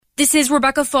This is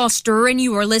Rebecca Foster, and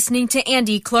you are listening to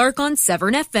Andy Clark on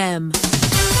Severn FM.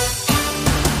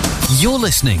 You're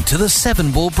listening to the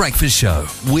Seven Ball Breakfast Show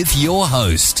with your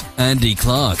host, Andy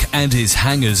Clark, and his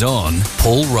hangers-on,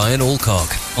 Paul Ryan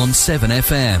Alcock, on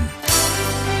 7FM.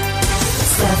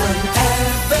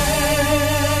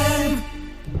 7FM.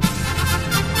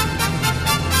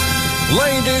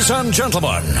 Ladies and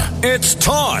gentlemen, it's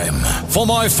time for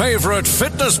my favourite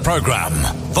fitness programme,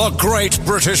 The Great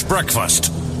British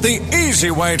Breakfast. The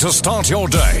easy way to start your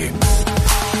day.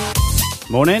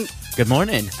 Morning. Good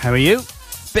morning. How are you?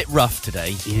 Bit rough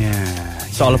today. Yeah.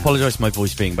 So I'll apologise for my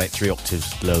voice being about 3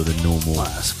 octaves lower than normal. Well,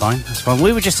 that's fine. That's fine.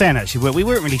 We were just saying, actually, we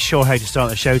weren't really sure how to start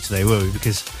the show today, were we?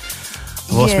 Because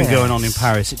of what's been going on in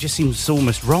Paris. It just seems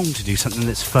almost wrong to do something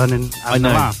that's fun and having a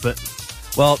laugh. But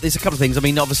well, there's a couple of things. I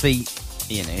mean, obviously,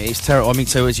 you know, it's terrible. I mean,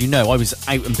 so as you know, I was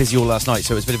out and busy all last night,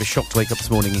 so it was a bit of a shock to wake up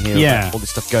this morning and hear all this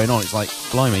stuff going on. It's like,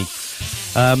 blimey.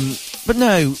 But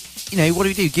no, you know, what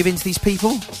do? Give in to these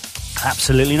people?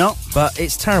 Absolutely not. But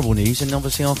it's terrible news, and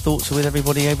obviously our thoughts are with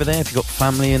everybody over there. If you've got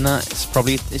family and that,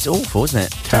 it's awful, isn't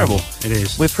it? Terrible. It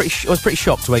is. I was pretty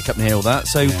shocked to wake up and hear all that.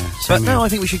 So, but no, I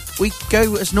think we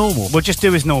go as normal. We'll just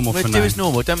do as normal for now. We'll do as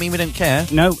normal. Don't mean we don't care.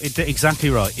 No, exactly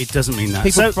right. It doesn't mean that.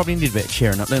 People probably need a bit of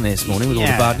cheering up, don't they, this morning with all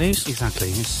the bad news? Exactly.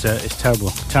 It's terrible.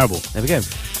 Terrible. There we go.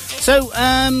 So,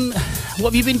 what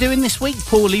have you been doing this week,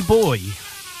 Paulie boy?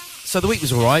 So the week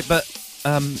was all right, but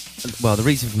well, the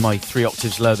reason for my 3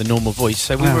 octaves lower than normal voice.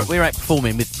 So we were out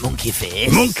performing with Monkey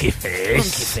Face. Monkey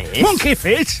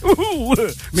Face. Ooh,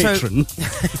 matron.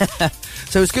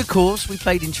 So it was a good cause. We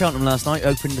played in Cheltenham last night.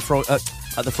 Opened the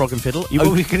at the Frog and Fiddle. What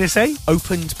were you going to say?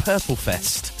 Opened Purple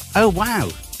Fest. Oh wow!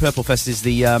 Purple Fest is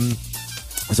the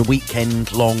it's a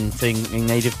weekend-long thing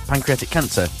in aid of pancreatic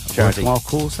cancer charity. Worthwhile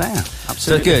cause there.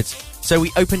 Absolutely. So good. So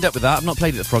we opened up with that. I've not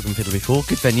played at the Frog and Fiddle before.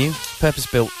 Good venue,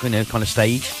 purpose-built, kind of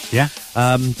stage. Yeah.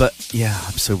 But yeah,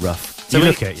 I'm so rough. So we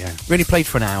only played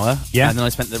for an hour. Yeah. And then I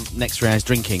spent the next 3 hours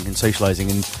drinking and socialising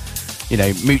and, you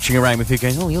know, mooching around with people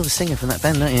going, "Oh, you're the singer from that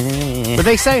band, aren't you?" Were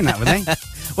they saying that? Were they?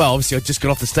 Well, obviously, I just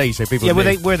got off the stage, so people.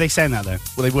 Yeah. Were they saying that though?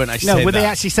 Well, they weren't actually. saying were that. they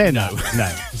actually saying that?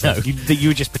 No. You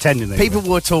were just pretending. People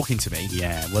were talking to me.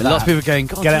 Yeah. Well, lots of people were going,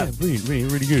 "God, get out,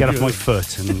 really good. Get off my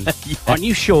foot." And aren't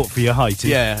you short for your height?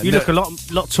 Yeah. You look a lot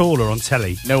taller on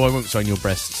telly. No, I won't sign your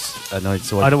breasts. No,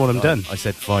 so I don't want them done. I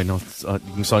said, fine, you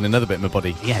can sign another bit of my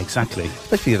body. Yeah, exactly.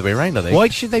 Especially the other way around, I think. Why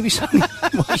should they be signing?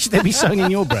 Why should they be signing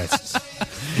your breasts?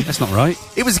 That's not right.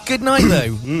 It was a good night,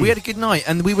 though. We had a good night,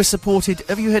 and we were supported.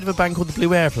 Have you heard of a band called the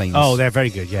Blue Airplanes? Oh, they're very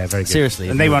good. Yeah, very good. Seriously.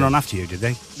 And they went on after you, did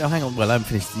they? No, hang on. Well, I haven't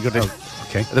finished. You got to.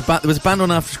 Okay. There was a band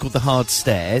on after called the Hard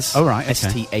Stairs. Oh, right. Okay.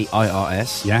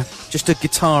 Stairs. Yeah. Just a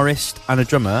guitarist and a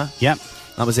drummer. Yep.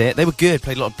 That was it. They were good.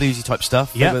 Played a lot of bluesy type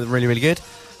stuff. Yeah. They were really, really good.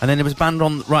 And then there was a band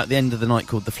on right at the end of the night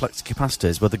called the Flux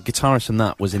Capacitors, where the guitarist from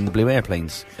that was in the Blue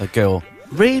Airplanes. A girl.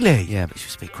 Really? Yeah, but she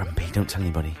was a bit grumpy. Don't tell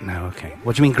anybody. No, okay.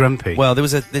 What do you mean grumpy? Well, there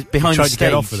was behind tried the stage. to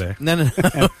get off with her. No.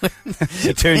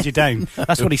 He turned you down.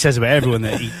 That's what he says about everyone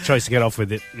that he tries to get off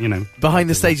with it, you know. Behind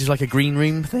the stage is like a green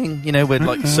room thing, you know, with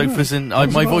like sofas and...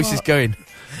 my voice is going.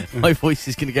 My voice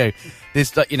is going to go.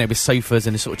 There's like, you know, with sofas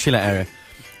and a sort of chill out area.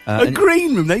 A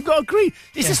green room? They've got a green...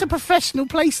 Is this a professional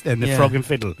place then, the Frog and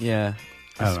Fiddle? Yeah.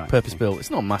 It's right. purpose-built. It's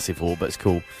not a massive hall, but it's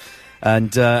cool.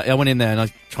 And I went in there and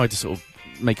I tried to sort of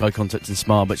make eye contact and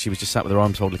smile, but she was just sat with her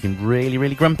arms folded looking really,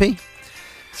 really grumpy.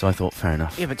 So I thought, fair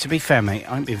enough. Yeah, but to be fair, mate,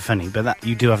 I'm being funny, but that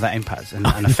you do have that impact and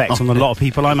effect on a lot of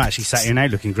people. I'm actually sat here now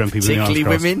looking grumpy with my arms crossed.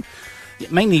 Particularly women? Yeah,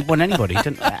 mainly anybody,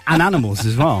 and animals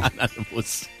as well. And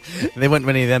animals. There weren't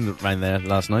many of them around there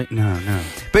last night. No.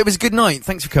 But it was a good night.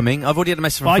 Thanks for coming. I've already had a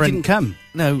message from a friend. I didn't come.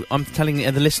 No, I'm telling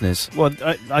the listeners. Well,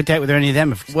 I doubt whether any of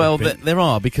them have... Well, there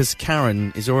are, because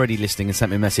Karen is already listening and sent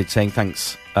me a message saying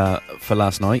thanks for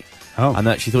last night. Oh. And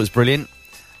that she thought it was brilliant.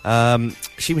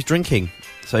 She was drinking,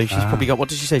 so she's probably got... What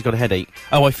did she say? She's got a headache.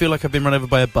 Oh, I feel like I've been run over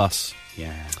by a bus.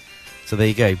 Yeah. So there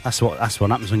you go. That's what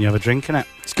happens when you have a drink, innit?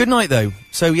 It's a good night, though.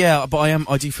 So, yeah, but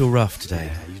I do feel rough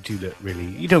today. Yeah, you do look really...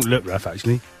 You don't look rough,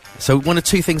 actually. So one of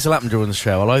two things will happen during the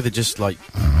show. I'll either just, like...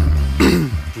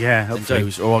 yeah, hopefully.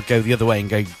 Doze, or I'll go the other way and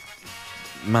go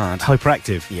mad.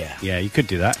 Hyperactive. Yeah. Yeah, you could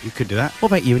do that. What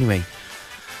about you, anyway?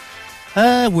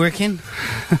 Working.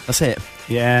 That's it.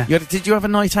 Yeah. Did you have a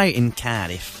night out in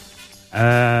Cardiff?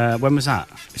 When was that?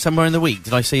 Somewhere in the week.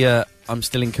 Did I see I'm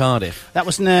still in Cardiff? That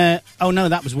wasn't... oh, no,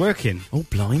 that was working. Oh,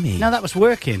 blimey. No, that was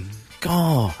working.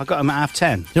 God. I got them at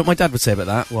 10:30. You know what my dad would say about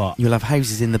that? What? You'll have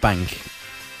houses in the bank.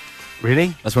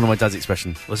 Really? That's one of my dad's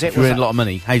expressions. Was it? If you earn a lot of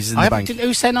money, houses in the bank.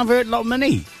 Who said I've earned a lot of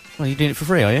money? Well, you're doing it for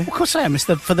free, are you? Of course I am. It's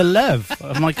for the love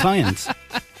of my clients,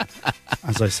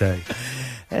 as I say.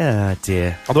 Oh,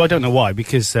 dear. Although I don't know why,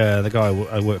 because the guy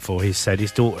I work for, he said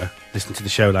his daughter listened to the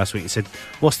show last week and said,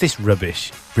 "What's this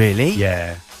rubbish?" Really?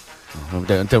 Yeah. Oh,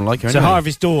 I don't like her So anyway.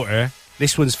 Harvey's daughter,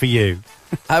 this one's for you.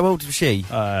 How old was she?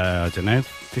 I don't know,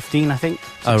 15, I think.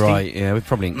 16? Oh, right, yeah, we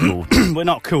probably ain't cool. We're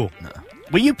not cool. No.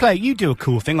 Well, you do a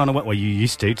cool thing on a... Well, you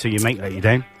used to, till your mate let you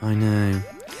down. I know.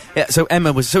 Yeah, so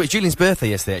Emma was... So it's Julian's birthday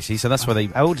yesterday, actually, so that's why they...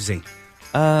 How old is he?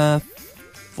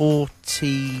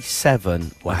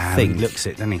 47, wow, I think. He looks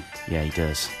it, doesn't he? Yeah, he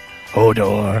does.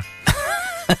 Hodor.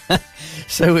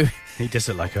 So... He does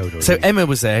look like Hodor. So Emma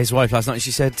was there, his wife, last night, and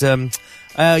she said,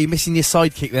 you're missing your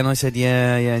sidekick then? I said,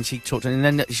 yeah, and she talked to him,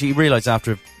 and then she realised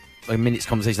after a minute's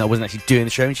conversation I wasn't actually doing the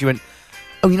show, and she went,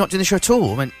 "Oh, you're not doing the show at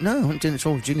all?" I went, "No, I'm not doing it at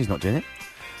all. Julian's not doing it."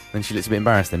 And she looks a bit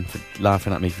embarrassed then, for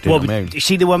laughing at me for doing it on my own.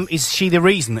 Is she the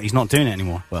reason that he's not doing it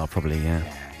anymore? Well, probably, yeah.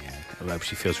 I hope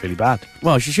she feels really bad.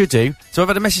 Well, she should do. So I've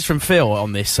had a message from Phil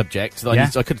on this subject.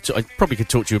 That I probably could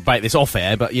talk to you about this off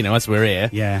air, but, as we're here.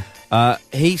 Yeah.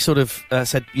 He sort of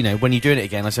said, when you're doing it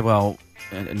again, I said, well,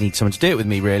 I need someone to do it with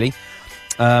me, really.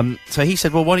 So he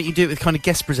said, well, why don't you do it with kind of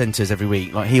guest presenters every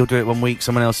week? Like, he'll do it one week,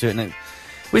 someone else do it next.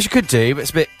 Which you could do, but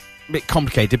it's a bit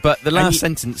complicated. But the last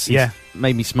sentence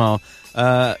made me smile.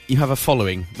 You have a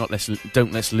following, don't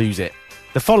let's lose it.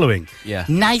 The following? Yeah.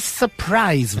 Nice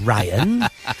surprise, Ryan.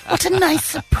 What a nice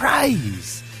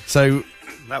surprise. So...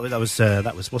 That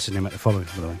was what's his name at the following,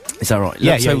 by the way. Is that right?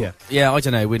 Yeah, Yeah, I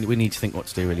don't know. We need to think what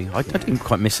to do, really. I didn't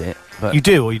quite miss it. But you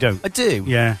do or you don't? I do.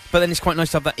 Yeah. But then it's quite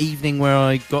nice to have that evening where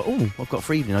I've got a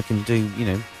free evening. I can do,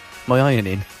 my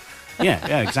ironing.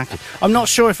 Yeah, exactly. I'm not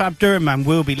sure if Abdurrahman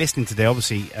will be listening today.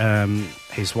 Obviously,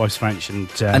 his wife's French,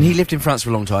 and he lived in France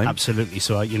for a long time. Absolutely.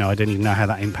 So I don't even know how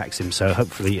that impacts him. So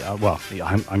hopefully,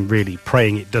 I'm really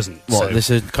praying it doesn't. Well, there's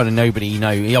a kind of nobody.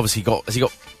 He obviously has he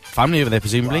got family over there,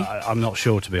 presumably. Well, I'm not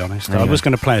sure, to be honest. I was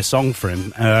going to play a song for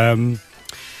him.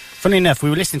 Funny enough, we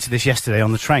were listening to this yesterday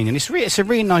on the train, and it's a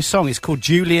really nice song. It's called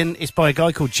Julian. It's by a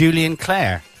guy called Julian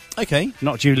Clare. Okay.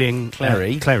 Not Julian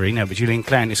Clary, no, but Julian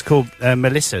Clare, and it's called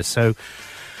Melissa. So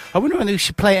I wonder whether we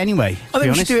should play it anyway. I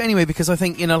think we should do it anyway, because I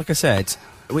think, like I said,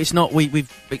 it's not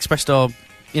we've expressed our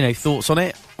thoughts on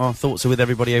it. Our thoughts are with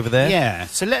everybody over there. Yeah.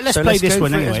 So let's play this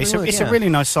one anyway. It's a really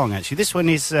nice song, actually. This one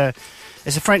is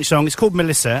it's a French song. It's called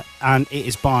Melissa, and it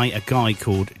is by a guy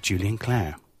called Julian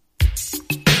Clare.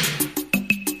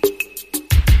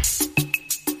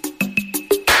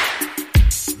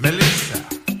 Melissa.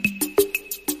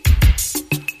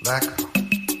 D'accord.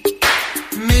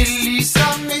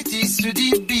 Mélissa, métisse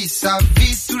d'Ibissa,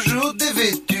 vit toujours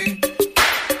dévêtue.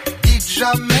 Dites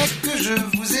jamais que je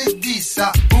vous ai dit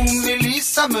ça, ou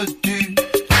Mélissa me tue.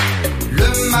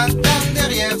 Le matin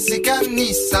derrière ses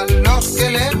canisses, alors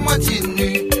qu'elle est moitié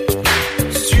nue.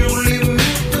 Sur les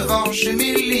murs devant chez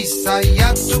Mélissa, y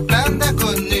a tout plein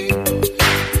d'inconnus.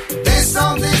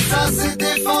 Descendez, ça c'est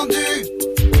défendu.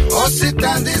 Oh, c'est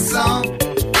indécent.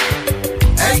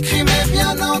 Elle crie, mais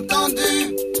bien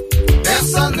entendu,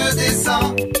 personne ne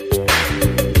descend.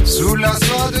 Sous la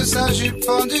soie de sa jupe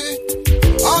fendue,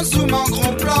 en zoom en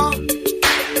gros plan,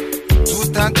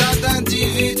 tout un tas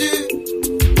d'individus,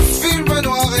 film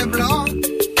noir et blanc.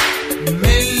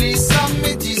 Mélissa,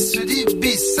 métisse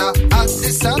d'Ibissa, a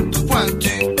des seins tout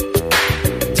pointus.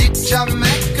 Dites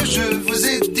jamais que je vous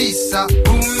ai dit ça,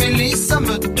 ou Mélissa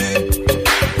me tue.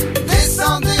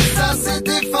 Descendez, ça c'est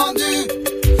défendu,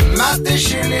 mater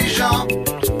chez les gens.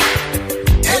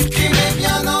 Elle crie, mais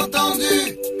bien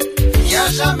entendu, y a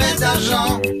jamais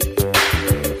d'argent.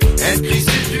 Elle crie,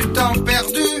 c'est du temps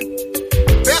perdu,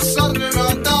 personne ne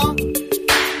l'entend.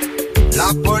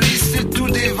 La police est tout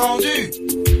dévendu,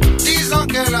 10 ans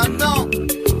qu'elle attend.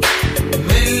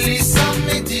 Mélissa,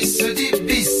 métisse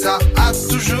d'Ibissa, a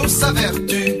toujours sa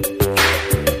vertu.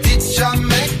 Dites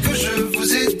jamais que je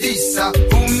vous ai dit ça,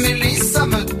 ou Mélissa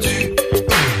me tue.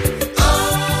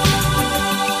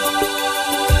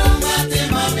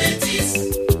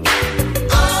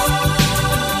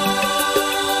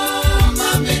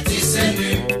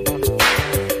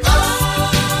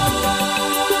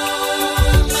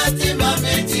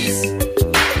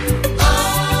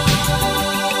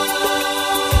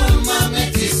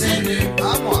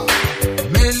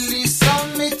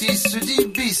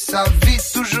 Sa vie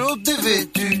toujours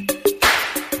dévêtue.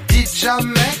 Dites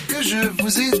jamais que je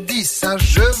vous ai dit ça,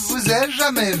 je vous ai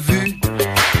jamais vu.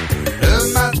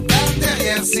 Le matin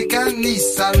derrière ces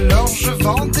canisses, alors je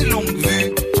vends des longues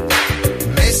vues.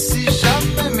 Mais si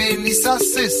jamais Mélissa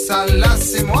c'est ça, là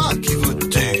c'est moi qui vous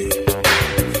tue.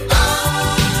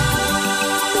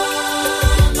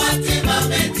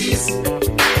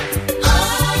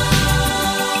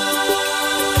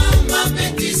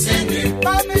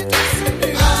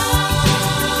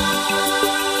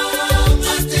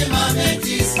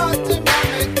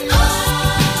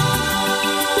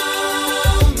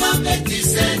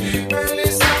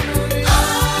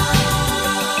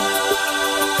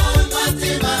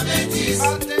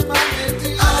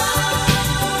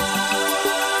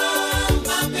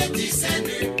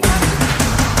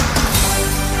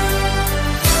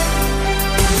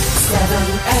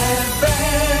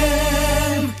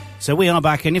 So we are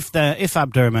back, and if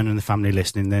Abdurrahman and the family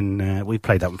listening, then we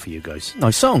played that one for you guys.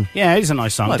 Nice song. Yeah, it is a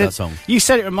nice song. I like that song. You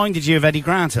said it reminded you of Eddie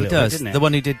Grant a little bit, didn't it? The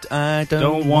one who did I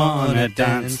Don't Wanna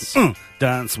Dance.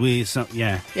 Dance with some...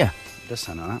 Yeah. Yeah. It does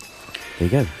sound like that. There you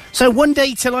go. So One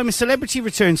Day Till I'm a Celebrity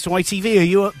returns to ITV. Are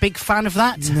you a big fan of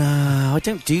that? No, I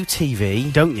don't do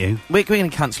TV. Don't you? We're going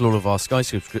to cancel all of our Sky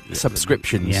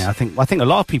subscriptions. Yeah, I think a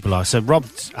lot of people are. So Rob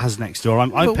has next door. I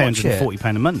pay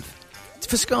 £140 a month. It's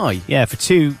for Sky? Yeah, for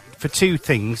two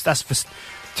things. That's for...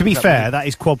 To be fair, that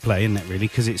is quad play, isn't it? Really,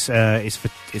 because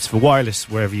it's for wireless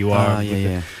wherever you are.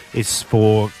 Yeah. It's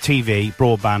for TV,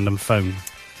 broadband, and phone.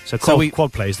 So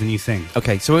quad play is the new thing.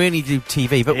 Okay, so we only do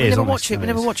TV, but we never watch it. We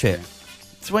never watch it. Yeah.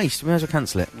 It's a waste. We might as well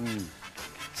cancel it.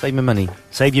 Save my money.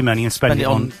 Save your money and spend it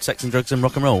on sex and drugs and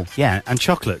rock and roll. Yeah, and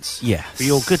chocolates. Yes. For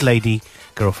your good lady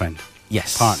girlfriend.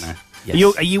 Yes. Partner.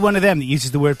 Yes. Are you one of them that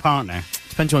uses the word partner?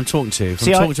 Depends who I'm talking to. If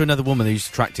I'm talking to another woman who's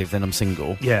attractive, then I'm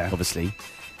single. Yeah. Obviously.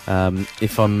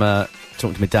 If I'm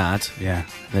talking to my dad,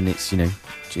 then it's,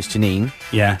 just Janine.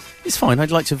 Yeah. It's fine.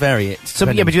 I'd like to vary it. So,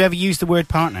 but do you ever use the word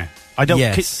partner? I don't.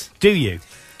 Yes. Do you?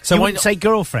 So you wouldn't say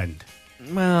girlfriend?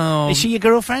 Well... Is she your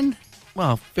girlfriend?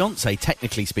 Well, fiancé,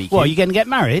 technically speaking. What, are you going to get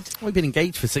married? We've been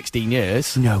engaged for 16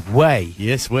 years. No way.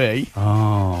 Yes, we.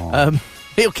 Oh.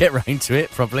 He'll get round to it,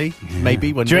 probably. Yeah.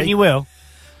 Maybe one day. Do you reckon you will?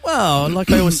 Well,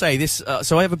 like I always say, this.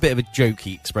 So I have a bit of a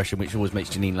jokey expression, which always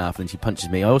makes Janine laugh, and she punches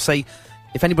me. I always say,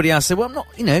 if anybody asks, well, I'm not,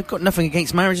 got nothing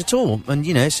against marriage at all. And,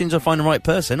 as soon as I find the right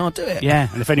person, I'll do it. Yeah,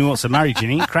 and if anyone wants to marry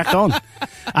Janine, crack on.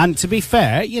 And to be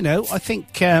fair, I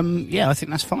think, I think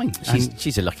that's fine.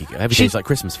 She's a lucky girl. Every day's like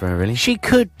Christmas for her, really. She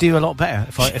could do a lot better,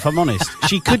 if I'm honest.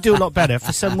 She could do a lot better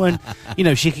for someone,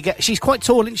 she's quite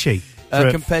tall, isn't she?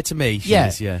 Compared to me, she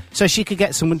is, yeah. So she could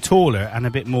get someone taller and a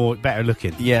bit better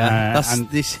looking. Yeah,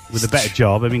 with a better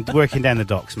job. I mean, working down the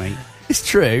docks, mate. It's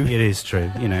true. It is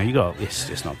true. It's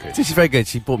just not good. She's very good.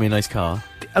 She bought me a nice car.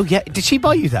 Oh, yeah. Did she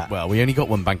buy you that? Well, we only got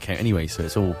one bank account anyway, so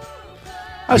it's all...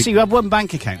 Oh, so you have one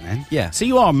bank account then? Yeah. So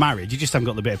you are married, you just haven't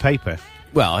got the bit of paper.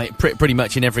 Well, pretty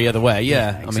much in every other way,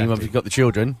 yeah. Exactly. I mean, we've got the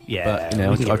children. Yeah.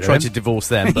 But, I've tried to divorce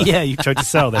them. But yeah, you've tried to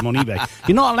sell them on eBay.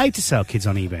 You're not allowed to sell kids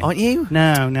on eBay. Aren't you?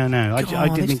 No. God, I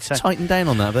didn't mean to tighten down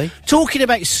on that, have they? Talking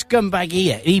about scumbag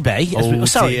eBay... Oh,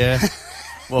 sorry. dear.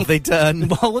 What have they done?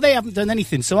 Well, they haven't done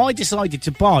anything. So I decided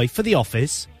to buy for the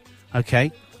office,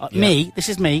 okay... This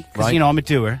is me, because, I'm a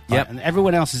doer. Yep. Right, and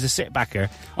everyone else is a sit-backer.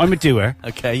 I'm a doer.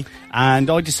 Okay. And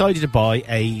I decided to buy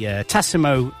a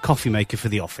Tassimo coffee maker for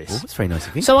the office. Oh, that's very nice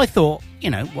of you. So I thought,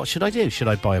 what should I do? Should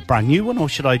I buy a brand new one, or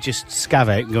should I just scav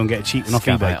out and go and get a cheap one off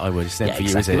eBay? I would. It's for exactly.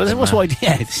 you, is it? Well, that's what I did.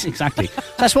 Yeah, exactly.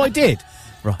 That's what I did.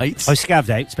 Right. I scavved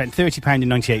out, spent £30 and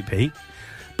 98p.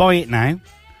 Buy it now.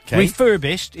 Okay.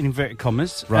 Refurbished, in inverted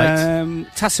commas. Right.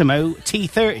 Tassimo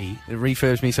T30. It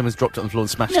refurbs me, someone's dropped it on the floor and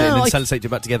smashed it and then sellotape it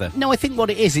back together. No, I think what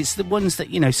it is, it's the ones that,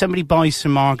 somebody buys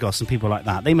from Argos and people like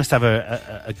that. They must have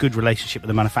a good relationship with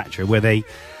the manufacturer where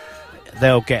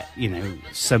they'll get,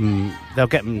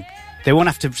 they won't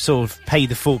have to sort of pay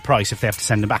the full price if they have to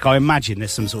send them back. I imagine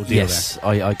there's some sort of deal there. Yes,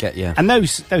 I get, yeah. And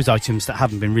those items that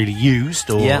haven't been really used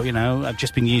or, have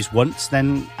just been used once,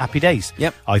 then happy days.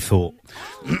 Yep. I thought.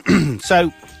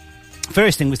 So...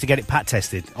 First thing was to get it Pat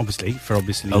tested, obviously.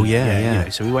 Oh yeah.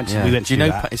 So we went to do you know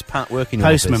that. is Pat working?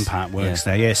 Postman Pat works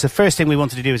there. Yeah. So first thing we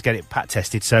wanted to do was get it Pat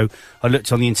tested. So I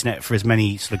looked on the internet for as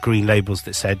many sort of green labels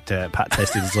that said Pat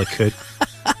tested as I could.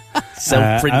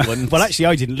 Self-print ones. Well, actually,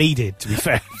 I didn't lead it. To be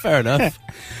fair, fair enough.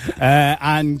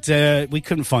 And we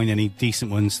couldn't find any decent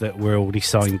ones that were already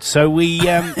signed. So we.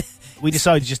 We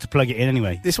decided just to plug it in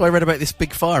anyway. This is why I read about this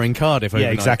big fire in Cardiff overnight.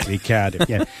 Yeah, exactly, Cardiff,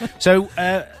 yeah. So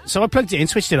I plugged it in,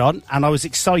 switched it on, and I was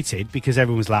excited because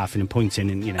everyone was laughing and pointing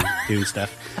and, doing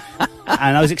stuff.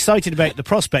 And I was excited about the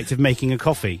prospect of making a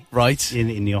coffee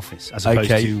in the office, as opposed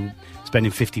to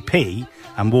spending 50p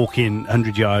and walking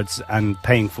 100 yards and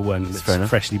paying for one that's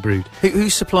freshly brewed.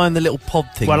 Who's supplying the little pod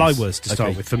things? Well, I was, to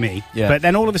start with, for me. Yeah. But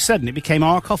then all of a sudden it became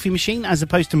our coffee machine as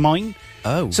opposed to mine.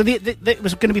 Oh. So it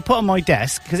was going to be put on my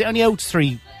desk, because it only holds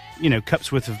 3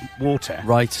 cups worth of water.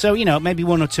 Right. So, maybe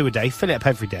 1 or 2 a day, fill it up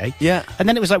every day. Yeah. And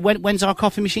then it was like, when's our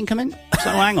coffee machine coming? So,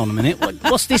 hang on a minute.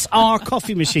 What's this our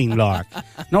coffee machine, Lark?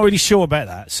 Not really sure about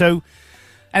that. So,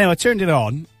 anyway, I turned it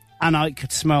on, and I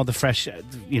could smell the fresh,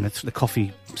 the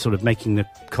coffee, sort of making the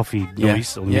coffee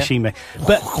noise, or the machine. But,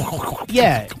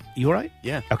 yeah. You all right?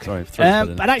 Yeah. Okay. Sorry,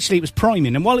 but actually, it was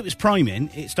priming, and while it was priming,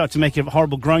 it started to make a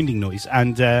horrible grinding noise.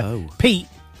 And Pete,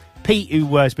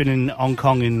 who has been in Hong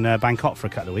Kong and Bangkok for a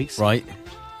couple of weeks,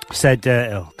 said,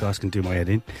 "Oh, God, I can do my head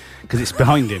in," because it's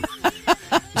behind him.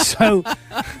 So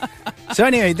So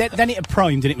anyway, then it had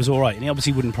primed and it was all right, and it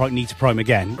obviously wouldn't need to prime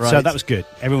again. Right. So that was good.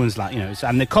 Everyone's like,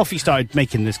 and the coffee started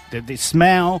making this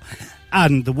smell,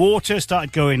 and the water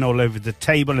started going all over the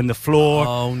table and the floor.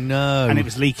 Oh no! And it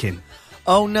was leaking.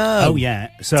 Oh no! Oh yeah.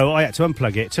 So I had to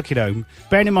unplug it, took it home.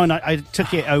 Bearing in mind, I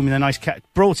took it home in a nice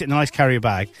brought it in a nice carrier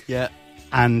bag. Yeah.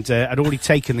 And I'd already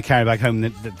taken the carrier bag home the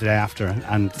day after.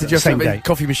 And did you have a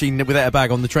coffee machine without a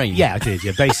bag on the train? Yeah, I did.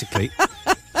 Yeah, basically.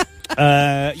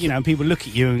 People look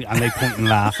at you and they point and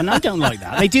laugh, and I don't like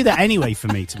that. They do that anyway for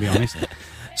me, to be honest.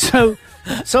 So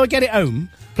I get it home,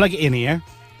 plug it in here,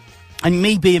 and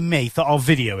me being me, thought I'll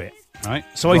video it. Right.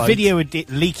 So I videoed it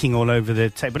leaking all over the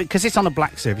table because it's on a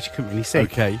black surface, you couldn't really see.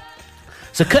 Okay.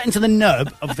 So cutting to the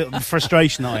nub of the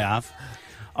frustration that I have,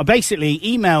 I basically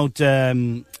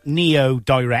emailed Neo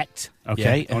Direct, on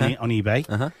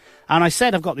eBay, and I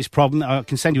said I've got this problem. I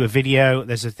can send you a video.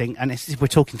 There's a thing, and we're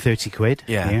talking £30.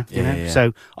 Yeah.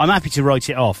 So I'm happy to write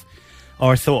it off,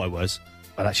 or I thought I was,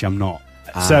 but actually I'm not.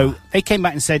 So they came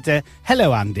back and said,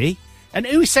 "Hello, Andy." And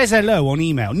who says hello on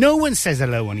email? No one says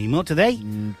hello on email, do they?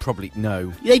 Probably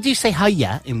no. They do say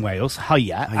hiya in Wales,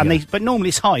 hiya. But normally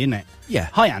it's hi, isn't it? Yeah.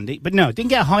 Hi, Andy. But no, didn't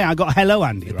get a hi, I got hello,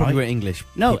 Andy, right? Probably were English.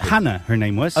 No, people. Hannah, her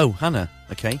name was. Oh, Hannah.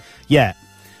 Okay. Yeah.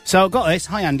 So I got this.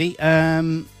 Hi, Andy.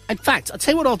 In fact, I'll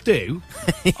tell you what I'll do.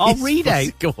 I'll read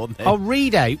out. Go on, then. I'll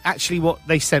read out actually what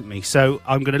they sent me. So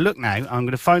I'm going to look now. I'm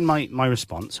going to find my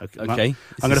response. Okay. I'm going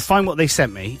to find what they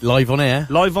sent me. Live on air.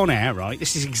 Live on air, right?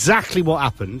 This is exactly what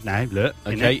happened. Now look.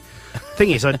 Okay.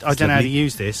 Thing is, I don't know how to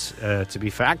use this. To be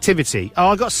fair, activity. Oh,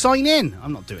 I got to sign in.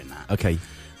 I'm not doing that. Okay.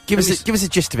 Give us a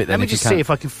gist of it then. Let me just see if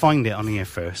I can find it on here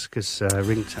first, because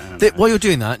ringtone. While you're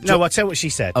doing that, no, I'll tell you what she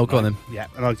said. Oh, go on then. Yeah,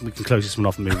 and we can close this one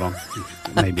off and move on.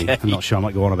 Maybe. Okay. I'm not sure. I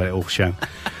might go on about it all show.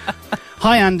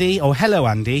 Hi, Andy. Or hello,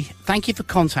 Andy. Thank you for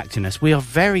contacting us. We are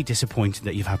very disappointed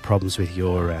that you've had problems with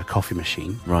your coffee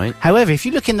machine. Right. However, if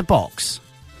you look in the box,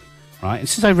 right, and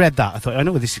since I read that, I thought, I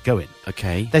know where this is going.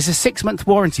 Okay. There's a 6-month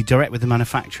warranty direct with the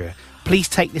manufacturer. Please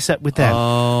take this up with them.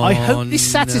 Oh, I hope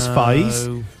this satisfies.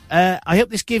 No. I hope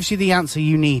this gives you the answer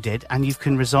you needed and you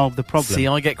can resolve the problem. See,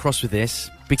 I get cross with this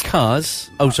because...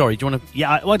 Oh, sorry, do you want to...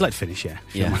 Yeah, I'd like to finish, yeah.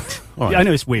 Yeah. All right. I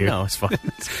know it's weird. No, it's fine.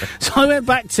 So I went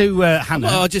back to Hannah.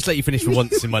 Well, I'll just let you finish for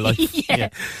once in my life. Yeah.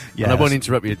 And I won't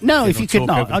interrupt you. No, if you could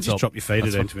not. I'll just drop your fader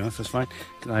down, to be honest. That's fine.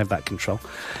 Can I have that control?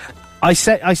 I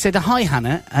said, hi,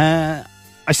 Hannah.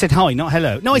 I said hi, not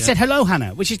hello. No, I said hello,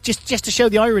 Hannah, which is just to show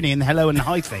the irony in the hello and the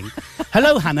hi thing.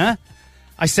 Hello, Hannah.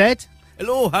 I said...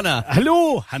 Hello, Hannah.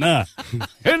 Hello, Hannah.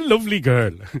 A lovely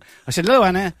girl. I said, hello,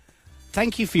 Hannah.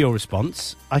 Thank you for your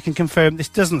response. I can confirm this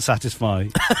doesn't satisfy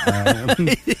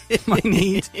my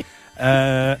need.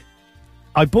 I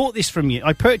bought this from you.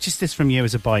 I purchased this from you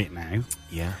as a buy it now.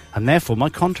 Yeah. And therefore, my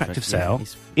contract of sale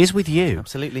is with you.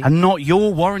 Absolutely. And not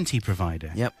your warranty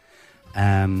provider. Yep.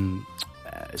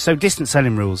 So distance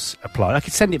selling rules apply. I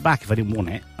could send it back if I didn't want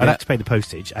it. I'd have to pay the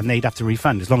postage, and they'd have to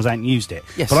refund as long as I hadn't used it.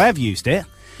 Yes. But I have used it.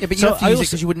 Yeah, but you have to use it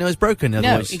because you wouldn't know it's broken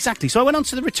otherwise. No, exactly. So I went on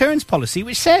to the returns policy,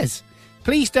 which says,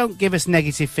 please don't give us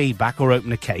negative feedback or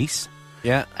open a case.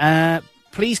 Yeah.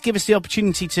 Please give us the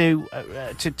opportunity to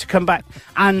come back,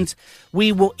 and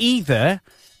we will either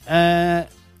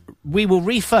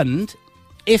refund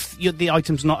if the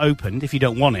item's not opened, if you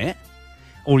don't want it,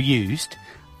 or used,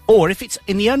 or if it's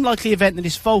in the unlikely event that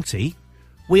it's faulty,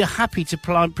 we are happy to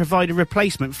provide a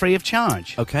replacement free of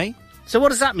charge. Okay. So what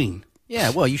does that mean?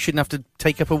 Yeah, well, you shouldn't have to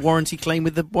take up a warranty claim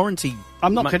with the warranty.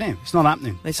 I'm not going to. It's not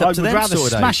happening. It's up to them. I would rather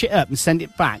smash it up and send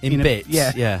it back. In bits.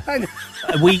 Yeah.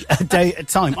 A day at a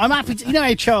time. I'm happy to... You know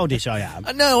how childish I am?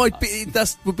 No,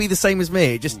 that would be the same as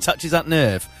me. It just touches that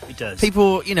nerve. It does.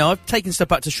 People, I've taken stuff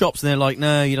back to shops and they're like,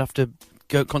 no, you'll have to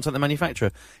go contact the manufacturer.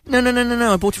 No,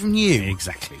 I bought it from you.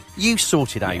 Exactly. You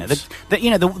sort it out.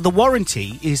 Yeah, the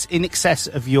warranty is in excess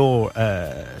of your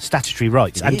statutory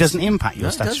rights and doesn't impact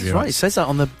your statutory rights. Right. It says that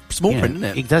on the small print,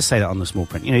 doesn't it? It does say that on the small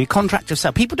print. Your contract of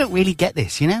sale. People don't really get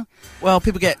this, Well,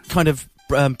 people get kind of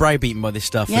browbeaten by this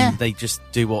stuff and they just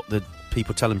do what the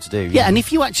people tell them to do. Yeah, and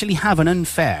if you actually have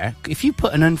if you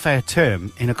put an unfair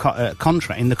term in a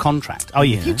contract,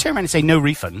 if you turn around and say no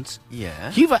refunds,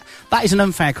 that is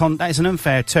an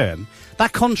unfair term.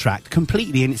 That contract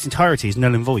completely in its entirety is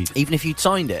null and void. Even if you'd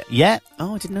signed it? Yeah.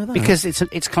 Oh, I didn't know that. Because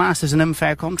it's classed as an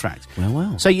unfair contract.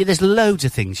 Well. So there's loads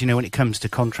of things, when it comes to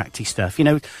contracty stuff.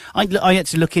 I had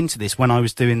to look into this when I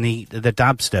was doing the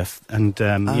DAB stuff, and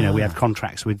we had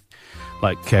contracts with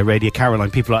like Radio Caroline,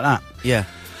 people like that. Yeah.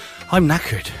 I'm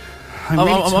knackered. I'm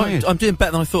really tired. I'm doing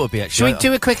better than I thought it'd be, actually. Should we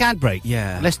do a quick ad break?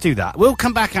 Yeah. Let's do that. We'll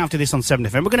come back after this on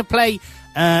 7FM. We're going to play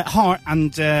Heart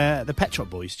and the Pet Shop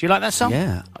Boys. Do you like that song?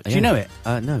 Yeah. Do you know it?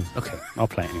 No. Okay, I'll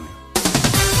play it anyway.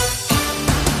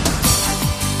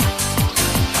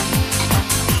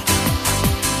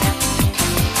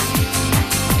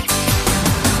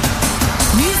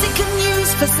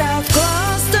 for South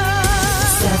Gloucester.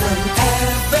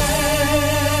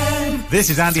 7FM. This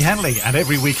is Andy Henley, and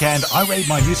every weekend I raid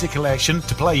my music collection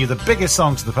to play you the biggest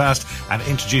songs of the past and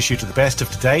introduce you to the best of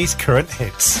today's current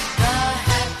hits.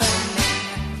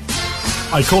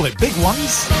 I call it Big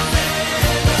Ones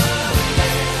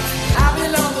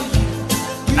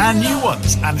and New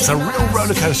Ones, and it's a real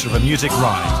roller coaster of a music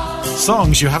ride.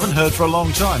 Songs you haven't heard for a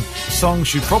long time,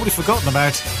 songs you've probably forgotten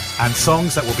about, and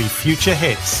songs that will be future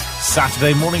hits.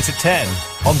 Saturday mornings at 10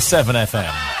 on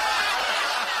 7FM.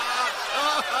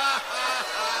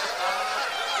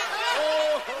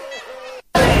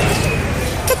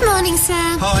 Good morning, sir.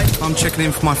 Hi, I'm checking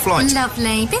in for my flight.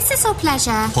 Lovely. Business or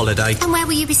pleasure? Holiday. And where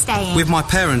will you be staying? With my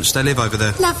parents, they live over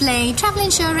there. Lovely. Travel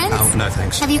insurance? Oh, no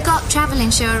thanks. Have you got travel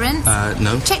insurance?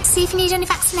 No. Checked to see if you need any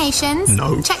vaccinations?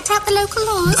 No. Checked out the local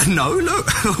laws? No, look.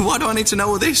 Why do I need to know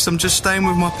all this? I'm just staying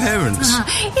with my parents.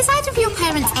 Is either of your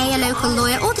parents A local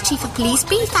lawyer, or the chief of police,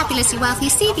 B, fabulously wealthy,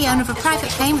 C, the owner of a private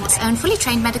plane with its own fully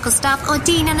trained medical staff, or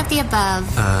D, none of the above?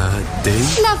 D?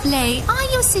 Lovely. Are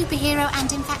you a superhero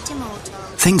and in fact immortal?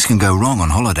 Things can go wrong on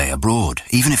holiday abroad,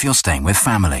 even if you're staying with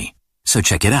family. So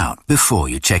check it out before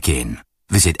you check in.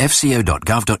 Visit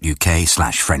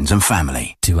fco.gov.uk/friends and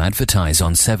family. To advertise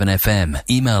on 7FM,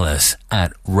 email us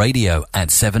at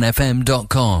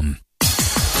radio@7fm.com.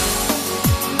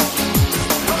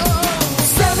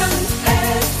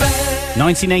 7FM.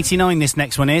 1989 this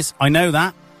next one is. I know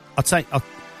that. Oh,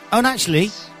 and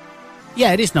actually,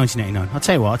 yeah, it is 1989. I'll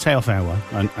tell you what, I'll tell you off air why.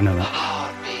 I know that.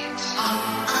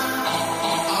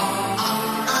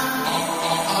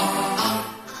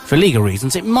 For legal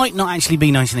reasons, it might not actually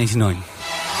be 1989.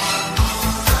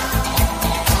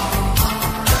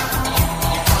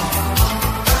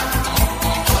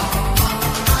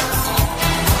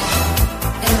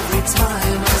 Every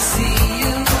time I see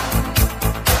you,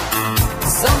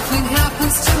 something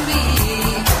happens to me,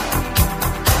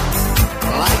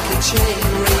 like a chain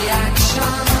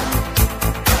reaction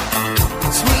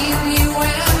between you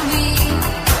and me.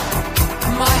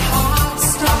 My heart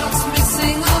starts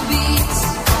missing a beat.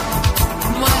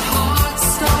 My heart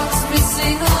starts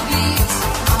missing a beat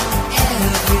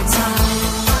every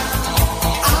time.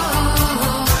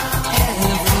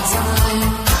 Every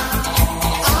time.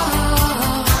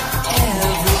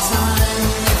 Every time.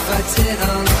 If I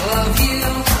didn't love you,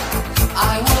 I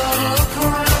would look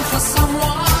around for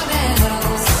someone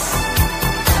else.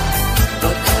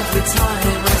 But every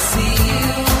time I see you,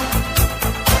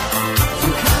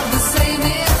 you have the same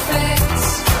effect.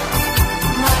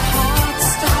 My heart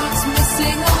starts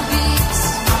missing a beat.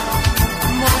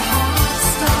 My heart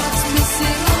starts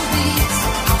missing a beat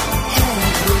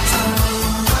every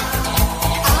time.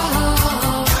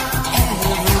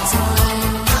 Every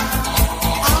time.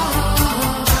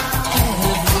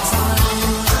 Every time.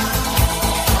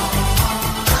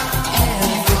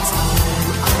 Every time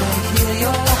I hear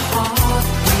your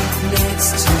heartbeat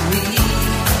next to me,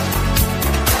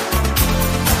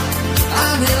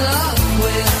 I'm in love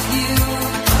with you.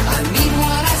 I mean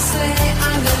what I say,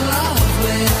 I'm in love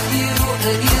with you,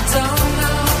 and you don't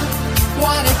know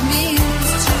what it means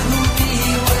to be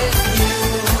with you.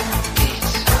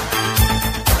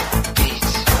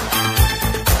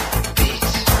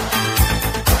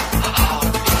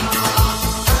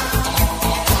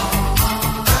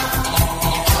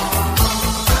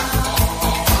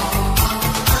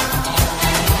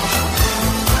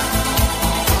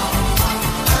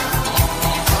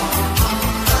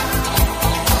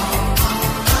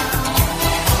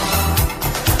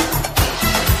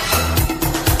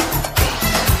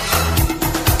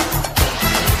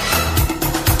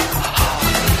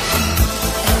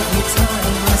 Every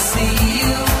time I see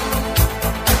you,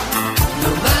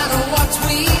 no matter what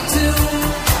we do,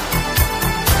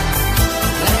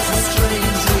 there's a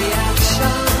strange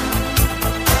reaction.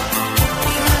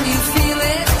 Can you feel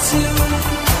it too?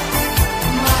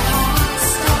 My heart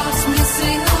starts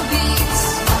missing a beat.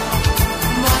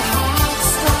 My heart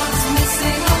starts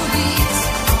missing a beat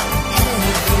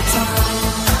every time.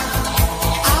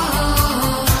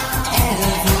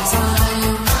 Every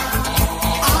time.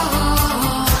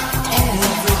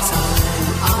 Every time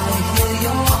I hear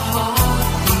your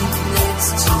heartbeat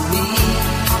next to me,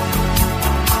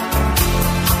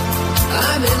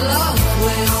 I'm in love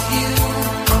with you.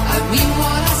 I mean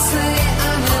what I say,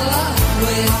 I'm in love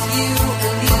with you,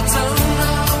 and you don't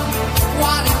know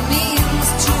what it means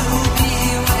to be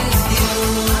with you.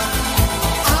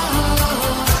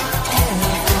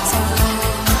 Every time.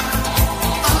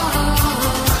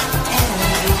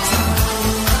 Every time.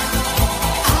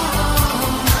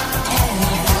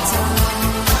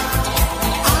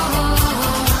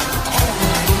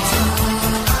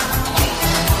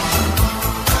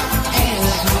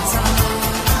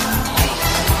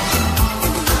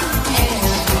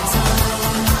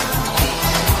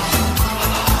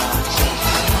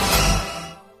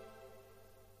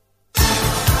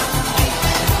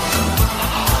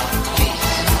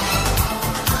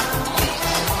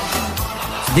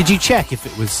 Did you check if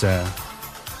it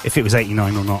was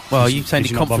 89 or not? Well, you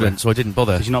sounded confident, so I didn't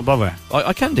bother. Did you not bother?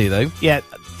 I can do, though. Yeah,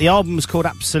 the album was called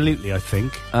Absolutely, I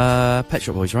think. Pet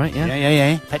Shop Boys, right? Yeah.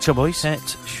 Yeah. Pet Shop Boys.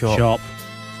 Pet Shop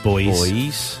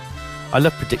Boys. I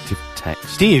love predictive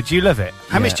text. Do you? Do you love it?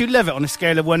 How Yeah. much do you love it on a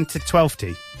scale of 1 to 12?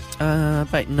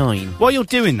 About 9. While you're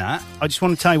doing that, I just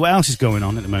want to tell you what else is going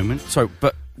on at the moment. Sorry,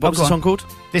 but what was the song called?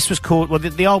 This was called... Well,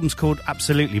 the album's called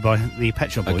Absolutely by the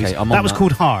Pet Shop Boys. Okay, I'm on that was that.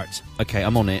 called Heart. Okay,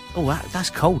 I'm on it. Oh,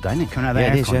 that's cold, isn't it? Coming out of the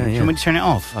Yeah, it is, aircon. yeah, Do you yeah. want me to turn it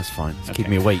off? That's fine. It's keeping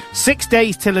me awake. 6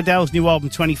 days till Adele's new album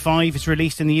 25 is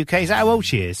released in the UK. Is that how old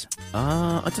she is?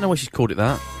 I don't know why she's called it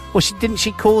that. Well, didn't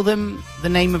she call them the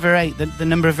name of her age, the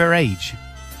number of her age?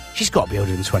 She's got to be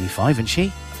older than 25, isn't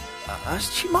she?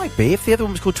 She might be. If the other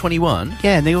one was called 21.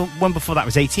 Yeah, and the one before that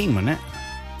was 18, wasn't it?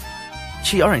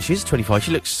 She's 25.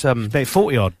 She looks about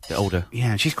 40 odd. A bit older.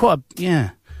 Yeah, she's quite a... Yeah.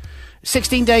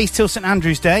 16 days till St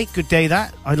Andrew's Day. Good day,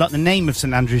 that. I like the name of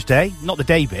St Andrew's Day. Not the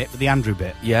day bit, but the Andrew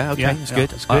bit. Yeah, okay, that's good.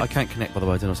 That's good. I can't connect, by the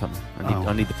way. I don't know something.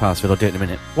 I need the password. I'll do it in a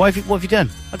minute. What have you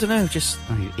done? I don't know. Just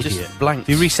idiot. blank.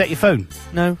 Do you reset your phone?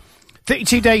 No.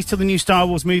 32 days till the new Star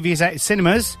Wars movie is out in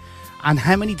cinemas. And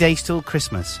how many days till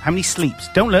Christmas? How many sleeps?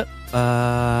 Don't look.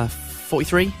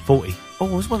 43? 40. Oh,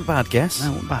 it wasn't a bad guess.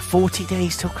 No, about 40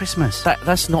 days till Christmas.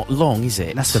 That's not long, is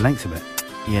it? That's the length of it.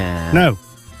 Yeah. No,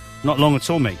 not long at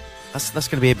all, mate. That's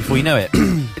going to be it before you know it.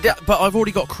 Yeah, but I've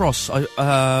already got cross. Where did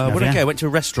I go? I went to a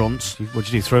restaurant.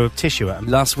 What'd you do? Throw a tissue at them?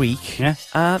 Last week. Yeah.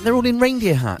 They're all in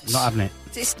reindeer hats. Not having it.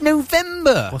 It's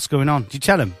November. What's going on? Did you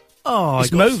tell them? Oh, it's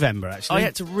Movember, actually. I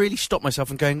had to really stop myself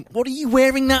and going, what are you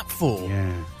wearing that for?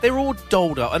 Yeah. They're all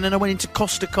dolled up. And then I went into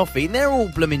Costa Coffee and they're all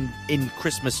blooming in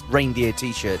Christmas reindeer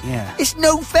t-shirt. Yeah. It's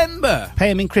November. Pay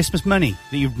them in Christmas money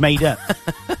that you've made up.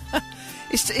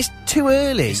 It's too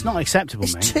early. It's not acceptable,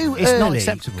 mate. It's too It's early. not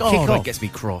acceptable. God, Kick that off. gets me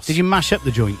cross. Did you mash up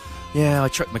the joint? Yeah, I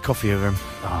chucked my coffee over him.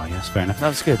 Oh, yes, fair enough. That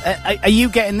was good. Are you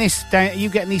getting this? Are you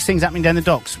getting these things happening down the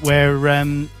docks where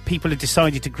people have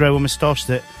decided to grow a moustache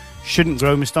that shouldn't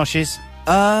grow moustaches?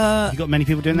 You got many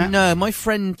people doing that? No, my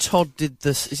friend Todd did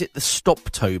this. Is it the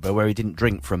Stoptober where he didn't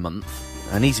drink for a month?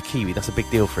 And he's a Kiwi. That's a big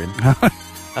deal for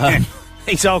him.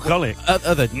 He's alcoholic.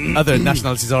 Other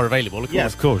nationalities are available, of course. Yeah,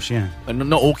 of course, yeah. And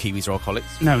not all Kiwis are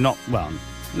alcoholics. No, not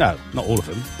all of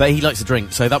them. But he likes to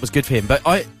drink, so that was good for him. But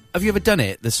have you ever done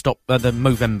it? The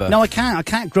Movember? No, I can't. I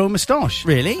can't grow a moustache.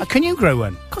 Really? Can you grow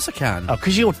one? Of course I can. Oh,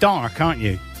 because you're dark, aren't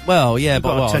you? Well, yeah, You've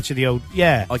but got a touch of the old.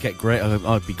 Yeah. I get grey.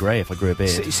 I'd be grey if I grew a beard.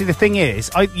 See, the thing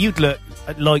is, you'd look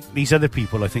like these other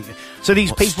people. I think. So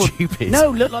these people, stupid?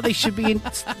 No, look like they should be in.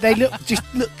 They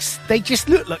just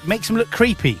look like makes them look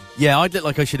creepy. Yeah, I'd look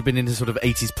like I should have been in a sort of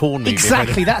 80s porn movie.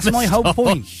 Exactly, that's my whole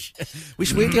point.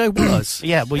 Which weirdly I was.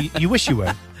 Yeah, well, you wish you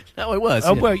were. No, I was.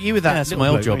 Oh, yeah. well, you were that. Yeah, that's little my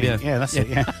old bloke, job. weren't you? Yeah, that's it.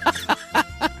 Yeah.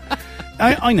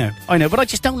 I know, but I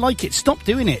just don't like it. Stop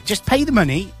doing it. Just pay the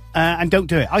money. And don't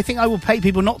do it. I think I will pay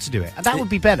people not to do it. And that would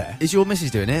be better. Is your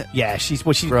missus doing it? Yeah, she's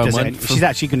Rowan, she's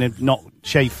actually going to not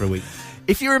shave for a week.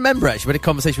 If you remember, actually, we had a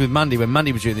conversation with Mandy when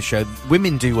Mandy was doing the show.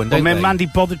 Women do one, don't they? Mandy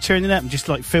bothered turning up and just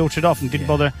like filtered off and didn't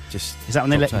bother. Just is that when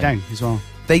they let you down as well?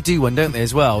 They do one, don't they,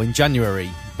 as well, in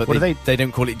January. But what they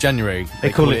don't call it January.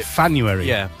 They call it Fanuary.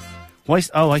 Yeah. Why?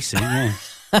 Oh, I see. Yeah.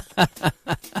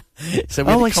 So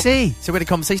I see. So we had a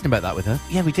conversation about that with her.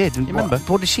 Yeah, we did. You remember?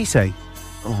 What did she say?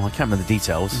 Oh, I can't remember the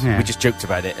details. Yeah. We just joked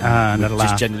about it. And we were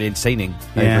just generally entertaining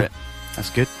over it. That's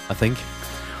good. I think.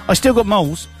 I still got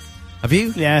moles. Have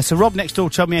you? Yeah, so Rob next door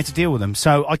told me how to deal with them.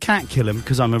 So I can't kill them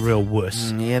because I'm a real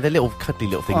wuss. Yeah, they're little cuddly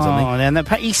little things, aren't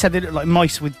they? He said they look like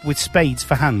mice with spades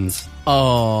for hands.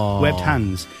 Oh. Webbed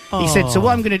hands. He said, so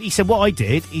what I'm going to... He said, what I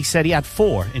did, he said he had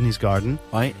 4 in his garden.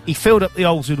 Right. He filled up the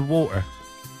holes with water.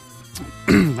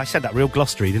 I said that real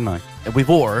glostery, didn't I? With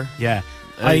water? Yeah.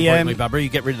 My babber, you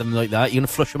get rid of them like that, you're going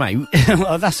to flush them out.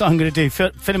 Well, that's what I'm going to do.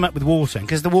 Fill them up with water,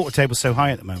 because the water table's so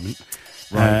high at the moment.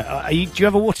 Right. Do you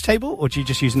have a water table, or do you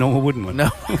just use a normal wooden one?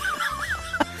 No.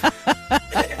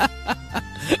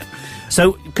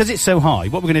 So, because it's so high,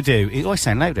 what we're going to do is... Oh, I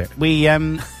sound louder. We're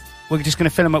just going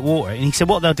to fill them up with water. And he said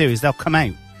what they'll do is they'll come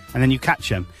out, and then you catch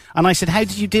them. And I said, how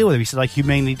did you deal with them? He said, I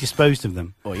humanely disposed of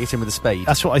them. Oh, you hit him with a spade?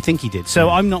 That's what I think he did. So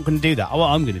I'm not going to do that. What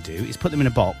I'm going to do is put them in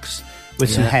a box with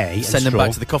some hay and send them straw.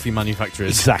 back to the coffee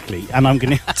manufacturers. Exactly. And I'm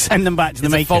going to send them back to the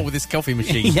maker. It's a fault with this coffee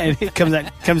machine. Yeah, it comes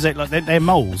out like they're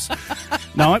moles.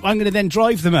 No, I'm going to then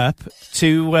drive them up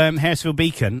to Haresfield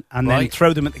Beacon and then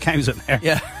throw them at the cows up there.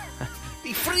 Yeah.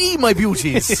 Be free, my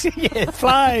beauties. Yeah,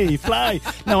 fly.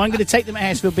 No, I'm going to take them at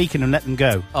Hairsfield Beacon and let them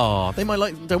go. Oh, they might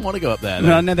don't want to go up there.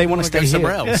 No, they want to stay go here.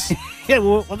 somewhere else. Yeah,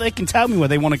 well, they can tell me where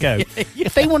they want to go. Yeah.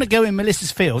 If they want to go in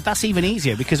Melissa's field, that's even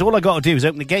easier because all I got to do is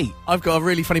open the gate. I've got a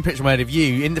really funny picture in my head of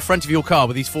you in the front of your car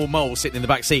with these 4 moles sitting in the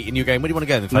back seat, and you're going, "Where do you want to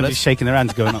go?" Then, And I'm just shaking their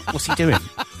hands, going, "What's he doing?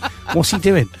 What's he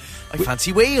doing?" I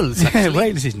fancy Wales. Yeah,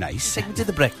 Wales is nice. Take me to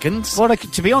the Brecons. Well,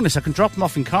 to be honest, I can drop them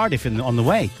off in Cardiff on the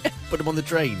way. Put them on the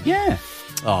train. Yeah.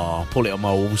 Oh, poor little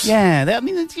moles. Yeah, they're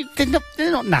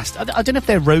not nasty. I don't know if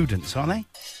they're rodents, are they?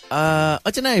 I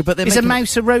don't know, but they're Is a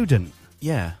mouse a rodent?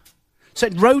 Yeah. So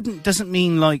rodent doesn't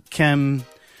mean like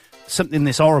something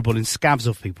that's horrible and scabs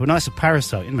off people. No, it's a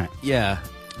parasite, isn't it? Yeah.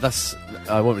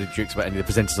 I won't really jokes about any of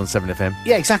the presenters on 7FM.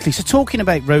 Yeah, exactly. So talking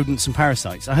about rodents and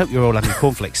parasites, I hope you're all having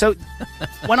cornflakes. So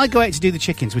when I go out to do the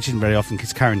chickens, which isn't very often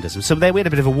because Karen does them, so we had a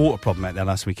bit of a water problem out there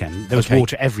last weekend. There was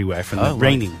water everywhere from the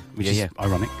raining, which is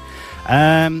ironic.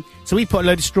 So we put a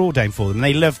load of straw down for them, and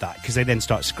they love that because they then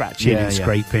start scratching and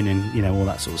scraping and, all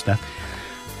that sort of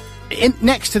stuff.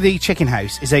 Next to the chicken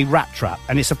house is a rat trap,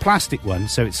 and it's a plastic one,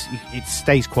 so it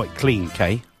stays quite clean.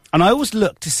 Okay. And I always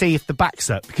look to see if the back's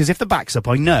up, because if the back's up,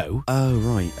 I know. Oh,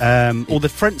 right. Or the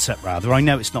front's up, rather. I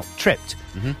know it's not tripped.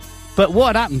 Mm-hmm. But what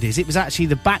had happened is it was actually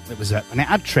the back that was up, and it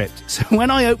had tripped. So when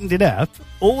I opened it up,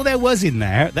 all there was in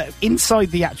there, that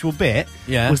inside the actual bit,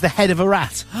 was the head of a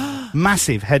rat.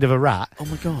 Massive head of a rat. Oh,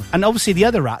 my God. And obviously the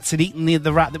other rats had eaten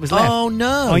the rat that was left. Oh,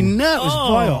 no. I know, it was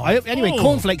vile. Anyway,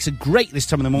 cornflakes are great this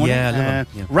time of the morning. Yeah, I love them.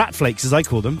 Yeah. Rat flakes, as I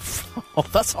call them. Oh,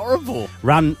 that's horrible.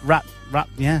 Rat,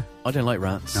 yeah. I don't like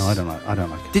rats. No, I don't like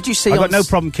it. Did you see? I got no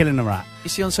problem killing a rat. You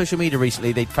see on social media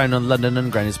recently, they found on London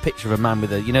Underground this picture of a man with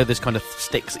those kind of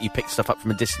sticks that you pick stuff up from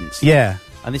a distance. Yeah.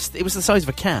 And it was the size of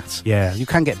a cat. Yeah, you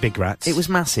can get big rats. It was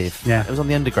massive. Yeah. It was on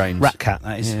the Underground. Rat cat,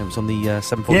 that is. Yeah, it was on the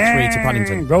 743 to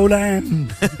Paddington.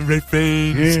 Roland. Red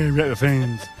Fins. Yeah, Red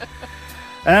Fins.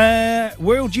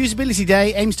 World Usability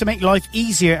Day aims to make life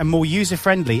easier and more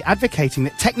user-friendly, advocating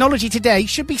that technology today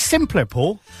should be simpler,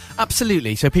 Paul.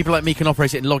 Absolutely. So people like me can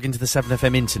operate it and log into the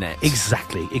 7FM internet.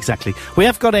 Exactly. We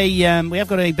have got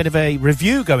a bit of a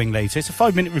review going later. It's a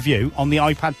 5-minute review on the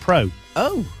iPad Pro.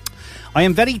 Oh. I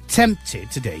am very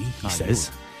tempted today, he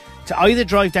says, to either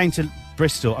drive down to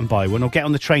Bristol and buy one, or get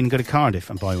on the train and go to Cardiff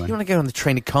and buy one. You want to go on the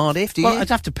train to Cardiff, do you? Well, I'd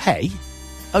have to pay.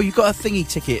 Oh, you've got a thingy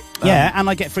ticket. Yeah, and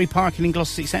I get free parking in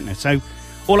Gloucester City Centre. So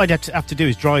all I'd have to do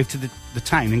is drive to the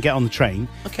town and get on the train.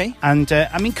 Okay. And,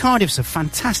 Cardiff's a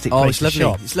fantastic place to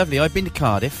shop. It's lovely. I've been to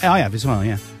Cardiff. I have as well,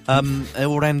 yeah.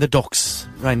 All around the docks,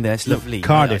 around there. It's lovely.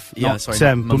 Cardiff, not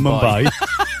Mumbai.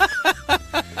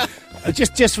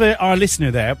 Just for our listener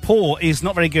there, Paul is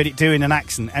not very good at doing an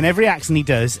accent, and every accent he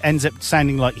does ends up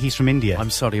sounding like he's from India.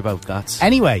 I'm sorry about that.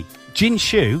 Anyway, Jin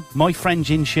Shu, my friend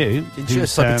Jin Shu. Jin Shu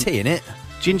is type of tea, innit?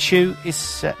 Jin Shu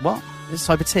is, what? Is it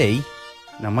type of tea?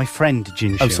 No, my friend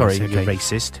Jin Shu. Oh, sorry. So you're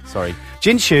racist. Sorry.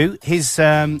 Jin Shu, he's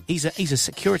a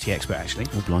security expert, actually.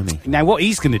 Oh, blimey. Now, what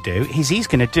he's going to do is he's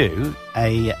going to do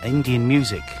a Indian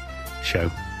music show,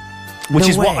 which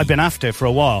is what I've been after for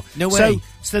a while. No way.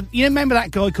 So you remember that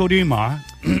guy called Umar?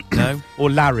 No. Or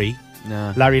Larry?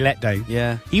 No. Larry Letdown.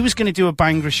 Yeah. He was going to do a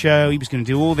Bhangra show. He was going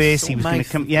to do all this. He was going to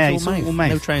come. Yeah, it's all mouth.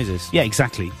 No trousers. Yeah,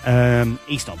 exactly.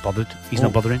 He's not bothered. He's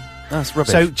not bothering. That's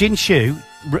rubbish. So Jin Shu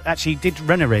actually did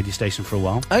run a radio station for a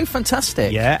while. Oh,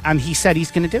 fantastic. Yeah, and he said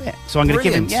he's going to do it. So I'm going to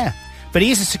give him. Yeah. But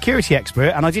he is a security expert,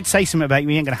 and I did say something about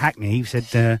he ain't going to hack me. He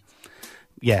said,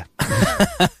 yeah.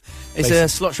 It's a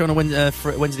slot show on a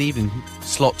Wednesday evening.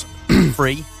 Slot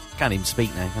free. Can't even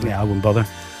speak now. Yeah, I wouldn't bother.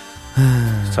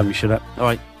 Just tell me shut up. All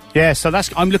right. Yeah, so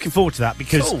I'm looking forward to that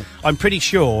because I'm pretty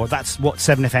sure that's what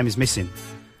 7FM is missing.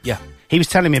 Yeah. He was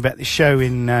telling me about this show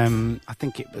in, I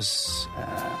think it was,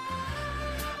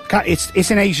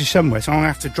 it's in Asia somewhere, so I'm going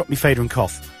to have to drop my fader and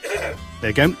cough. There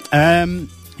you go.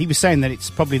 He was saying that it's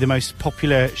probably the most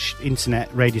popular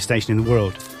internet radio station in the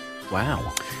world.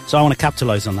 Wow. So I want to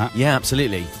capitalise on that. Yeah,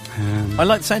 absolutely. I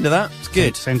like the sound of that. It's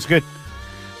good. Sounds good.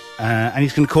 And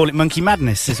he's going to call it Monkey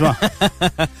Madness as well.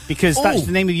 Because that's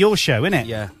the name of your show, isn't it?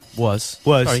 Yeah. Was.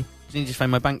 Sorry. You just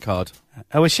found my bank card.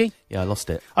 Oh, was she? Yeah, I lost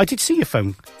it. I did see your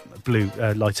phone blue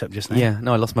light up just now. Yeah,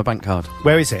 no, I lost my bank card.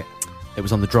 Where is it? It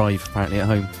was on the drive, apparently, at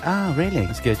home. Ah, really?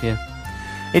 That's good, yeah.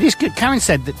 It is good. Karen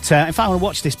said that, in fact, I want to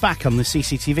watch this back on the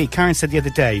CCTV. Karen said the other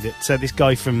day that this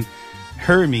guy from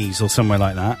Hermes or somewhere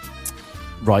like that.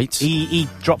 Right. He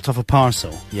dropped off a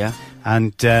parcel. Yeah.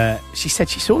 And she said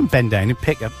she saw him bend down and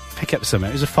pick up something.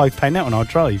 It was a £5 note on our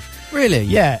drive. Really?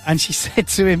 Yeah. And she said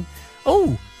to him,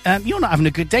 you're not having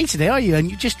a good day today, are you? And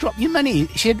you just dropped your money.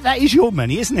 She said, that is your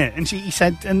money, isn't it? And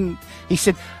he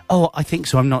said, oh, I think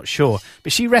so. I'm not sure.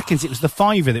 But she reckons it was the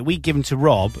 £5 that we'd given to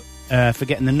Rob for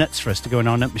getting the nuts for us to go in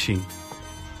our nut machine.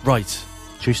 Right.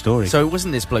 True story. So it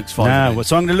wasn't this bloke's fault. No, well,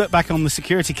 so I'm going to look back on the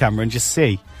security camera and just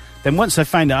see. Then once I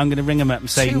find out, I'm going to ring him up and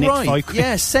say, Nick, £5.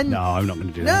 Yeah, send... No, I'm not going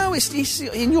to do that. No, it's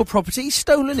in your property. He's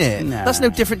stolen it. No. That's no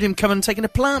different to him coming and taking a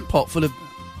plant pot full of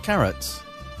carrots.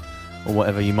 Or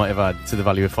whatever you might have had to the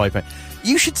value of £5.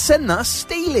 You should send that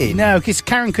stealing. No, because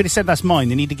Karen could have said that's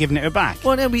mine and he'd have given it her back.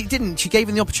 Well, no, but he didn't. She gave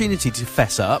him the opportunity to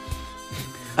fess up.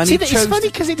 And See, it's funny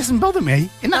because it doesn't bother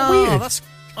me. Isn't that weird? That's...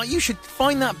 you should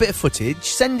find that bit of footage,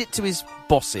 send it to his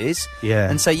bosses,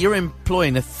 and say you're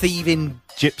employing a thieving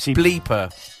gypsy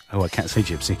bleeper. Oh, I can't say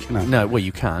gypsy, can I? No, well,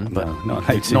 you can, but not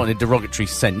in a derogatory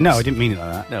sense. No, I didn't mean it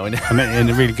like that. No, I meant it in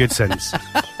a really good sense.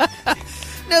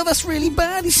 No, that's really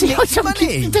bad. It's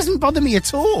money. It doesn't bother me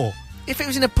at all. If it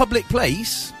was in a public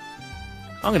place,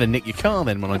 I'm going to nick your car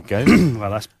then when I go.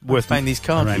 Well, that's worth paying these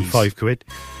car around keys. £5.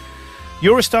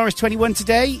 Eurostar is 21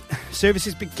 today.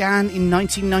 Services began in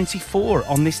 1994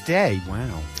 on this day.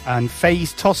 Wow. And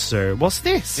Phase Tosser. What's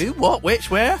this? Who? What? Which?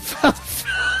 Where?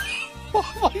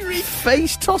 What are you reading?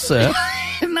 Phase Tosser?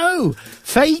 No.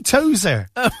 Faye Tozer.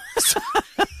 Oh.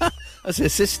 That's her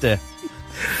sister.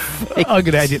 I'm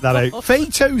going to edit that out. Faye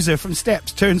Tozer from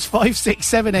Steps turns 5, 6,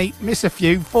 7, 8, miss a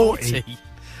few, 40.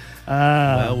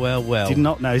 Well. Did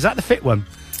not know. Is that the fit one?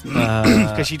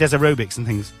 Because she does aerobics and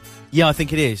things. Yeah, I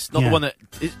think it is. Not the one that...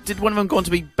 Did one of them go on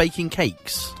to be baking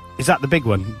cakes? Is that the big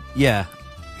one? Yeah.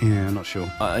 Yeah, I'm not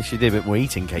sure. She did, but we're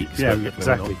eating cakes. Yeah,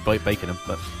 exactly. Baking them.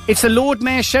 But. It's the Lord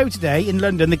Mayor Show today in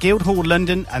London, the Guildhall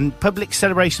London, and public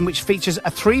celebration which features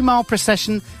a 3-mile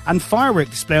procession and firework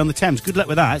display on the Thames. Good luck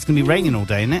with that. It's going to be raining all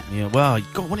day, isn't it? Yeah, well,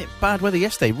 God, wasn't it bad weather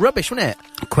yesterday? Rubbish, wasn't it?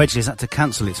 Quedgeley's had to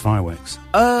cancel its fireworks.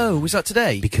 Oh, was that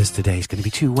today? Because today's going to be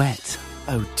too wet.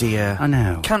 Oh, dear. I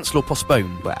know. Cancel or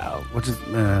postpone? Well,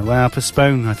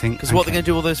 postpone, I think. Because what are they going to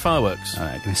do with all those fireworks?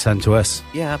 They're going to send to us.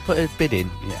 Yeah, put a bid in.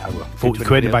 Yeah, I will. 40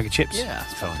 quid, a bag of chips. Yeah,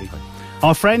 that's fine.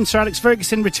 Our friend Sir Alex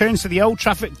Ferguson returns to the Old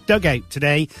Trafford dugout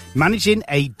today, managing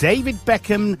a David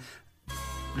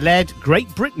Beckham-led Great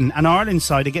Britain and Ireland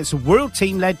side against a world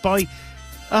team led by...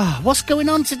 what's going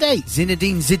on today?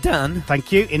 Zinedine Zidane.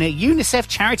 Thank you. In a UNICEF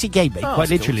charity game, mate. Quite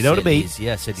literally, know what I mean?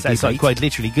 Yes, it sounds like quite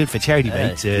literally good for charity,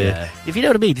 mate. If you know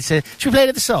what I mean. Should we play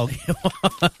another song?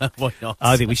 Why not?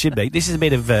 I think we should, mate. This is a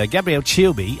bit of Gabrielle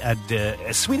Chilby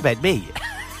and Sweet About Me.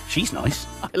 She's nice.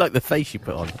 I like the face you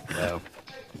put on. Yeah.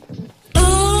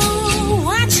 Ooh,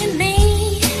 watching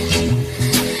me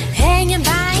hanging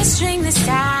by a string this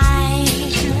time.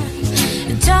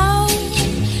 Don't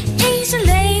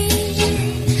easily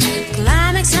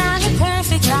climax on the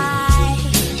perfect life.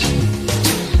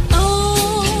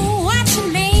 Ooh,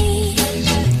 watching me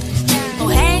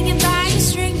hanging by a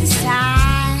string this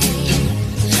time.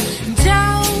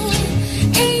 Don't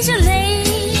easily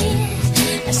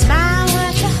a smile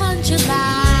worth 100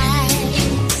 lives.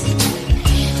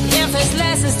 If there's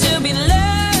lessons to be learned,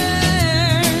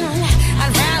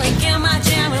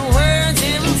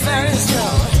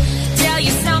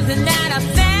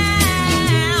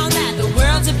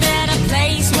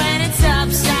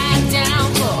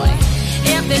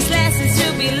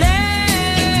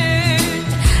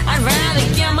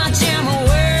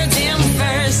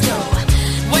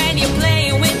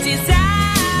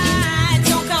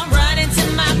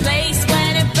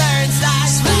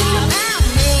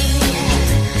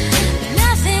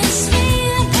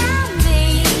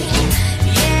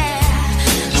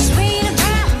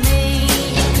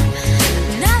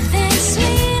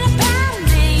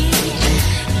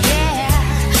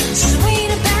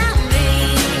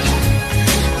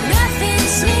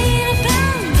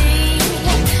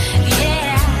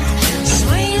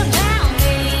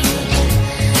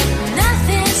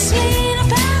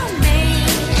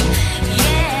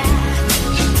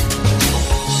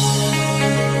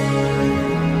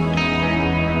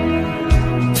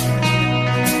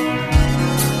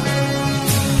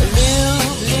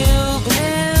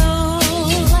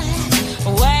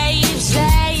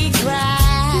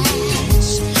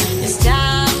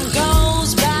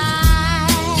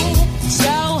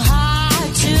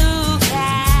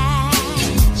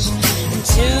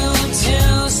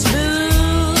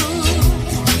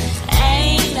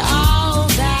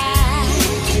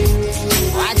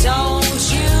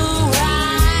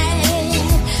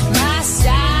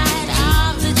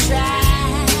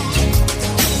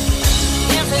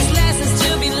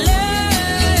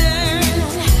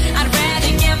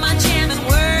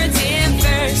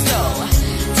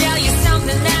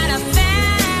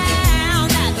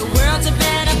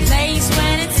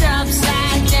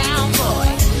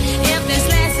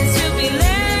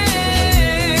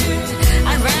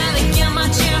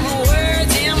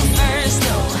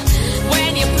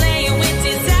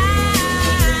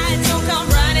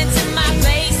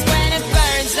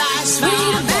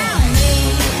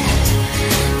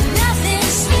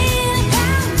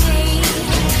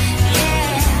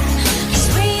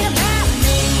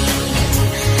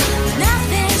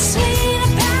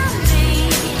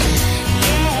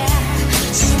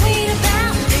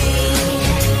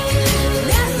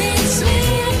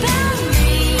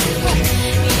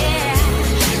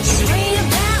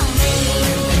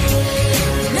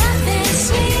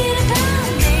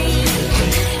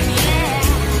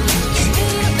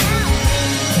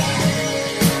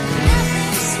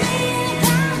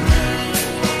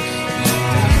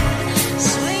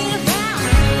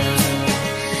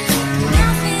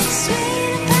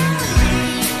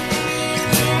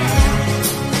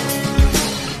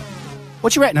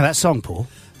 What do you reckon of that song, Paul?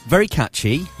 Very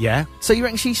catchy. Yeah. So you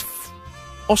reckon she's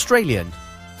Australian?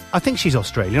 I think she's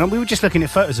Australian. We were just looking at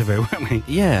photos of her, weren't we?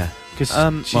 Yeah. Because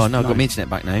well, no, I've got my internet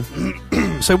back now.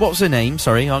 So what was her name?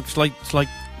 Sorry, I'll just like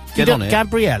get on it.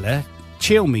 Gabriella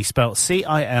Cilmi, spelled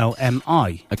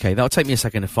Cilmi. Okay, that'll take me a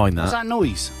second to find that. What's that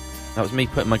noise? That was me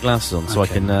putting my glasses on so I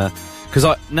can... Because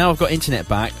now I've got internet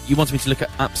back. You wanted me to look at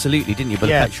Absolutely, didn't you? By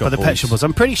the Pet Shop Boys. Pet Shop Boys.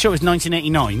 I'm pretty sure it was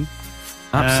 1989.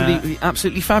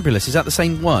 Absolutely Fabulous. Is that the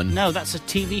same one? No, that's a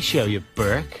TV show, you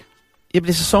Burke. Yeah, but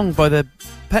it's a song by the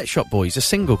Pet Shop Boys, a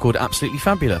single called Absolutely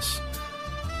Fabulous.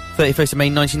 31st of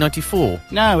May 1994.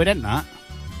 No, it ain't that.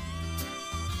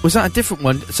 Was that a different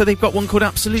one? So they've got one called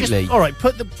Absolutely. All right,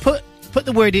 put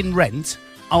the word in Rent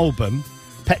album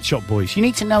Pet Shop Boys. You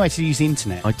need to know how to use the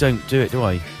internet. I don't do it, do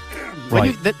I?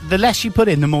 Right. The less you put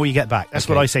in, the more you get back. That's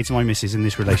what I say to my missus in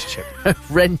this relationship.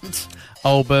 Rent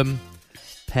album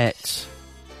Pet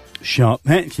Shop.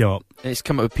 Pet Shop. It's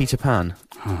come up with Peter Pan.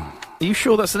 Are you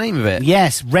sure that's the name of it?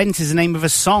 Yes, Rent is the name of a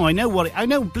song. I know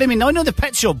the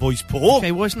Pet Shop Boys, Paul.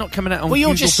 Okay, well, it's not coming out on Well, you're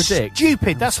Google just Predict.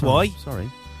 stupid, that's why.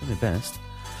 Sorry, I'm the best.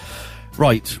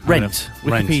 Right, Rent.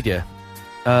 Wikipedia.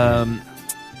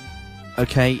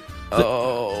 Okay.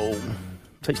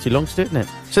 Takes too long to do it, doesn't it?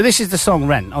 So this is the song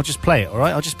Rent. I'll just play it, all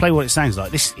right? I'll just play what it sounds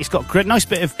like. It's got a great, nice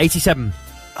bit of... 87.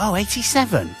 Oh,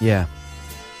 87? Yeah.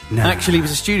 No. Actually, it was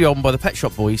a studio album by the Pet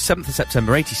Shop Boys, 7th of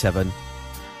September, 87.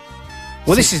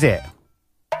 Well, this is it.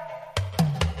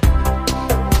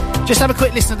 Just have a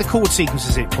quick listen to the chord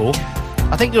sequences, Paul.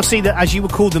 I think you'll see that, as you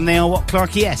would call them, they are what?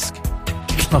 Clarkey-esque.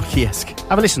 Clarkey-esque.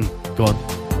 Have a listen. Go on.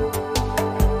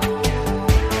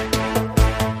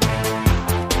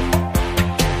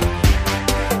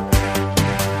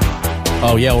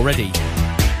 Oh, yeah, already.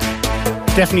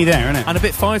 Definitely there, isn't it? And a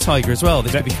bit Fire Tiger as well.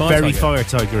 This could be Fire Very Tiger. Fire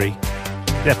Tiger-y.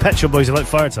 Yeah, Pet Shop Boys are like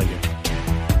Fire Tiger.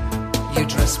 You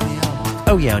dress me up.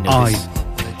 Oh, yeah, I know this.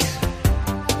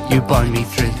 You buy me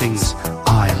things,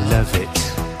 I love it.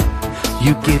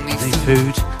 You give me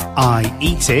food, I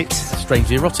eat it.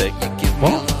 Strangely erotic.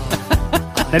 What?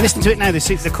 Now listen to it now, the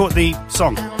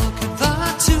song.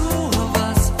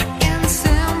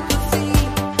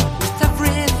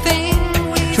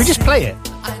 Should we just play it?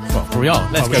 Well, here we are.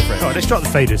 Let's go for it. All right, let's drop the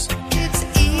faders. It's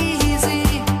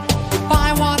easy,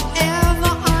 buy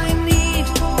whatever I need.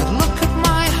 But look at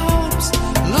my hopes,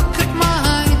 look at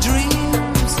my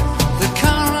dreams. The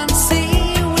currency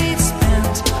we've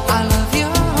spent. I love you,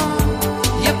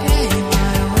 you pay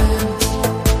my rent.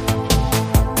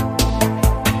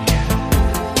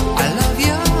 I love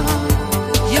you,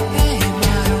 you pay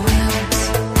my rent.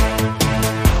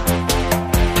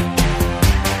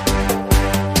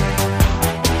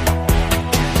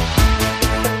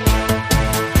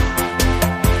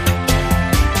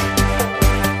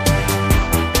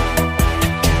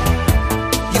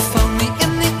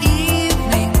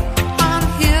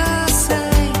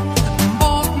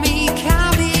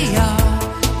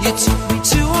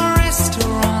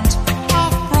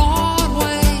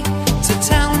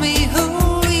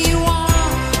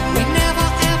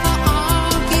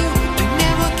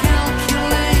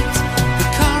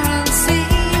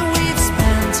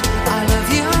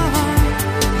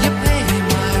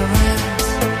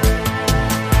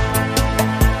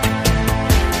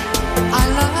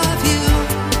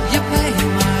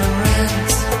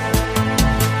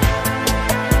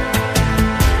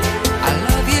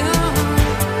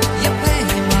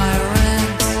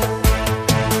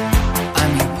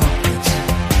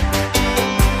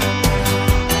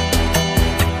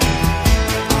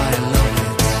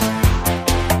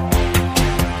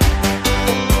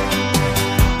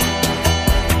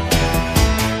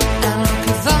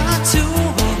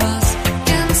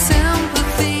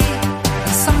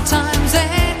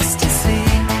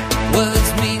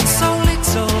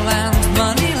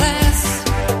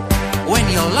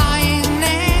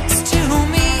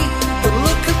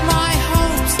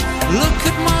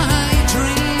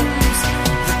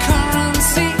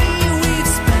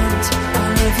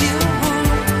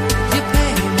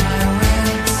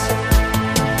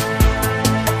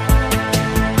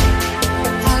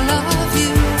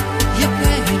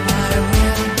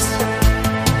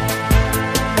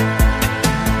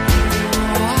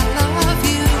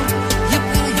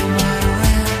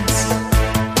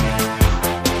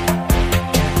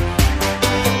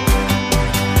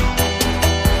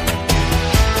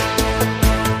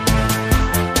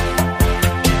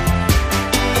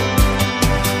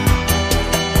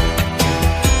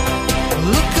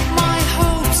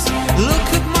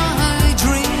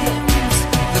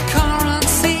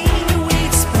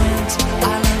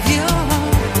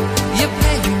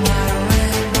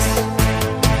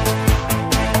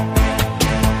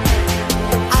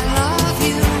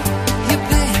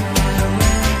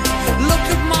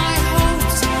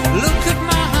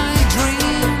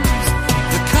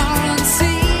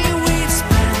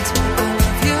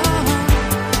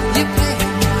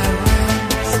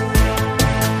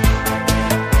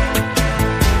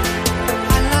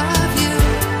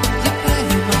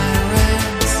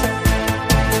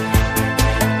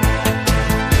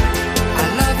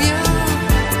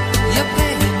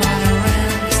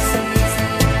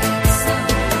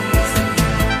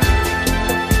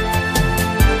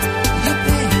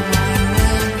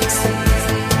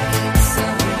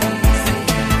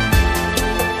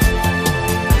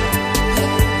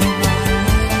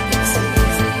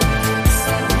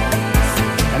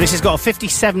 This has got a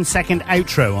 57-second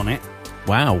outro on it.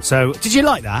 Wow. So, did you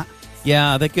like that?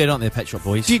 Yeah, they're good, aren't they, Pet Shop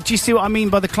Boys? Do you see what I mean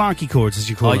by the Clarky chords, as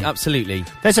you call them? Absolutely.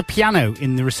 There's a piano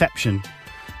in the reception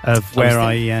of where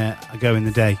I go in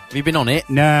the day. Have you been on it?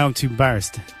 No, I'm too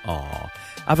embarrassed. Oh,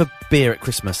 have a beer at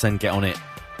Christmas and get on it.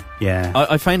 Yeah.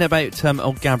 I found out about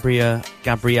old Gabriella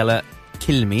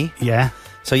Kilmi. Yeah.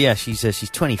 So yeah, she's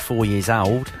 24 years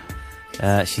old.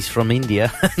 She's from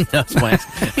India. That's why.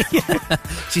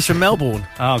 She's from Melbourne.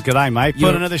 Oh, good day, mate.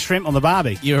 Put another shrimp on the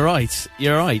barbie. You're right.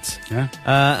 Yeah.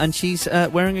 And she's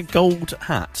wearing a gold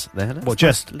hat there. What,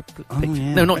 just?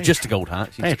 No, not just a gold hat.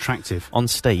 She's very attractive. On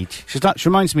stage. She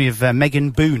reminds me of Megan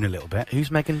Boone a little bit.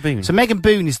 Who's Megan Boone? So Megan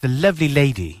Boone is the lovely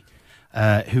lady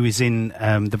who is in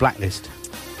The Blacklist.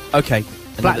 Okay.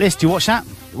 Blacklist, do you watch that?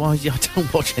 Well, I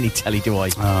don't watch any telly, do I?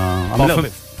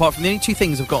 Apart from the only two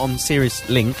things I've got on Serious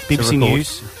Link, BBC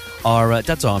News, are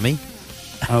Dad's Army.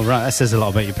 Oh, right, that says a lot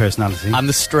about your personality. And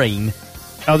The Strain.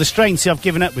 Oh, The Strain, see, I've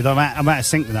given up with. I'm out of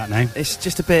sync with that now. It's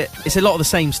just a bit. It's a lot of the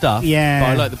same stuff. Yeah. But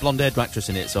I like the blonde-haired actress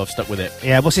in it, so I've stuck with it.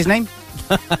 Yeah, what's his name?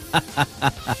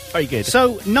 Very good.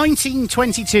 So,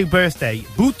 1922 birthday.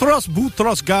 Boutros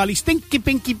Ghali, stinky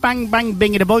pinky bang bang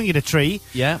bing at a boing at a tree.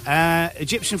 Yeah.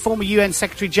 Egyptian former UN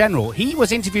Secretary General. He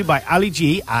was interviewed by Ali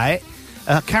G, a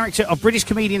character of British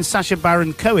comedian Sacha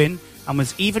Baron Cohen, and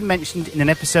was even mentioned in an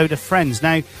episode of Friends.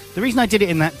 Now, the reason I did it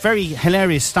in that very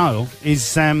hilarious style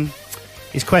is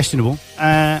questionable.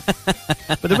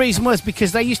 But the reason was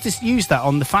because they used to use that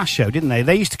on the Fast Show, didn't they?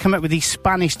 They used to come up with these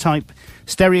Spanish-type,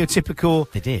 stereotypical...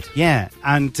 They did. Yeah,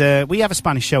 and we have a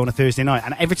Spanish show on a Thursday night,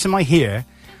 and every time I hear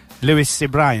Luis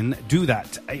O'Brien do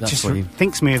that, it just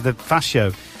thinks me of the Fast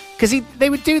Show. Because they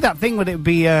would do that thing where it would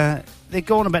be... they'd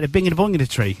go on about a bing and a boing in a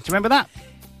tree. Do you remember that?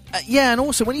 Yeah, and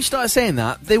also, when you started saying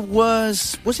that, there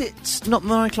was it not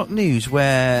 9 o'clock news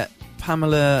where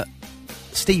Pamela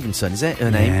Stevenson, is it her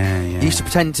name? Yeah. Used to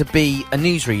pretend to be a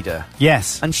newsreader.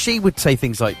 Yes. And she would say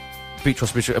things like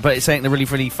Boutros, but it's saying in a really,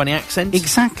 really funny accent.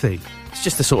 Exactly. It's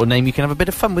just the sort of name you can have a bit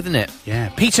of fun with, isn't it? Yeah.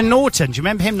 Peter Norton, do you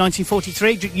remember him,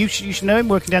 1943? You should know him,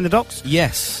 working down the docks?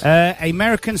 Yes.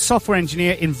 American software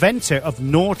engineer, inventor of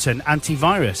Norton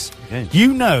antivirus. Okay.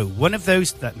 You know, one of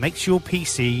those that makes your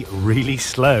PC really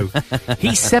slow.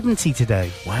 He's 70 today.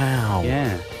 Wow.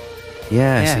 Yeah.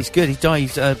 Yes, he's good. He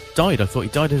died. I thought he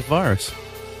died of a virus.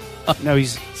 No,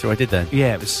 he's... See what I did then?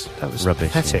 Yeah, that was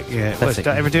rubbish. Pathetic. Yeah, pathetic.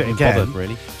 Don't ever do it again. Bothered,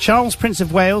 really. Charles, Prince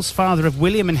of Wales, father of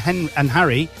William and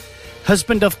Harry,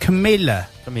 husband of Camilla.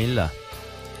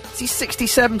 He's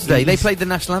 67 today. They played the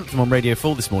national anthem on Radio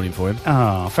 4 this morning for him.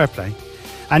 Oh, fair play.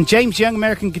 And James Young,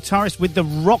 American guitarist with the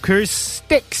Rockers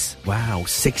Styx. Wow,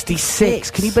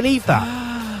 66. Can you believe that?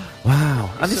 Wow.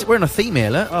 And we're on a theme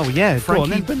here, look. Oh, yeah.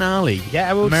 Frankie Banali.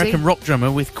 Yeah, we'll American see. rock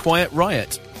drummer with Quiet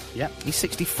Riot. Yep. He's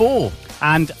 64.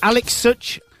 And Alex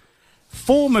Such,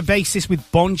 former bassist with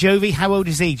Bon Jovi. How old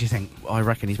is he, do you think? I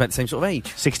reckon he's about the same sort of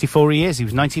age. 64 he is. He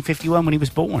was 1951 when he was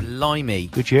born. Blimey.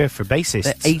 Good year for bassists.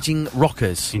 They're ageing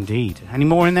rockers. Indeed. Any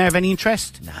more in there of any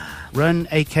interest? Nah. Run,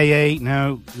 a.k.a.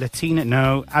 no. Latina,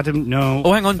 no. Adam, no.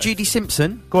 Oh, hang on. Judy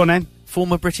Simpson. Go on, then.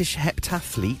 Former British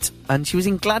heptathlete, and she was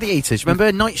in Gladiators. Remember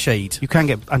her Nightshade? You can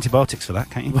get antibiotics for that,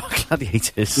 can't you? What,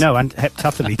 Gladiators? No, and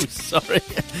heptathlete. Sorry.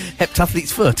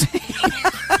 Heptathlete's foot.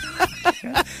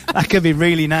 That could be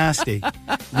really nasty.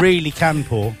 Really can,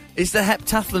 Paul. Is the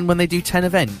heptathlon when they do 10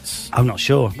 events? I'm not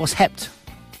sure. What's hept?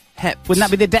 Hept. Wouldn't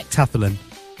that be the dectathlon?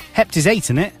 Hept is 8,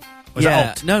 isn't it? Or is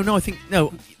yeah. that No, I think...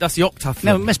 No, that's the octathlon.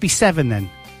 No, it must be 7 then.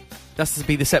 That's to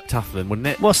be the septathlon, wouldn't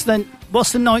it? What's the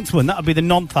 9th one? That would be the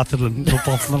non-thathlon.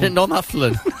 The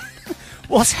non-athlon.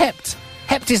 What's hept?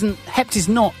 Hept is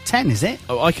not 10, is it?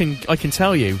 Oh, I can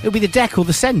tell you. It'll be the deck or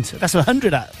the cent. That's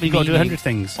 100 at. You've got to do 100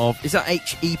 things. Is that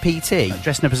HEPT?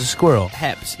 Dressing up as a squirrel.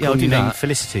 Hept. Yeah, I'll do that.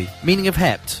 Felicity. Meaning of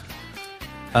hept.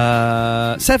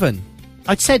 7.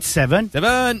 I said 7.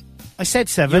 7. I said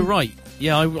 7. You're right.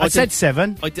 Yeah, I said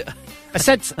 7. I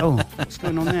said... Oh, what's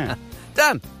going on there?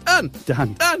 Dan.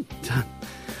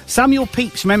 Samuel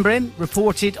Pepys, remember him?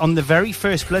 Reported on the very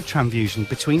first blood transfusion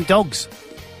between dogs.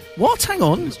 What? Hang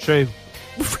on. It's true.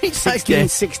 Read that again.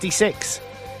 1666.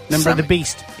 Number of the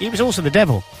beast. He was also the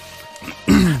devil.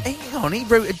 Hang on, he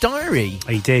wrote a diary.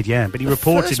 He did, yeah, but he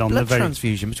reported on the very...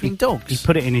 transfusion between dogs. He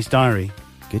put it in his diary.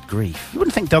 Good grief. You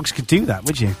wouldn't think dogs could do that,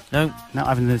 would you? No. Not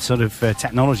having the sort of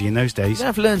technology in those days.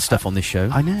 I've learned stuff on this show.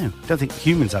 I know. Don't think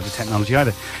humans have the technology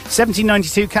either.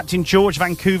 1792, Captain George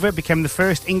Vancouver became the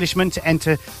first Englishman to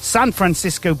enter San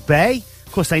Francisco Bay.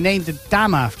 Of course, they named the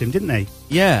dam after him, didn't they?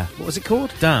 Yeah. What was it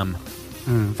called? Dam.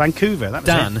 Vancouver. That was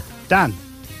Dan. it. Dan.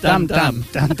 Dam.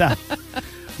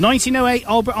 19 1908,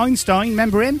 Albert Einstein,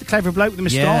 remember him? The clever bloke with the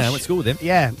moustache? Yeah, I went to school with him.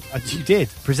 Yeah, you did.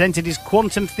 Presented his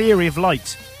quantum theory of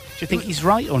light. Do you think he's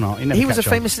right or not? He was a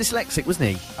famous dyslexic,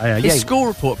 wasn't he? Yeah. His school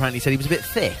report apparently said he was a bit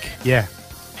thick. Yeah.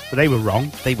 But they were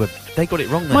wrong. They got it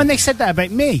wrong then. When they said that about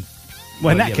me.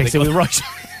 Well, in that case, they were right.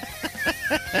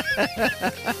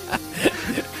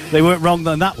 They weren't wrong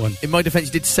on that one. In my defence,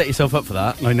 you did set yourself up for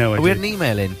that. I know. We had an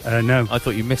email in. No. I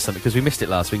thought you missed something because we missed it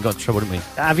last week and got in trouble, didn't we?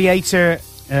 Aviator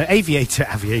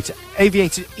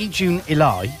Ejun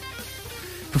Eli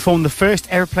performed the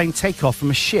first aeroplane takeoff from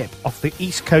a ship off the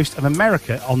east coast of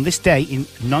America on this day in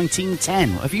 1910.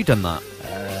 Have you done that?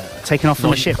 Taken off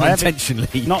from a ship. Not intentionally.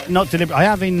 Not deliberately. I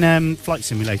have in Flight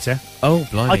Simulator. Oh,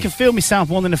 blimey. I can feel myself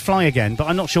wanting to fly again, but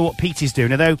I'm not sure what Pete is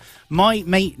doing. Although my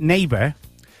neighbour,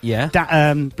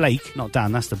 Blake, not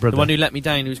Dan, that's the brother. The one who let me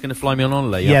down, who was going to fly me on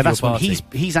holiday. Yeah, that's one.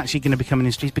 He's actually going to become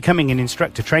he's becoming an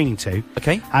instructor training too.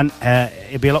 Okay. And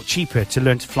it'll be a lot cheaper to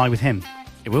learn to fly with him.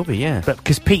 It will be, yeah. But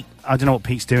because Pete, I don't know what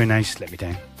Pete's doing now. He's just let me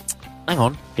down. Hang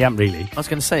on. He hasn't really. I was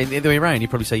going to say, the other way around,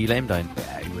 you'd probably say you let him down.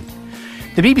 Yeah, he would.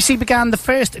 The BBC began the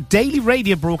first daily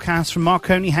radio broadcast from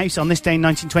Marconi House on this day in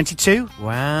 1922.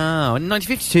 Wow. In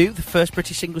 1952, the first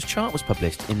British singles chart was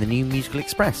published in the New Musical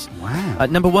Express. Wow.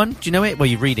 Number 1, do you know it? Well,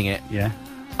 you're reading it. Yeah.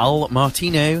 Al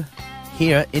Martino,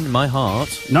 Here in My Heart.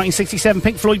 1967,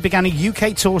 Pink Floyd began a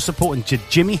UK tour supporting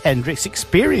Jimi Hendrix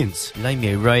Experience.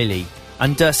 Lamey O'Reilly.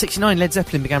 And 69, Led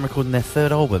Zeppelin began recording their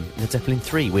third album, Led Zeppelin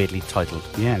 3, weirdly titled.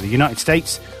 Yeah, the United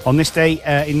States, on this day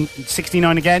in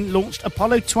 69 again, launched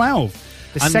Apollo 12.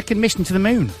 The second mission to the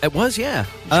moon. It was, yeah.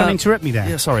 Trying to interrupt me there.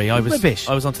 Yeah, sorry. I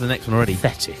was on to the next one already.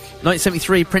 Pathetic.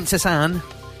 1973, Princess Anne,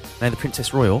 now the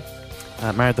Princess Royal,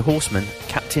 married the horseman,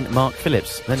 Captain Mark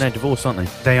Phillips. They're now divorced, aren't they?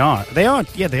 They are.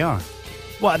 Yeah, they are.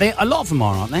 Well, a lot of them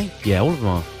are, aren't they? Yeah, all of them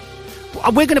are.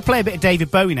 Well, we're going to play a bit of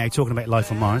David Bowie now, talking about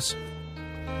life on Mars.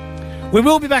 We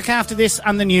will be back after this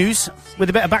and the news with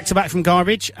a bit of back-to-back from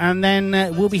Garbage, and then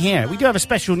we'll be here. We do have a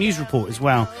special news report as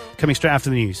well, coming straight after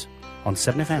the news on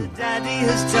 7FM. Daddy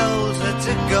has told her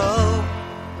to go,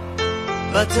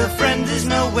 but her friend is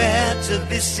nowhere to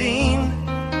be seen.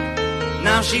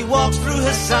 Now she walks through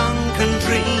her sunken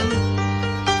dream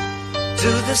to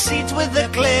the seat with the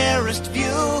clearest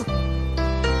view,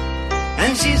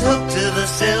 and she's hooked to the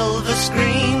silver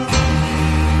screen.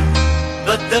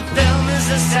 But the film is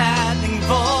a sad thing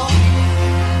for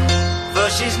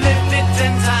she's lived it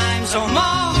 10 times or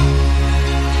more.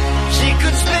 She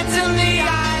could spit in the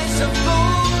eyes of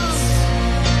fools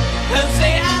as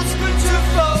they ask her to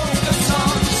focus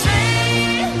on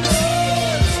sailors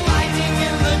fighting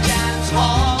in the dance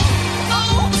hall.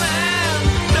 Oh man,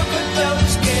 look at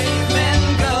those cavemen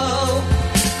go.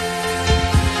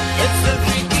 It's the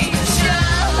freakiest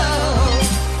show.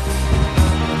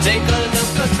 Take a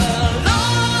look at the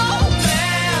low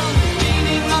man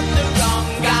beating up the wrong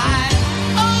guy.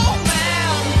 Oh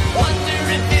man, wonder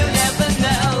if you'll ever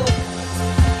know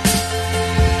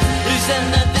who's in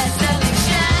the best-selling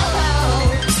show.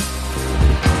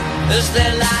 Is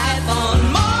there life on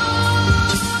Mars?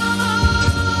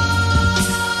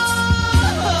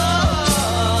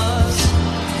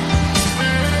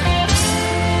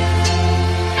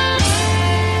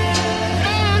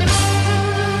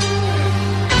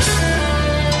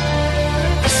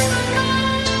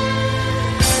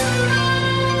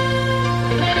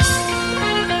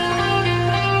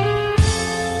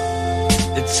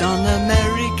 It's on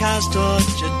America's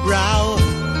tortured brow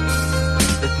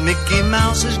that Mickey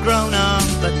Mouse has grown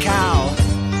up a cow.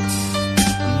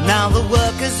 Now the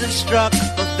workers have struck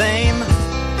for fame,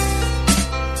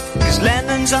 'cause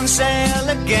Lennon's on sale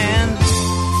again.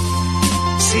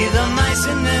 See the mice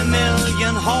in their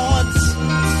million hordes,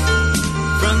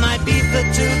 from Ibiza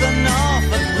to the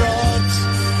Norfolk Broads.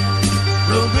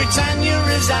 Rule Britannia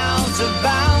is out of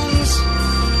bounds,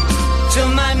 to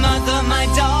my mother, my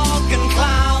dog and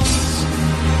clowns.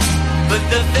 But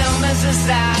the film is a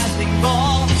sad thing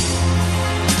for,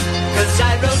 'cause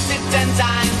I wrote it 10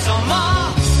 times or more.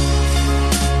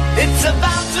 It's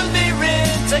about to be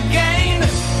writ again,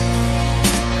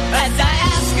 as I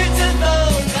ask her to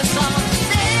focus on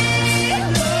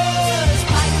sailors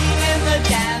fighting in the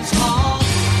dance hall.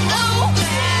 Oh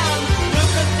man,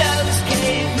 look at those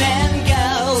cavemen go.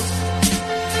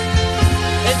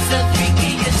 It's the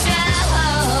freakiest show.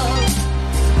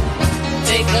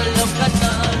 Take a look at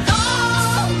the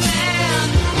low man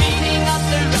beating up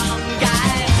the wrong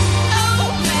guy. Oh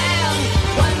man,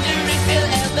 wonder if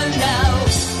you'll ever know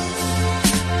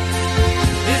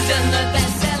who's in the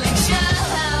best-selling show.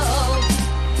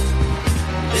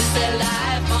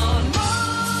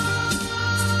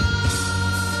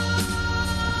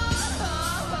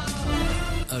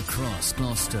 Lagos,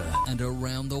 Gloucester, and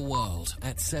around the world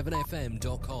at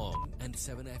 7fm.com and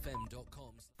 7fm.com.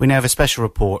 We now have a special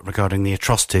report regarding the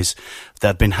atrocities that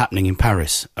have been happening in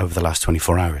Paris over the last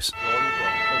 24 hours.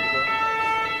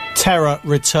 Terror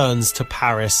returns to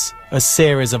Paris. A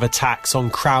series of attacks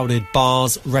on crowded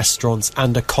bars, restaurants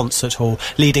and a concert hall,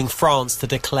 leading France to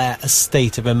declare a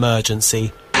state of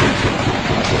emergency.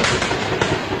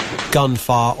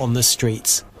 Gunfire on the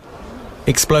streets.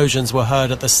 Explosions were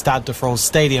heard at the Stade de France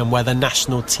stadium where the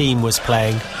national team was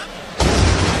playing.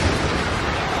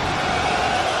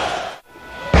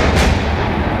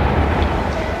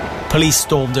 Police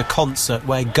stormed a concert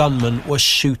where gunmen were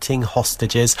shooting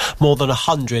hostages. More than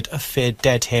 100 are feared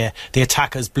dead here. The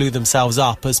attackers blew themselves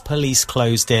up as police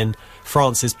closed in.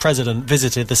 France's president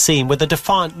visited the scene with a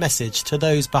defiant message to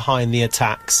those behind the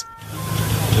attacks.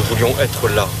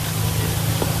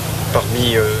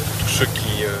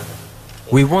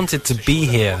 We wanted to be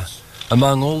here,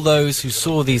 among all those who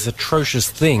saw these atrocious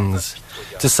things,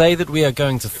 to say that we are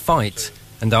going to fight,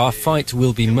 and our fight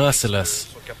will be merciless.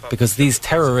 Because these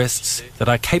terrorists that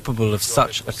are capable of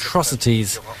such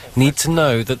atrocities need to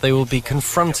know that they will be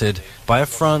confronted by a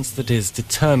France that is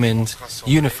determined,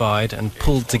 unified and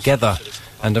pulled together,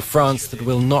 and a France that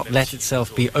will not let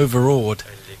itself be overawed,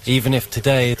 even if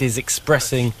today it is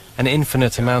expressing an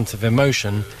infinite amount of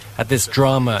emotion at this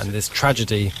drama and this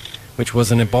tragedy, which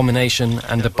was an abomination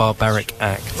and a barbaric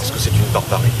act.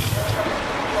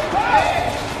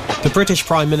 The British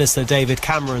Prime Minister David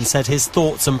Cameron said his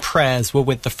thoughts and prayers were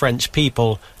with the French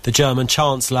people. The German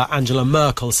Chancellor Angela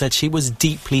Merkel said she was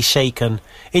deeply shaken.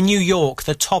 In New York,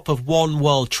 the top of One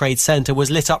World Trade Center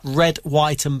was lit up red,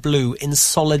 white and blue in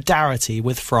solidarity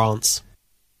with France.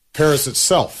 Paris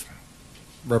itself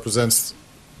represents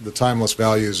the timeless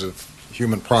values of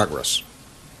human progress.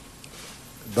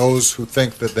 Those who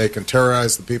think that they can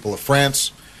terrorize the people of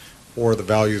France or the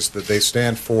values that they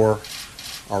stand for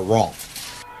are wrong.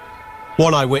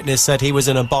 One eyewitness said he was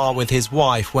in a bar with his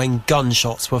wife when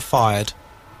gunshots were fired.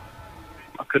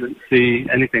 I couldn't see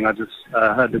anything. I just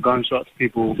heard the gunshots.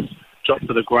 People dropped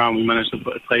to the ground. We managed to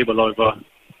put a table over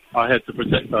our head to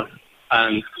protect us.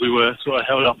 And we were sort of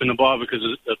held up in the bar because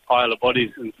of the pile of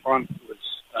bodies in front was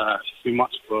too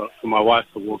much for my wife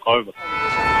to walk over.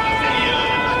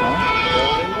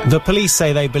 The police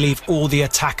say they believe all the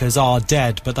attackers are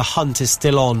dead, but the hunt is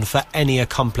still on for any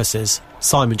accomplices.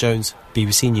 Simon Jones,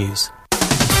 BBC News.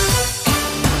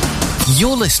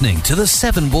 You're listening to the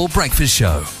Seven Ball Breakfast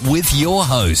Show with your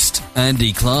host,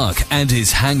 Andy Clark, and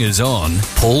his hangers-on,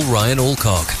 Paul Ryan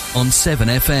Alcock, on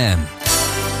 7FM.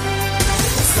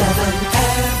 7FM.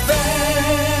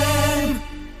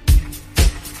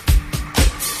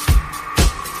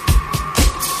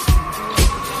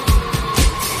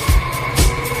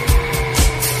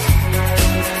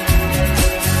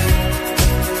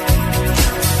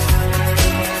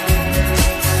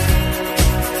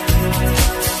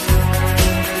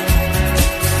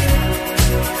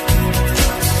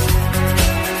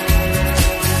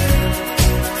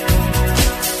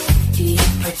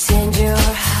 Pretend you're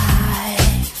high.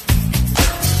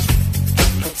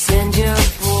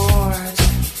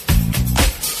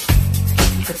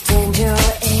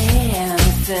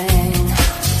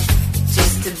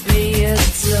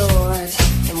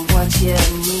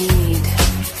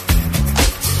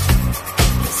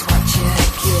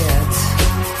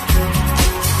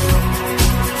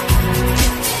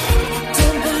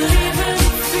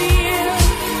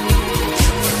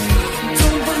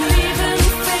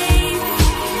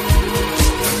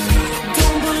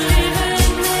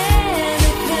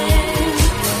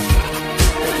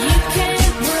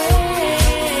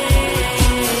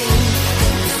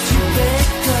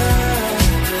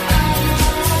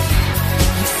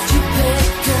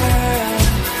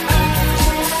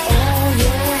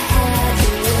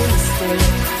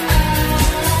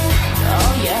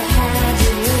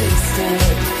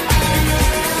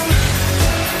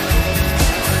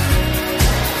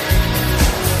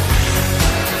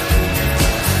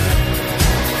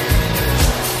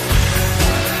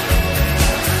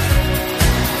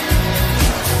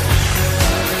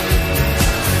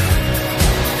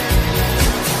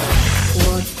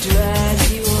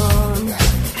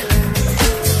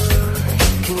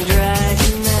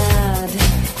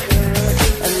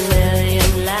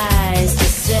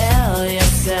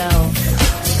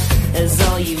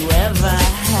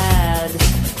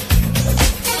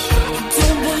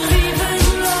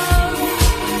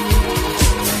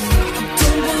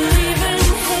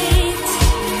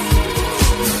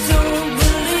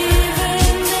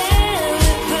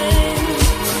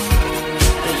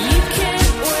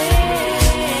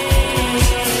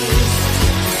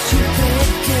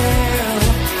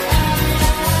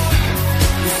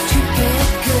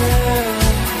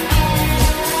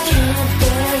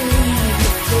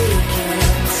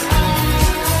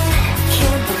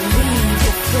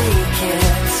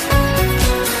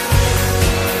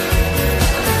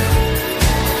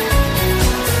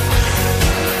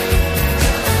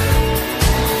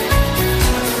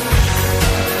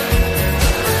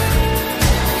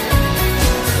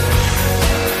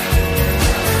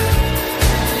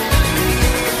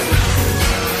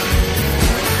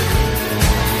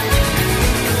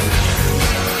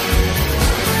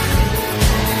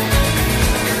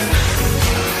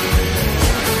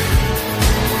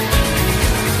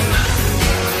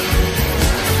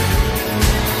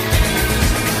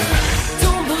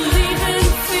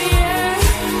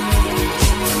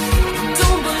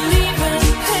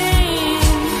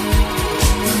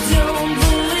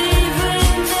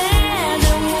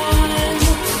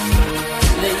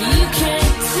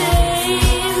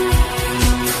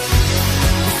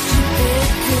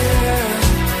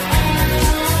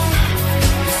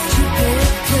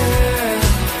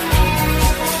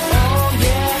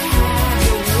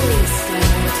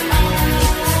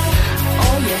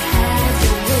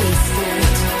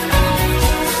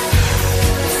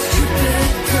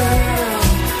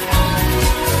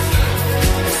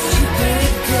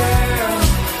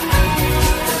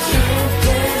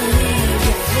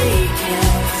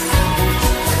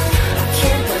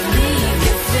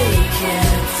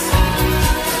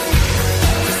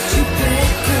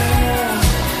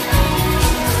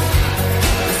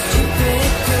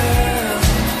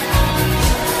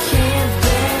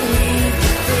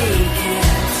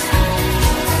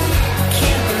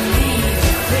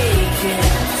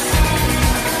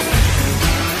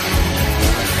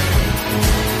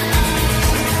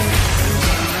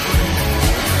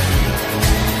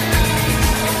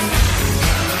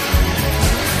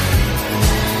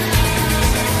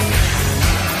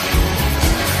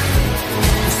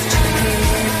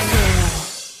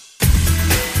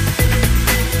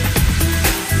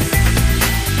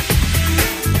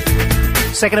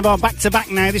 Second of our back-to-back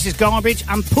now. This is Garbage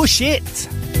and Push It.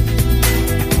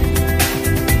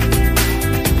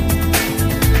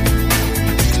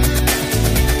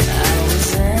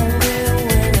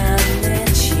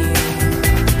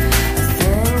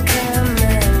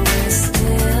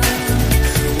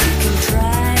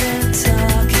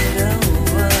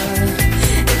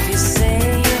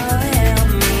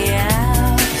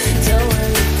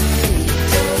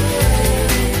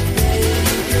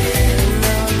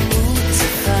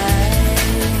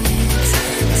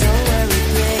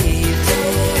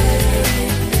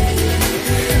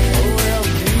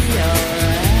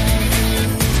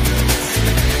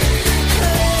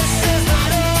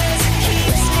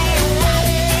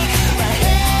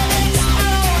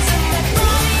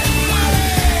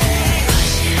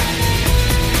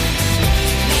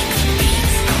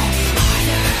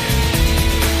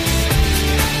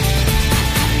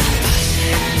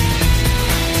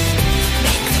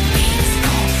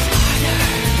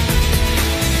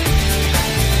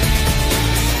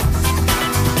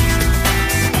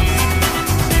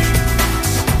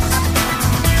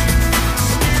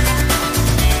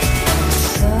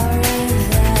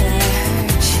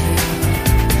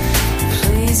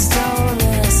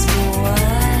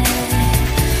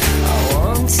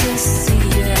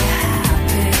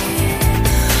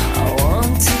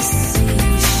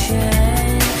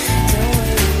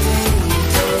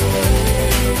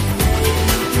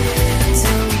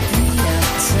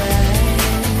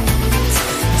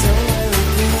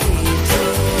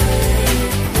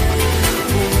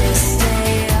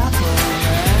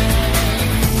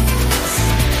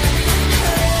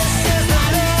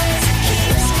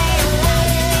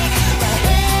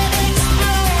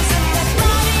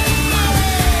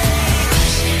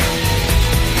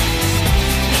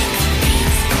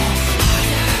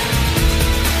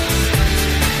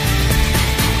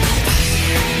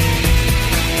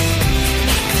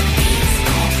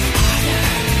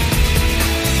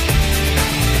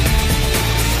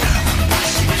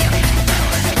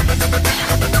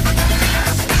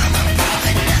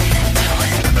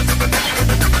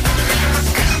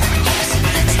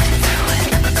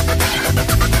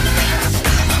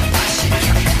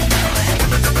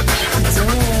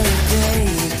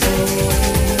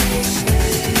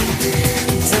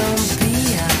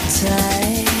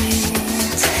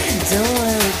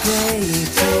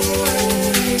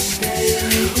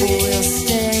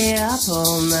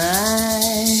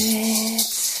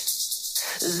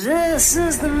 This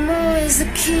is the noise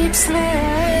that keeps me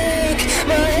awake.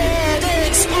 My head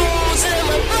explodes and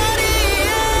my body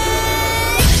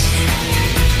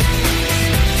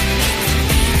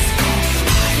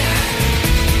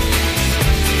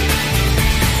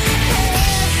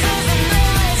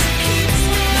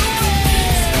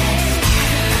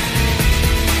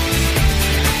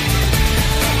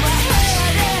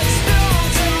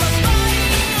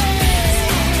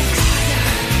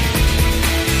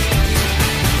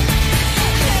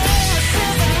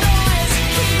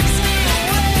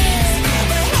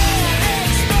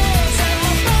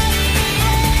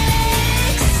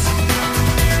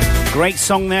Great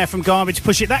song there from Garbage,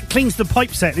 Push It. That cleans the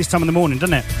pipe set this time in the morning,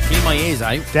 doesn't it? Clean my ears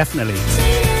out. Definitely.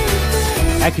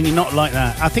 How can you not like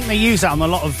that? I think they use that on a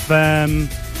lot of...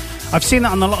 I've seen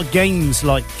that on a lot of games,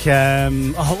 like...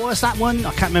 what was that one?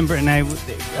 I can't remember it now.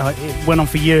 It went on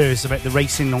for years about the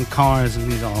racing on cars and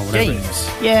things like that. Games?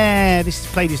 Yeah, this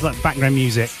is played as like background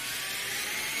music.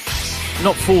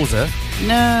 Not Forza?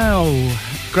 No.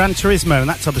 Gran Turismo and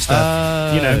that type of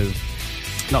stuff. You know.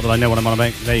 Not that I know what I'm on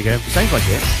about. There you go. Sounds like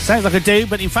it. Sounds like I do,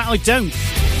 but in fact I don't.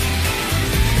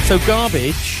 So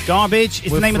Garbage. Garbage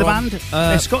is the name of the band.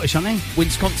 They're Scottish, aren't they?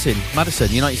 Wisconsin, Madison,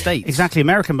 United States. Exactly,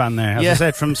 American band there, as I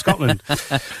said, from Scotland.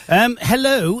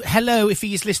 Hello, if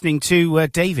he is listening to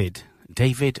David.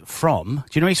 David from... Do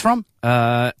you know where he's from?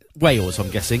 Wales,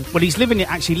 I'm guessing. Well,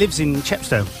 actually lives in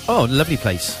Chepstow. Oh, lovely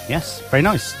place. Yes, very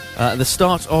nice. The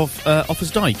start of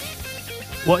Offers Dyke.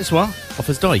 What is what?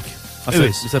 Offers Dyke.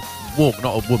 It's a walk,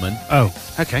 not a woman. Oh,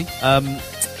 okay.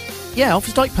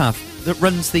 Offers Dyke Path that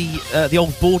runs the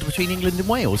old border between England and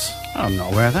Wales. Oh, I'm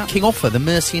not aware of that. King Offa, the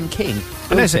Mercian king.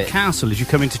 And there's a castle as you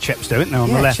come into Chepstow, isn't there,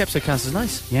 on the left? Chepstow Castle's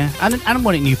nice. Yeah, and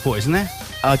one at Newport, isn't there?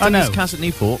 No. Castle at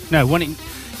Newport. No, one at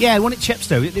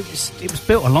Chepstow. It was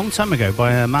built a long time ago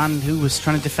by a man who was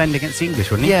trying to defend against the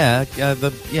English, wasn't he?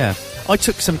 Yeah, I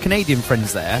took some Canadian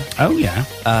friends there. Oh, yeah.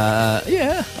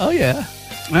 Oh, yeah.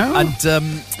 Oh.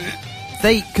 And,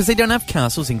 because they don't have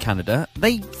castles in Canada,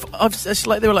 it's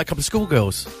like they were like a couple of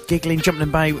schoolgirls, giggling, jumping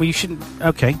about. Well, you shouldn't...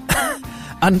 Okay.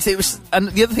 And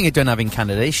the other thing they don't have in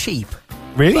Canada is sheep.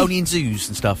 Really? Only in zoos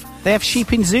and stuff. They have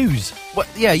sheep in zoos? Well,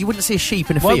 yeah, you wouldn't see a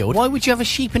sheep in a field. Why would you have a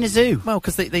sheep in a zoo? Well,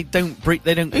 because they don't breed.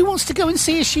 They don't. Who wants to go and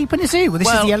see a sheep in a zoo? Well, this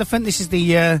is the elephant. This is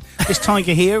the this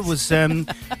tiger here was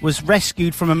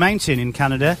rescued from a mountain in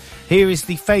Canada. Here is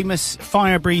the famous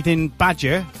fire-breathing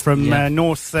badger from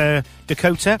North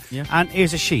Dakota, and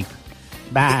here's a sheep.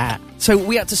 Bah. So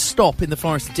we had to stop in the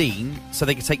Forest of Dean so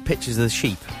they could take pictures of the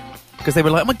sheep because they were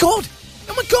like, "Oh my god,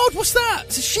 what's that?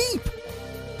 It's a sheep."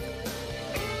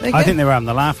 I think they were having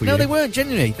the laugh with you. No, they weren't,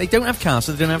 genuinely. They don't have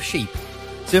castles, they don't have sheep.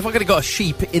 So if I could have got a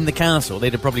sheep in the castle,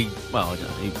 they'd have probably, I don't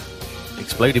know,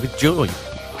 exploded with joy.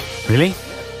 Really?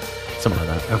 Something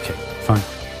like that. Okay, fine.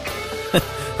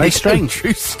 Very strange.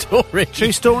 True story.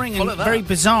 True story and very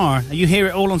bizarre. You hear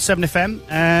it all on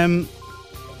 7FM.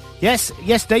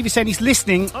 Yes, Dave is saying he's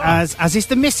listening, as is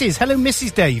the Mrs. Hello,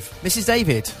 Mrs. Dave. Mrs.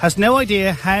 David. Has no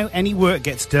idea how any work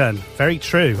gets done. Very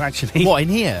true, actually. What, in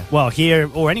here? Well, here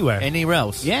or anywhere. Anywhere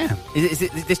else? Yeah. Is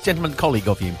this gentleman a colleague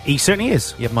of you? He certainly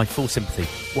is. You have my full sympathy.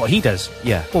 What, he does?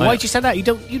 Yeah. Well, why'd you say that? You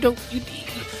don't...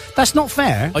 That's not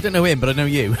fair. I don't know him, but I know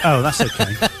you. Oh, that's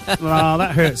okay. Well,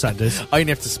 that hurts, that does. I only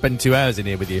have to spend 2 hours in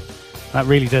here with you. That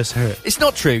really does hurt. It's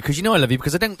not true, because you know I love you,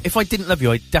 because if I didn't love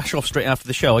you, I'd dash off straight after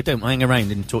the show. I don't. I hang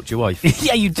around and talk to your wife.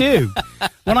 Yeah, you do.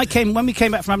 When we came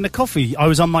back from having a coffee, I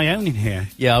was on my own in here.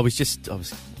 Yeah, I was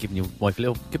giving your wife a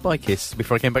little goodbye kiss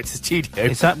before I came back to the studio.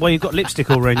 Is that why you've got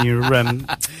lipstick all around your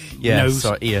nose?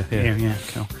 Sorry, ear. Yeah,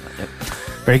 cool. Yep.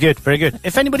 Very good, very good.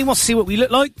 If anybody wants to see what we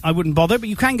look like, I wouldn't bother, but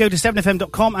you can go to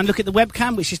 7fm.com and look at the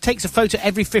webcam, which just takes a photo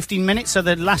every 15 minutes, so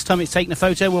the last time it's taken a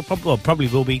photo probably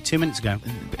will be 2 minutes ago.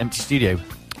 Empty studio.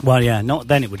 Well, yeah, not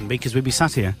then it wouldn't be, because we'd be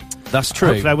sat here. That's true.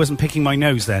 Hopefully I wasn't picking my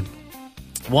nose then.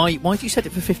 Why do you set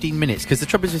it for 15 minutes? Because the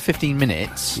trouble is with 15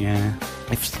 minutes... Yeah.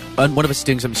 If one of us is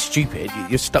doing something stupid,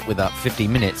 you're stuck with that for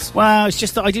 15 minutes. Well, it's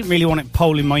just that I didn't really want it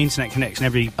polling my internet connection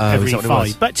every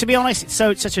 5. But to be honest, it's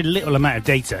such a little amount of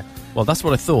data. Well, that's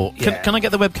what I thought. Yeah. Can I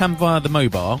get the webcam via the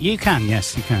mobile? You can,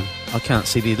 yes, you can. I can't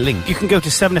see the link. You can go to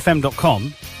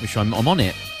 7fm.com. Which I'm on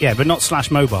it. Yeah, but not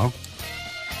 /mobile.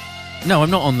 No,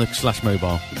 I'm not on the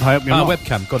 /mobile. I hope you're not.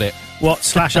 Webcam, got it.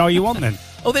 What / are you on then?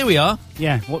 Oh, there we are.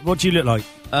 Yeah, what do you look like?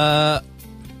 Well,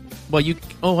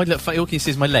 I look funny. All you can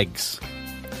see is my legs.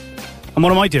 And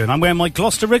what am I doing? I'm wearing my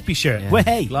Gloucester rugby shirt. Yeah. Well,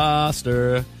 hey.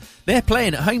 Gloucester. They're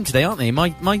playing at home today, aren't they?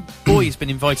 My boy's been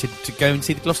invited to go and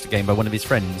see the Gloucester game by one of his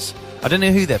friends. I don't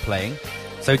know who they're playing.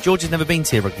 So George has never been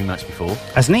to a rugby match before.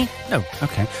 Hasn't he? No.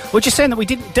 Okay. We're just saying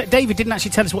that David didn't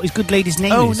actually tell us what his good lady's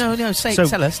name is. Oh, no.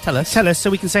 Tell us. Tell us so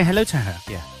we can say hello to her.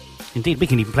 Yeah. Indeed, we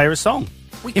can even play her a song.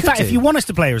 In fact, if you want us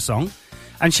to play her a song,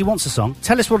 and she wants a song,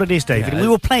 tell us what it is, David, and we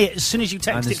will play it as soon as you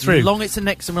text it through. As long as it's the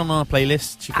next one on our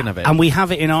playlist, she can have it. And we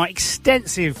have it in our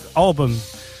extensive album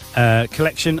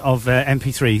collection of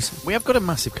MP3s. We have got a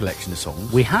massive collection of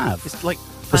songs. We have. It's like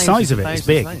the size of it is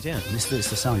big. Yeah. It's the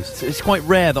size. So it's quite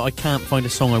rare that I can't find a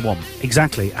song I want.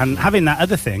 Exactly. And having that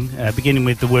other thing, beginning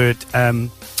with the word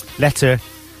letter,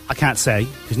 I can't say,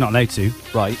 because not allowed to.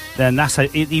 Right. Then that's how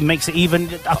it makes it even.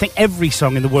 I think every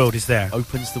song in the world is there.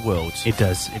 Opens the world. It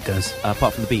does.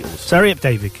 Apart from the Beatles. So hurry up,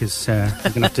 David, because you're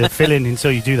going to have to fill in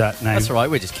until you do that now. That's all right.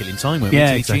 We're just killing time, weren't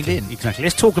we? Tuned in. Exactly.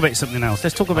 Let's talk about something else.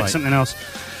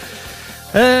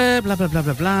 Blah, blah, blah,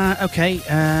 blah, blah. Okay.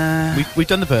 We've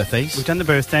done the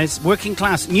birthdays. Working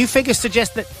class. New figures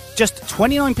suggest that just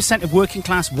 29% of working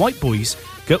class white boys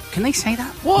go... Can they say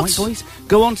that? What? White boys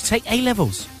go on to take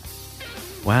A-levels.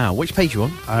 Wow. Which page are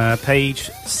you on?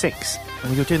 Page 6.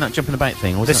 Well, you're doing that jumping about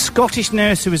thing. The Scottish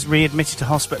nurse who was readmitted to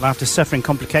hospital after suffering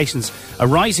complications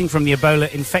arising from the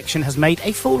Ebola infection has made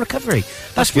a full recovery.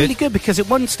 That's really good, because at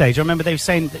one stage I remember they were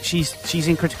saying that she's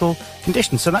in critical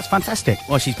condition, so that's fantastic.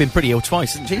 Well, she's been pretty ill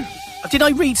twice, hasn't she? Did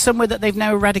I read somewhere that they've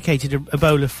now eradicated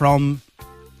Ebola from...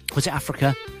 Was it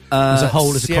Africa? As a whole,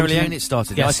 as a Sierra continent? Leone it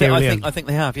started. Yeah, I think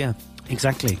they have, yeah.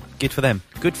 Exactly. Good for them.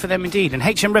 Good for them indeed. And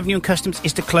HM Revenue and Customs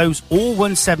is to close all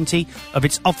 170 of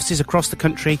its offices across the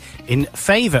country in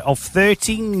favour of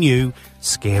 13 new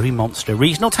Scary Monster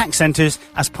regional tax centres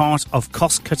as part of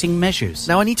cost-cutting measures.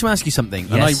 Now, I need to ask you something,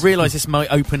 and I realise this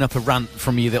might open up a rant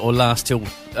from you that will last till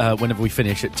whenever we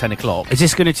finish at 10 o'clock. Is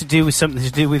this going to do with something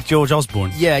to do with George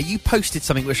Osborne? Yeah, you posted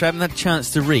something which I haven't had a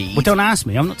chance to read. Well, don't ask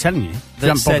me. I'm not telling you.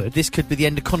 That said this could be the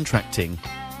end of contracting.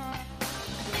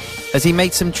 Has he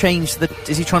made some change?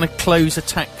 Is he trying to close a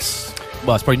tax?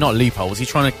 Well, it's probably not a loophole. Is he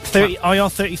trying to...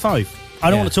 IR35. I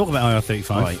don't want to talk about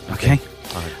IR35. Right, okay.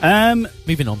 Right.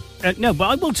 Moving on. No, but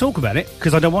I will talk about it,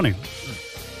 because I don't want to.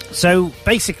 So,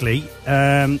 basically,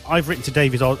 I've written to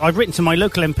David... I've written to my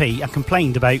local MP and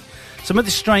complained about some of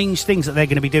the strange things that they're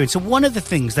going to be doing. So one of the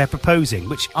things they're proposing,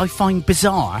 which I find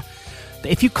bizarre,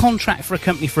 that if you contract for a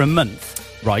company for a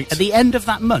month, right, at the end of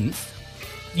that month,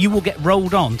 you will get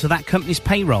rolled on to that company's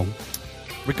payroll,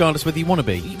 regardless whether you want to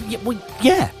be.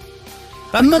 Yeah.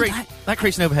 That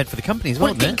creates an overhead for the company as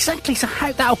well, doesn't it? Exactly. So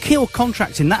that'll kill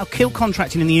contracting. That'll kill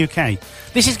contracting in the UK.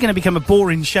 This is going to become a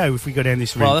boring show if we go down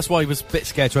this route. Well, that's why I was a bit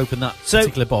scared to open that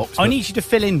particular box. I need you to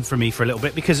fill in for me for a little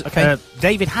bit because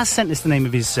David has sent us the name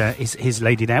of his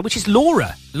lady there, which is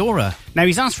Laura. Laura. Now,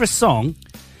 he's asked for a song.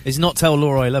 It's not Tell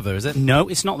Laura I Love Her, is it? No,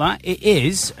 it's not that. It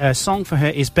is, a song for her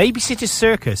is Babysitter's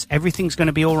Circus, Everything's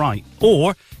Gonna Be Alright.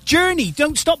 Or Journey,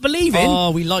 Don't Stop Believing.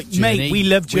 Oh, we like Journey. Mate, we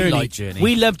love Journey. We like Journey.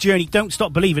 We love Journey, Don't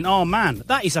Stop Believing. Oh, man,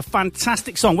 that is a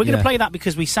fantastic song. We're going to play that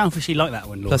because we selfishly like that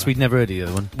one, Laura. Plus, we'd never heard the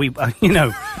other one. We,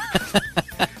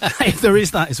 if there is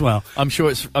that as well. I'm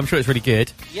sure it's really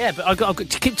good. Yeah, but I've got to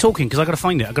keep talking because I've got to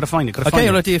find it. Okay,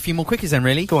 I'll do a few more quickies then,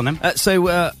 really. Go on, then.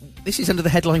 This is under the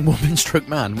headline Woman Stroke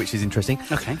Man, which is interesting.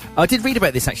 Okay. I did read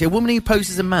about this, actually. A woman who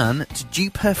poses a man to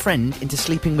dupe her friend into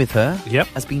sleeping with her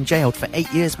has been jailed for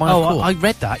 8 years by a court. I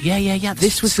read that. Yeah.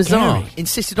 This was bizarre.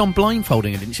 Insisted on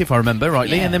blindfolding her, didn't she, if I remember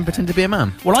rightly, and then pretended to be a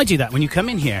man. Well, I do that when you come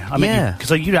in here. Because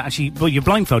you actually... Well, you're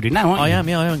blindfolded now, aren't you? I am,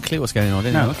 I haven't a clue what's going on,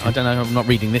 I don't know. I'm not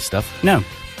reading this stuff. No.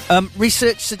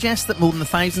 Research suggests that more than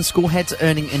 1,000 school heads are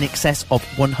earning in excess of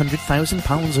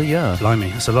 £100,000 a year. Blimey,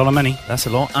 that's a lot of money. That's a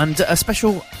lot. And a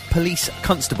special police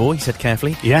constable, he said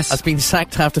carefully, has been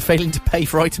sacked after failing to pay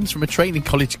for items from a training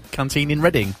college canteen in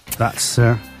Reading. That's...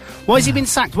 Why has he been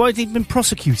sacked? Why has he been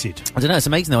prosecuted? I don't know. It's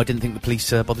amazing, though. I didn't think the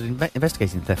police bothered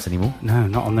investigating thefts anymore. No,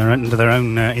 not on their own,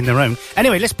 in their own.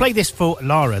 Anyway, let's play this for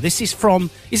Lara. This is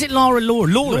from... Is it Laura?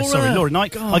 Laura. Sorry, Laura. No, I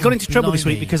got into trouble this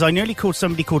week because I nearly called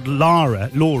somebody called Laura.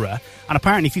 And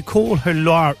apparently if you call her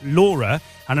Laura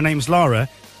and her name's Lara,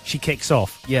 she kicks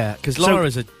off. Yeah, because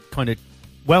Lara's a kind of...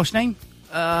 Welsh name?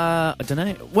 I don't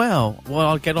know. Well,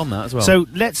 I'll get on that as well. So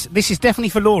this is definitely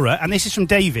for Laura, and this is from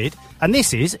David, and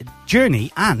this is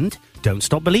Journey and Don't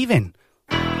Stop Believing.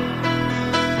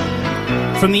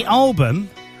 From the album...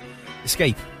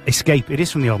 Escape. It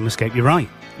is from the album Escape, you're right.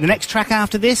 The next track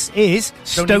after this is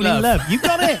Stone in Love. You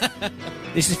got it!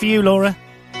 This is for you, Laura.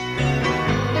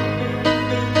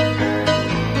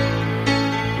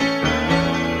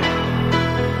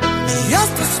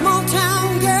 Just a small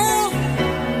town girl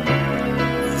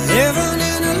living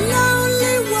in a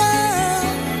lonely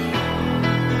world.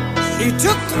 She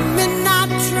took the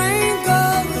midnight train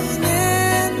going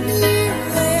anywhere.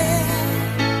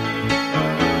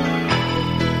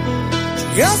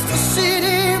 Just a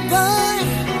city boy,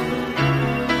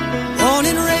 born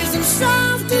and raised in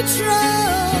South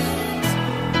Detroit.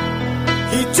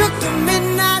 He took the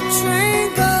midnight train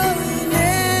going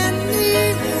anywhere.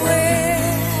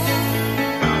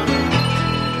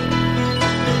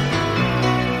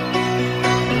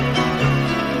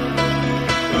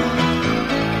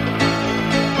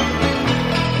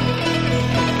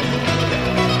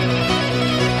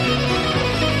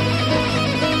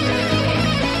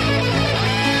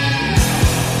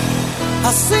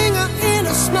 A singer in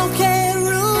a smoky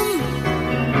room,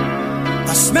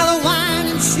 a smell of wine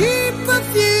and cheap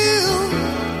perfume.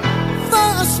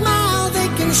 For a smile they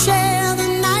can share the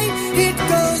night. It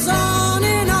goes on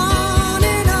and on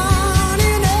and on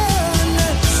and on.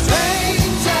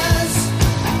 Strangers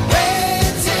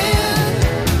waiting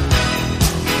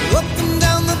up and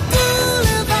down the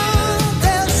boulevard.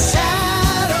 Their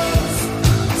shadows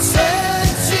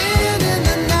searching in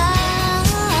the night.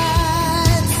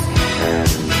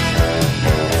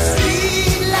 Street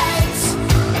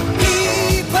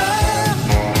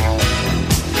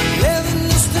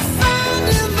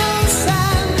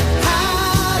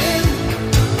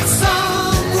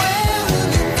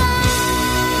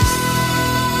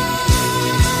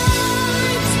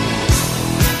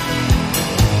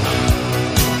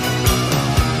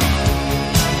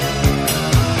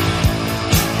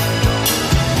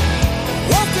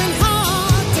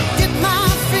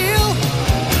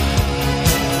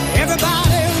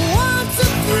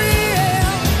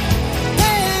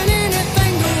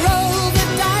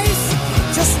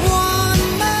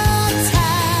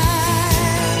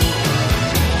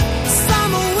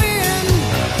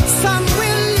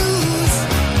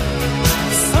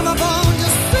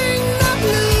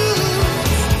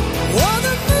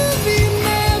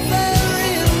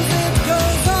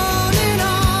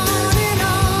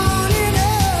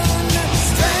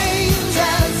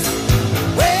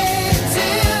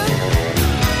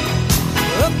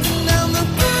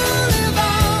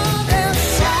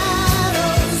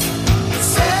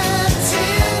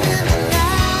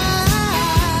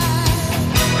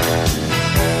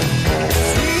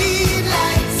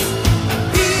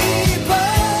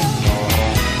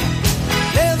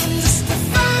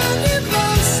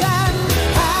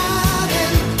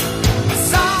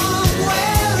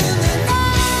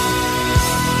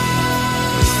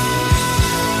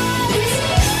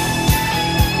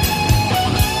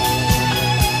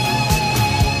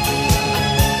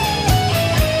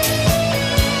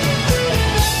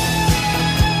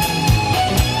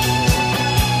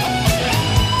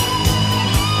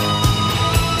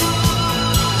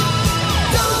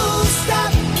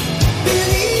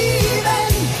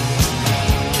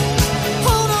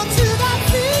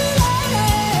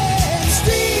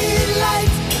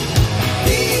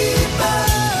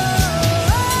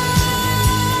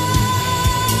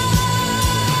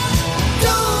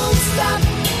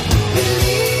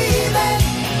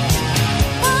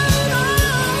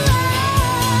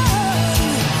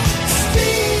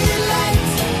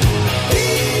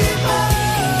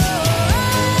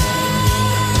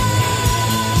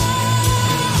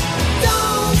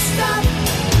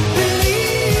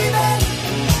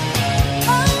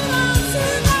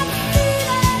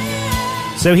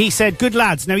So he said, good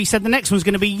lads. Now he said the next one's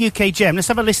going to be UK Gem. Let's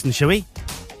have a listen, shall we?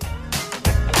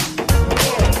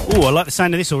 Oh, I like the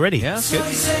sound of this already. Yeah, that's good. So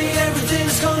we say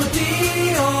everything's gonna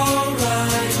be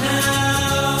alright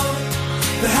now,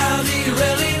 but how do you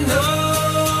really know?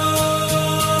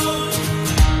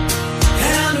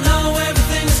 And I know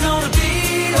everything's gonna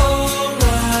be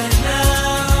alright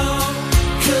now,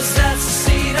 'cause that's the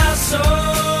seed I sow.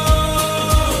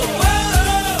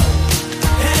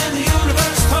 And the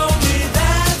universe told me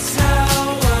that's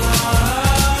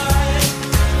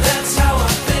how I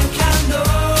think I know.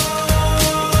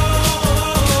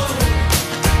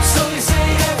 So you say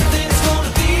everything's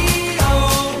gonna be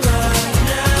alright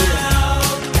now,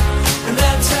 and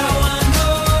that's how I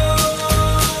know.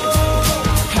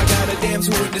 I got a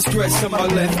damsel in distress on my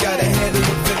left, gotta handle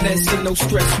with finesse and no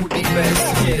stress would be best.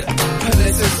 Yeah,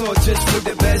 unless it's all just for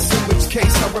the best, in which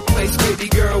case I'll replace baby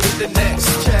girl with the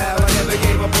next child. I never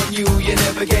gave up on you, you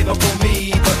never gave up on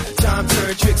me, but time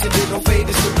turned tricks and did no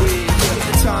favors to win.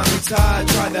 The time and tide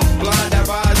tried to blind our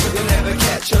eyes, but they'll never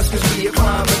catch us 'cause we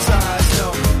acclimatized. No,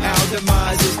 our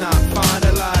demise is not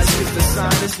finalized, 'cause the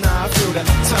sign is not, I feel the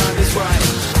time is right.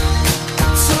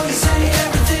 So you say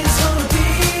everything's gonna be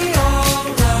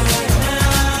alright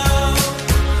now,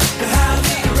 but how do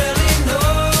you really know?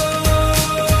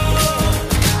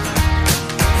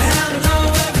 And I know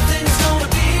everything's gonna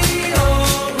be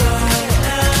alright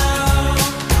now,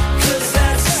 'cause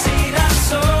that's the seed I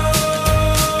sow.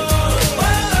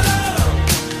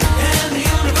 And the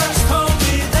universe told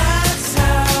me that's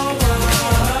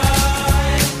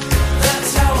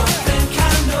how I think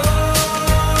I know.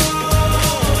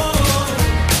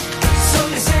 So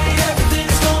you say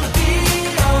everything's gonna be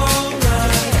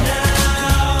alright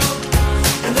now,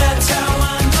 and that's how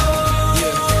I know.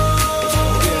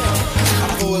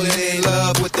 I'm falling in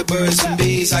love with the birds and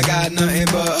bees. I got nothing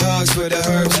but hugs for the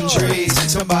herbs and trees.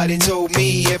 Somebody told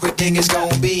me everything is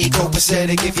gonna be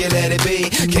copacetic if you let it be.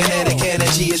 Kinetic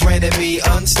energy is ready to be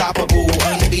unstoppable,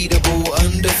 unbeatable,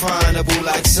 undefinable,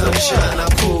 like sunshine.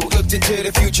 I'm cool. Looked into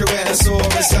the future and I saw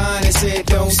a sign that said,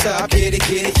 don't stop, get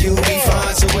it, you'll be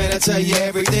fine. So when I tell you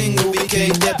everything will be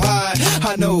cake that pie,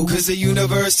 I know 'cause the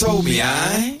universe told me, So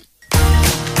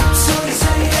you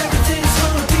say everything's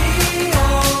gonna be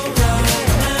alright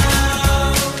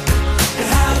now, but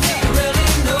how do you really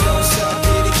know?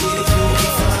 you'll be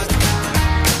fine.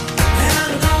 And I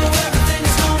know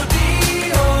everything's gonna be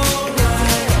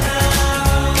alright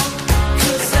now,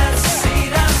 'cause that's the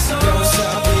seed I sow.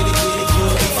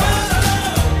 you'll be fine.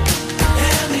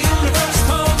 And the universe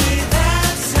told me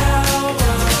that's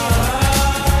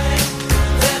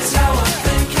how I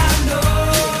think I know.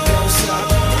 Don't stop.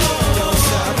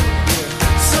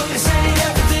 So you say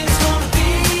everything's gonna be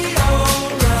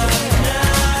alright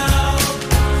now,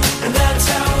 and that's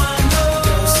how I know.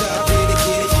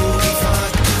 you'll be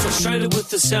fine. Frustrated with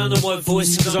the sound of my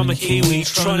voice because I'm a Kiwi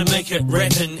trying to make it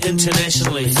rapping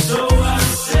internationally. So I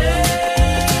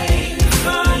say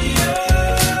for you.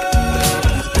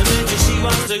 And then she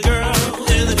was the girl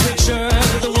in the picture,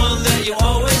 the one that you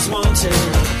always wanted.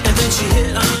 And then she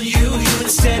hit on you, you were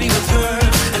steady with her.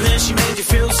 And then she made you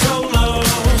feel so low.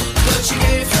 But you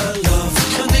gave her love,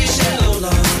 conditional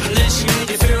love. And then she made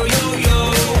you feel yo-yo.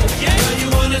 Yeah, you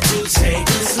wanted to take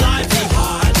this life be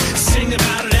hard. Sing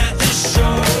about it at this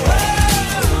show.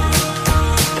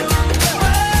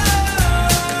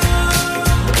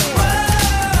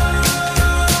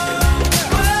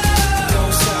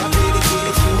 Don't stop, you'll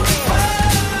be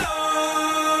fine.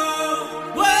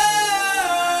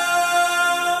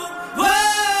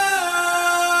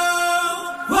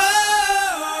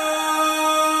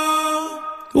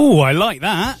 Oh, I like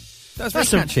that. That's very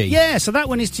catchy. Yeah, so that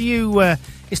one is to you.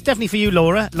 It's definitely for you,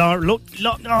 Laura. I got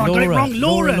it wrong.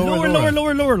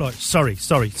 Laura. Sorry.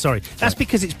 That's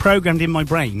because it's programmed in my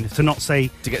brain to not say...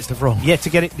 To get stuff wrong. Yeah, to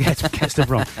get stuff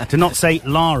wrong. To not say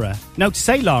Lara. No, to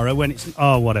say Lara when it's...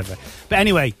 Oh, whatever. But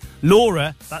anyway,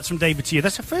 Laura, that's from David to you.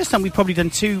 That's the first time we've probably done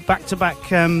two back-to-back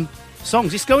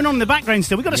songs. It's going on in the background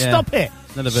still. We've got to stop it.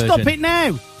 Another version. Stop it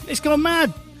now. It's gone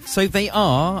mad. So they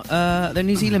are... they're a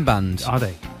New Zealand band. Are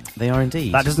they? They are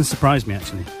indeed. That doesn't surprise me,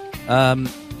 actually.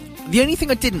 The only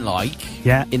thing I didn't like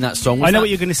in that song was I know what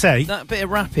you're going to say. That bit of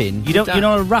rapping. You're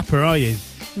not a rapper, are you?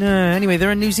 No, anyway,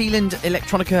 they're a New Zealand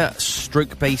electronica,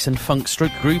 stroke bass and funk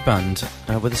stroke groove band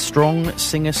with a strong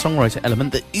singer-songwriter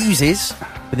element that oozes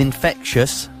with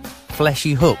infectious,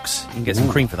 fleshy hooks. You can get some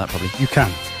cream for that, probably. You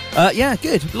can. Yeah,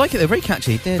 good. Like it, they're very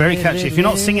catchy. Very catchy. If you're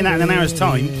not singing that in an hour's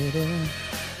time,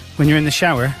 when you're in the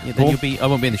shower... Yeah, then I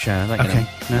won't be in the shower. That okay.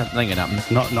 That ain't gonna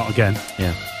happen. Not again.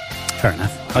 Yeah. Fair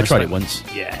enough. I tried it once.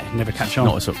 Yeah, never catch on.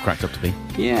 Not what it sort of cracked up to be.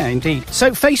 Yeah, indeed.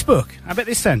 So, Facebook. How about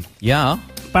this then? Yeah.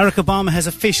 Barack Obama has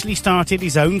officially started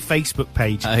his own Facebook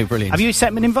page. Oh, brilliant. Have you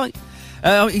sent him an invite?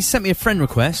 He sent me a friend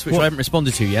request, which I haven't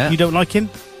responded to yet. You don't like him?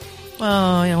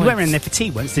 Well, you went around there for tea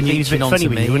once, didn't you? He was a bit funny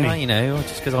with you, wasn't he? You know,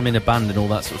 just because I'm in a band and all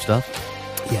that sort of stuff.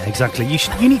 Yeah, exactly.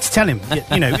 You need to tell him,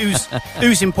 you know,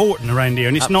 who's important around here,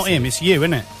 and it's not him, it's you,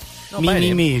 isn't it? Not about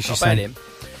him. Me, as you say.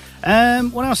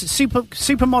 What else?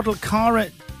 Supermodel Cara.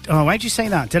 Oh, how'd you say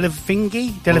that?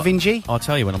 Delevingne? I'll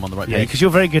tell you when I'm on the right Yeah, page. because you're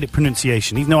very good at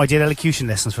pronunciation. Even though I did elocution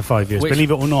lessons for 5 years,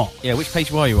 believe it or not. Yeah, which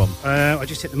page were you on? I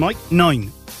just hit the mic.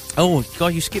 9. Oh,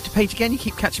 God, you skipped a page again? You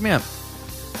keep catching me up.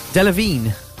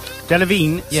 Delevingne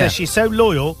says she's so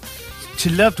loyal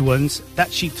to loved ones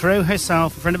that she'd throw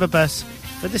herself in front of a bus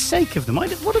for the sake of them.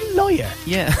 What a liar.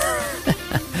 Yeah.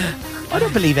 I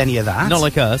don't believe any of that. Not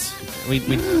like us.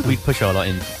 We'd push our lot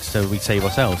in so we'd save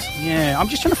ourselves. Yeah, I'm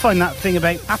just trying to find that thing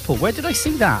about Apple. Where did I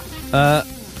see that?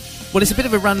 Well, it's a bit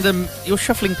of a random... You're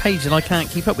shuffling page and I can't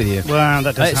keep up with you. Well,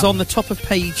 that does It's happen. on the top of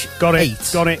page 8. Got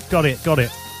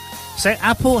it. So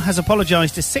Apple has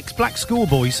apologised to 6 black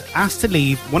schoolboys asked to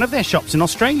leave one of their shops in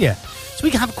Australia. So we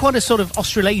have quite a sort of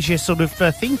Australasia sort of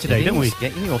theme today, don't we?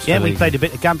 Yeah, we played a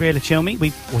bit of Gabriella Chill Me.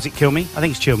 Was it Kill Me? I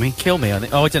think it's Chill Me. Kill Me, I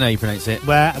think. Oh, I don't know how you pronounce it.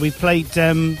 Where we played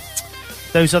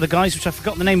those other guys, which I've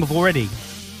forgotten the name of already.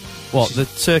 What, the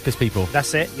circus people?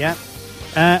 That's it, yeah.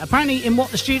 Apparently in what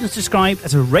the students described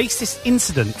as a racist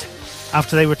incident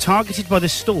after they were targeted by the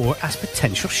store as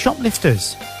potential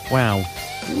shoplifters. Wow.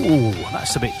 Ooh,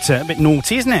 that's a bit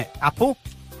naughty, isn't it, Apple?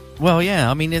 Well, yeah,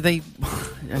 I mean,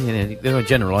 they're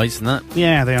generalised and that.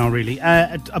 Yeah, they are really.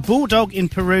 A bulldog in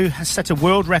Peru has set a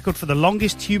world record for the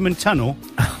longest human tunnel.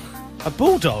 A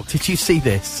bulldog? Did you see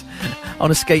this?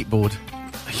 On a skateboard.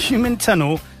 A human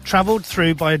tunnel travelled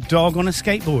through by a dog on a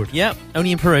skateboard. Yep,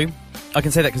 only in Peru. I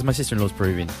can say that because my sister-in-law's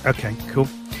Peruvian. Okay, cool.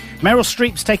 Meryl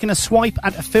Streep's taken a swipe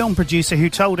at a film producer who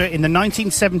told her in the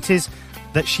 1970s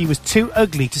that she was too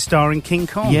ugly to star in King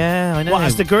Kong. Yeah, I know. What,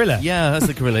 as the gorilla? Yeah, as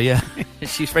the gorilla, yeah.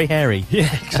 She's very hairy.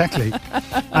 Yeah, exactly.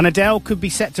 And Adele could be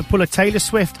set to pull a Taylor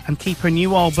Swift and keep her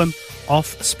new album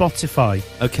off Spotify.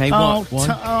 Okay,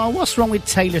 what's wrong with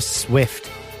Taylor Swift?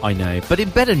 I know. But in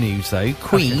better news, though,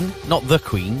 Queen, not the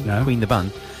Queen, Queen the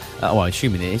band, I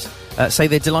assume it is, say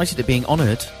they're delighted at being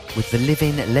honoured with the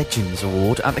Living Legends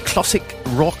Award at the Classic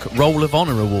Rock Roll of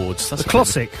Honour Awards. That's the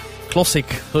Classic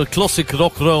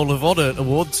Rock Roll of Honour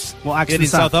Awards. What accent in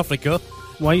is that? South Africa.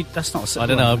 Why? That's not. I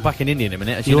don't know. I'm back in India in a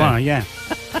minute. As you You know. are, yeah.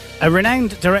 A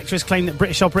renowned director has claimed that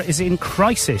British opera is in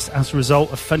crisis as a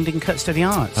result of funding cuts to the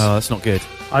arts. Oh, that's not good.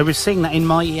 I was seeing that in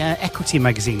my Equity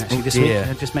magazine actually this week.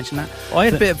 I just mentioned that. I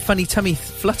had a bit of funny tummy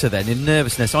flutter then in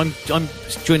nervousness. I'm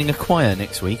joining a choir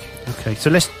next week. Okay, so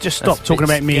let's just stop talking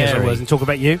about me as I was and talk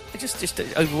about you. Just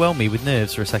overwhelm me with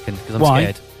nerves for a second because I'm Why?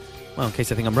 scared. Well, in case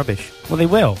they think I'm rubbish. Well, they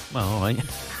will. Well, all right.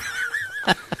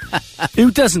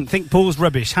 Who doesn't think Paul's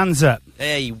rubbish? Hands up.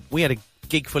 Hey, we had a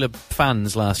gig full of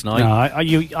fans last night. No,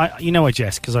 you know I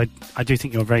jest because I do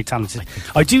think you're very talented.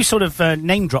 I do sort of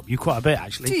name drop you quite a bit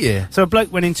actually. Do you? So a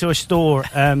bloke went into a store.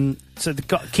 So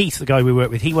Keith, the guy we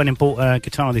work with, he went and bought a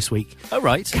guitar this week. Oh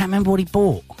right. Can't remember what he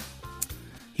bought.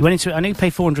 He went into it. I know he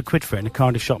paid 400 quid for it, and the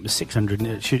Cardiff shop was 600.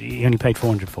 And he only paid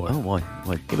 400 for it. Oh why?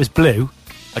 It was blue.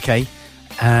 Okay.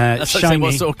 That's shiny.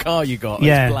 What sort of car you got?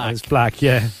 Yeah, it's black. It was black.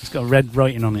 Yeah, it's got red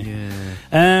writing on it.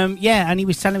 Yeah. And he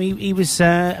was telling me he was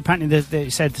apparently they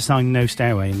said to sign No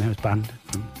Stairway, and that was banned.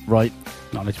 Right.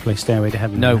 Not allowed to play Stairway to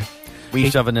Heaven. No. We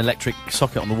used to have an electric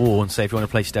socket on the wall and say, if you want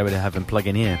to play Stairway to Heaven, plug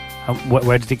in here.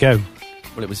 Where did it go?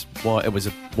 Well, it was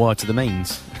a wire to the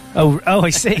mains. Oh,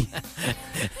 I see.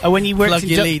 When you worked Plug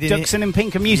your in lead in Duxon and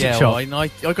Pinker Music Shop. Well,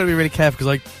 I've got to be really careful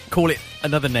because I call it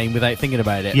another name without thinking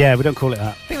about it. Yeah, we don't call it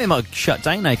that. I think they might have shut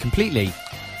down now completely.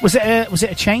 Was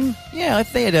it a chain? Yeah, I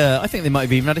think they might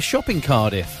have even had a shop in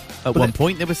Cardiff at one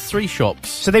point. There was 3 shops.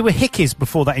 So they were Hickeys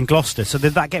before that in Gloucester. So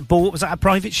did that get bought? Was that a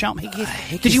private shop?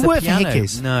 Hickeys? Did you work for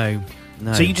Hickeys? No.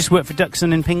 So you just worked for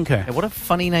Duxon and Pinker? Yeah, what a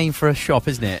funny name for a shop,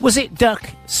 isn't it? Was it Duck,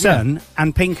 Son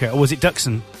and Pinker, or was it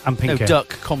Duxon and Pinker? No,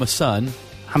 Duck, Son.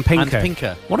 And Pinker. And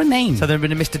Pinker. What a name. So there had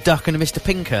been a Mr. Duck and a Mr.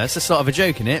 Pinker. That's the start of a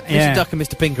joke, isn't it? Yeah. Mr. Duck and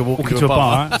Mr. Pinker walking to a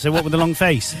bar. So what with the long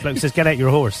face? Bloke says, get out your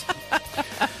horse.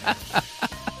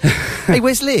 Hey,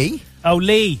 where's Lee? Oh,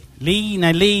 Lee.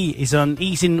 Now Lee is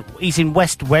he's in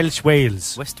West Welsh,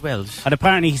 Wales. West Welsh. And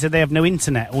apparently he said they have no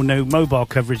internet or no mobile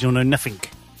coverage or no nothing.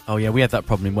 Oh, yeah, we had that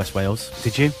problem in West Wales.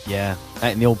 Did you? Yeah.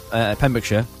 Out in the old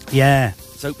Pembrokeshire. Yeah.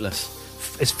 It's hopeless.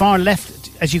 As far left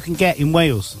as you can get in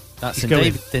Wales. That's St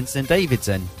David's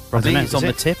then. I think it's on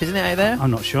the tip, isn't it, out there?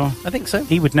 I'm not sure. I think so.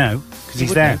 He would know, because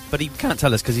he's there. Know, but he can't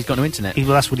tell us because he's got no internet. Well,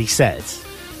 that's what he said.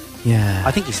 Yeah.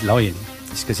 I think he's lying.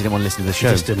 It's because he didn't want to listen to the show.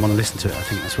 He just didn't want to listen to it. I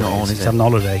think that's what Not it is. on, is He's it? having a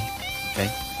holiday. Okay.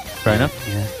 Fair enough.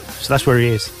 Yeah. So that's where he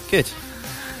is. Good.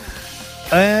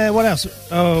 What else?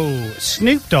 Oh,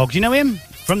 Snoop Dogg. Do you know him?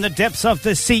 From the depths of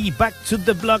the sea, back to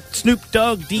the block. Snoop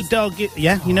Dogg, D-Dog.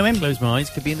 Yeah, you know him? Close my eyes,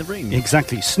 could be in the room.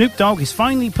 Exactly. Snoop Dogg is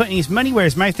finally putting his money where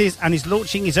his mouth is and is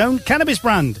launching his own cannabis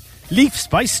brand, Leafs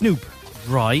by Snoop.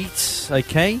 Right.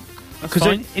 Okay. Because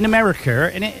in America,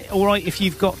 isn't it all right if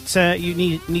you've got you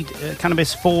need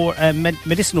cannabis for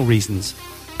medicinal reasons?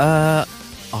 I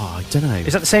don't know.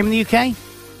 Is that the same in the UK?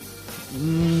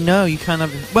 No, you can't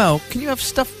have. Well, can you have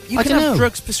stuff? You I can don't have know.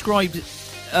 drugs prescribed,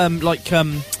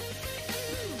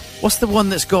 what's the one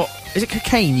that's got? Is it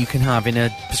cocaine you can have in a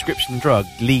prescription drug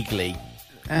legally?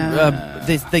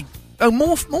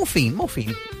 Morphine.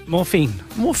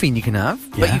 Morphine you can have,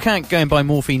 but you can't go and buy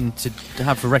morphine to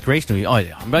have for recreational. I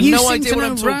have no idea what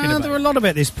I'm talking about. Rather a lot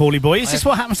about this, Paulie boy. Is this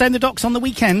what happens down the docks on the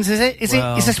weekends? Is it? Is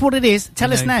this what it is?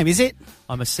 Tell us now. Is it?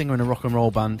 I'm a singer in a rock and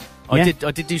roll band. Yeah.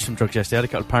 I did do some drugs yesterday. I had a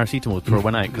couple of paracetamol before I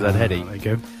went out because I had a headache. There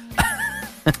you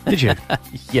go. Did you?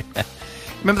 Yeah.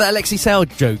 Remember that Alexei Sayle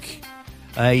joke?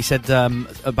 He said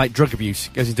about drug abuse.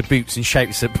 Goes into Boots and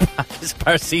shouts at his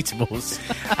paracetamols.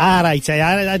 All right,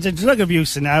 I did drug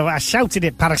abuse and I shouted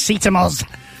at paracetamols.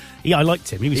 Yeah, I liked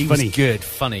him. He was funny. Was good,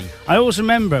 funny. I always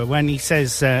remember when he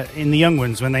says in The Young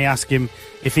Ones, when they ask him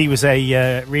if he was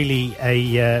really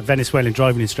a Venezuelan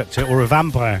driving instructor or a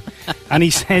vampire. And he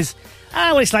says,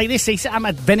 it's like this. He said, I'm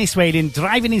a Venezuelan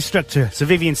driving instructor. So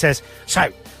Vivian says,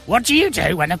 so what do you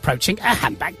do when approaching a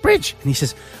handback bridge? And he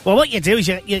says, well, what you do is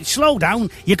you slow down,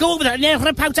 you go over there and you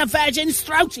rip out a virgin's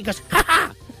throat. He goes,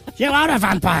 ha-ha, you are a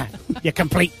vampire. You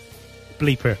complete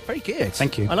bleeper. Very good.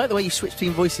 Thank you. I like the way you switched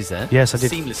between voices there. Yes, I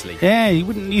did. Seamlessly. Yeah,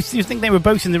 you think they were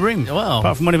both in the room. Well,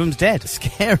 apart from one of them's dead.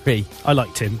 Scary. I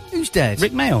liked him. Who's dead?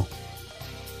 Rick Mail.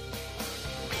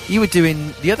 You were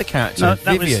doing the other character,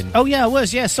 Vivian. I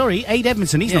was. Yeah, sorry, Aid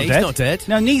Edmondson. He's not dead. He's not dead.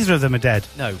 No, neither of them are dead.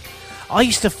 No. I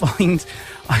used to find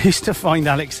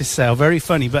Alexis Sayle very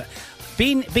funny, but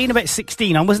being about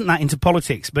 16, I wasn't that into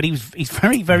politics. But he's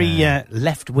very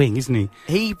left wing, isn't he?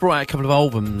 He brought out a couple of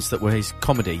albums that were his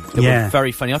comedy that were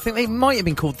very funny. I think they might have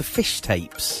been called the Fish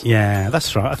Tapes. Yeah,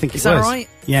 that's right. I think is it was. Is that right?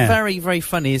 Yeah, very very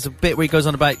funny. There's a bit where he goes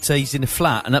on about he's in a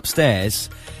flat and upstairs.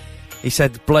 He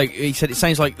said, it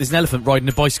sounds like there's an elephant riding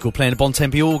a bicycle playing a Bon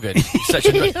Tempi organ. He said,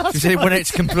 he went out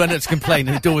to complain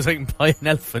and the door was opened by an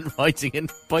elephant riding a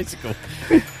bicycle.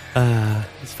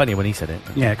 It's funny when he said it.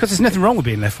 Yeah, because there's nothing wrong with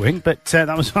being left-wing, but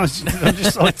that was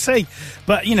I'd say.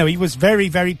 But, he was very,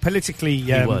 very politically...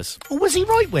 he was. Or was he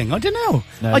right-wing? I don't know.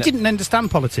 I didn't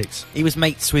understand politics. He was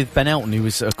mates with Ben Elton, who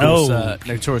was, of course,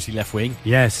 notoriously left-wing.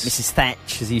 Yes. Mrs.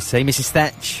 Thatch, as you say. Mrs.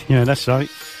 Thatch. Yeah, that's right.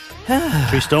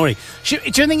 True story. Do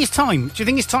you think it's time? Do you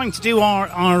think it's time to do our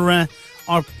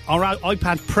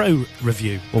iPad Pro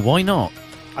review? Well, why not?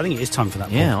 I think it is time for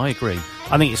that. Yeah, Paul. I agree.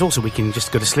 I think it's also we can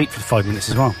just go to sleep for 5 minutes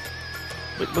as well,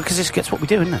 because this gets what we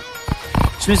do, isn't it?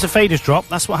 As soon as the faders drop,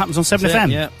 that's what happens on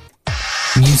 7FM. Yeah.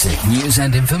 Music, news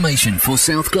and information for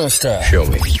South Gloucester. Show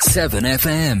me.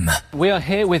 7FM. We are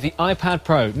here with the iPad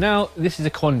Pro. Now, this is a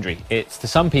quandary. It's, to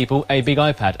some people, a big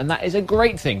iPad, and that is a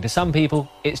great thing. To some people,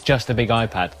 it's just a big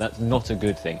iPad. That's not a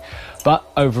good thing. But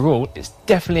overall, it's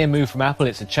definitely a move from Apple.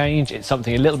 It's a change. It's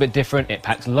something a little bit different. It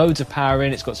packs loads of power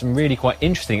in. It's got some really quite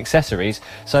interesting accessories.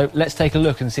 So let's take a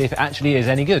look and see if it actually is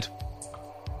any good.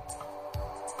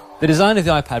 The design of the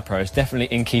iPad Pro is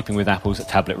definitely in keeping with Apple's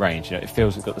tablet range. It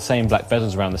feels it's got the same black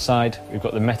bezels around the side, we've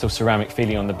got the metal ceramic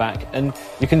feeling on the back, and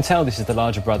you can tell this is the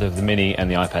larger brother of the Mini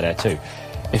and the iPad Air 2.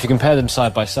 If you compare them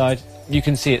side by side, you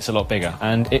can see it's a lot bigger,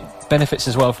 and it benefits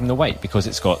as well from the weight because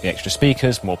it's got the extra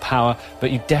speakers, more power,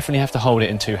 but you definitely have to hold it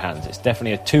in two hands. It's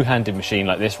definitely a two-handed machine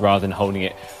like this rather than holding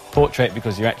it portrait,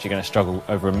 because you're actually going to struggle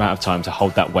over an amount of time to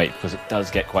hold that weight because it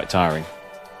does get quite tiring.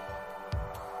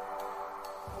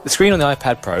 The screen on the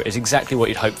iPad Pro is exactly what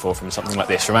you'd hope for from something like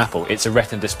this from Apple. It's a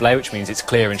Retina display, which means it's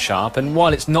clear and sharp, and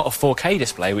while it's not a 4K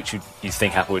display, which you'd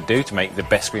think Apple would do to make the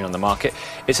best screen on the market,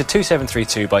 it's a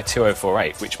 2732 by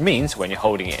 2048, which means when you're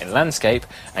holding it in landscape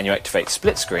and you activate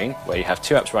split screen, where you have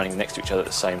two apps running next to each other at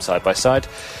the same side by side,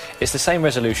 it's the same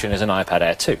resolution as an iPad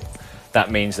Air 2.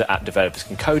 That means that app developers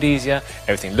can code easier,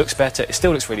 everything looks better, it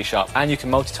still looks really sharp, and you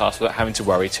can multitask without having to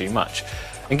worry too much.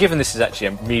 And given this is actually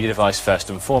a media device first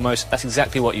and foremost, that's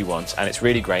exactly what you want, and it's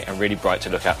really great and really bright to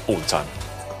look at all the time.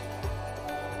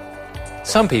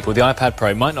 Some people, the iPad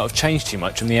Pro might not have changed too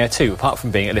much from the Air 2, apart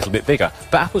from being a little bit bigger,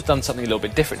 but Apple's done something a little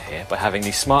bit different here by having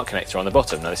the smart connector on the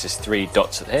bottom. Now this is 3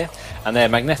 dots here, and they're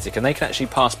magnetic, and they can actually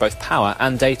pass both power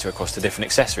and data across to different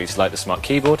accessories like the smart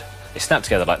keyboard. They snap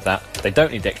together like that, they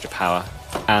don't need extra power,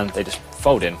 and they just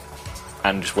fold in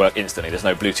and just work instantly. There's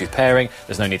no Bluetooth pairing,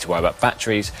 there's no need to worry about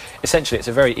batteries. Essentially, it's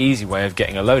a very easy way of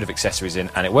getting a load of accessories in,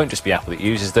 and it won't just be Apple that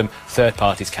uses them, third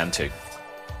parties can too.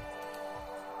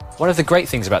 One of the great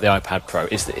things about the iPad Pro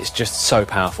is that it's just so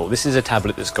powerful. This is a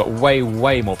tablet that's got way,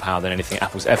 way more power than anything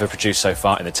Apple's ever produced so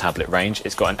far in the tablet range.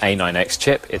 It's got an A9X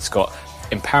chip, it's got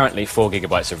apparently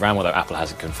 4GB of RAM, although Apple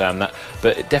hasn't confirmed that,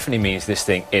 but it definitely means this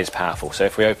thing is powerful. So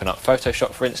if we open up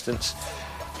Photoshop, for instance,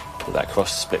 pull that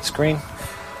across the split screen.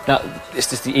 Now, it's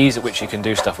just the ease at which you can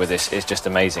do stuff with this is just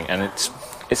amazing, and it's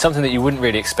something that you wouldn't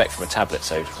really expect from a tablet.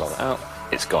 So just roll it out,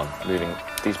 it's gone. Moving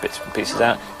these bits and pieces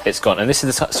out, it's gone. And this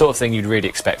is the sort of thing you'd really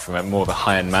expect from more of a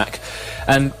high-end Mac.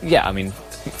 And yeah, I mean,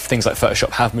 things like Photoshop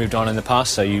have moved on in the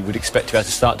past, so you would expect to be able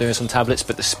to start doing this on tablets,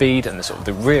 but the speed and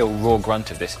the real raw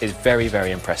grunt of this is very, very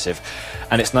impressive.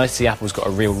 And it's nice to see Apple's got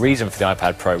a real reason for the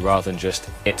iPad Pro rather than just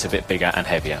it's a bit bigger and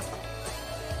heavier.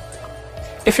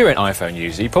 If you're an iPhone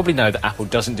user, you probably know that Apple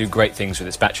doesn't do great things with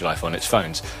its battery life on its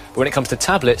phones. But when it comes to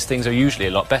tablets, things are usually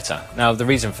a lot better. Now, the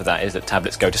reason for that is that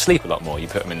tablets go to sleep a lot more. You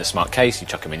put them in the smart case, you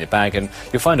chuck them in your bag, and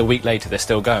you'll find a week later they're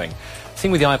still going. The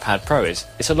thing with the iPad Pro is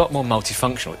it's a lot more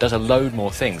multifunctional. It does a load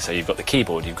more things. So you've got the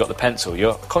keyboard, you've got the pencil,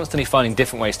 you're constantly finding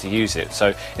different ways to use it.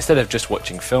 So instead of just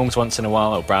watching films once in a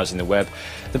while or browsing the web,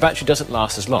 the battery doesn't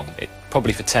last as long. It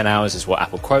probably for 10 hours is what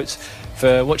Apple quotes.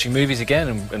 For watching movies again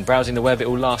and browsing the web, it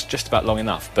will last just about long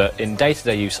enough. But in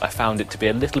day-to-day use, I found it to be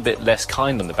a little bit less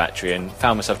kind on the battery and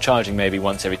found myself charging maybe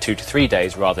once every 2 to 3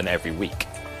 days rather than every week.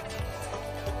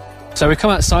 So we come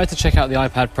outside to check out the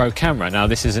iPad Pro camera. Now,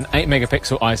 this is an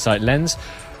 8-megapixel iSight lens,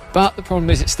 but the problem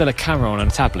is it's still a camera on a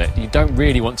tablet. You don't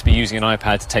really want to be using an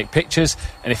iPad to take pictures,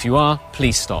 and if you are,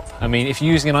 please stop. I mean, if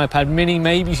you're using an iPad mini,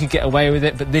 maybe you could get away with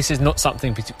it, but this is not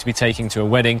something to be taking to a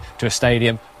wedding, to a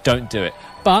stadium. Don't do it.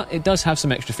 But it does have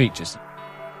some extra features.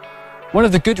 One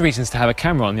of the good reasons to have a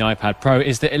camera on the iPad Pro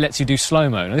is that it lets you do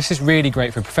slow-mo. Now, this is really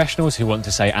great for professionals who want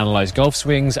to, say, analyse golf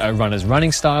swings at a runner's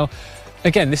running style.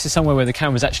 Again, this is somewhere where the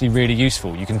camera is actually really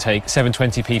useful. You can take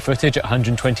 720p footage at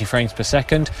 120 frames per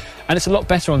second, and it's a lot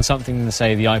better on something than,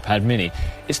 say, the iPad mini.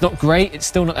 It's not great, it's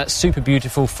still not that super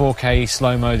beautiful 4K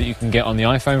slow-mo that you can get on the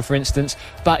iPhone, for instance,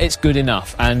 but it's good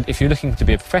enough, and if you're looking to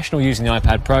be a professional using the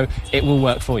iPad Pro, it will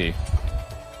work for you.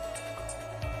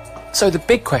 So the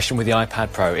big question with the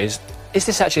iPad Pro is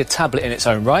this actually a tablet in its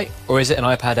own right, or is it an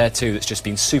iPad Air 2 that's just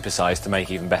been supersized to make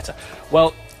it even better?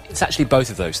 Well, it's actually both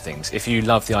of those things. If you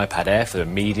love the iPad Air for the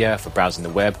media, for browsing the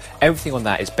web, everything on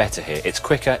that is better here. It's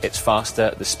quicker, it's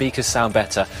faster, the speakers sound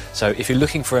better. So if you're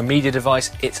looking for a media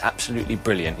device, it's absolutely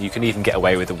brilliant. You can even get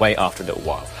away with the wait after a little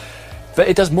while. But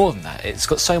it does more than that. It's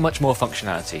got so much more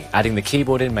functionality. Adding the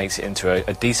keyboard in makes it into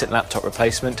a decent laptop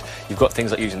replacement. You've got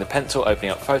things like using the pencil,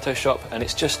 opening up Photoshop, and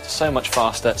it's just so much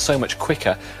faster, so much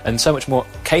quicker, and so much more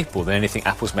capable than anything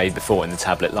Apple's made before in the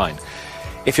tablet line.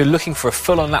 If you're looking for a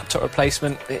full-on laptop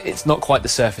replacement, it's not quite the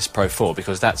Surface Pro 4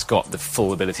 because that's got the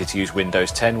full ability to use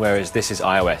Windows 10, whereas this is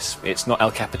iOS. It's not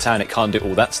El Capitan, it can't do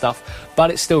all that stuff,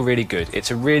 but it's still really good.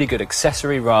 It's a really good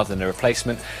accessory rather than a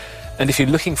replacement. And if you're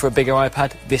looking for a bigger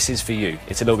iPad, this is for you.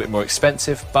 It's a little bit more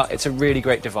expensive, but it's a really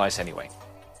great device anyway.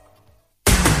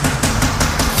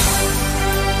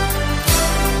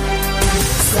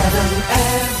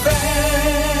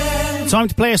 Time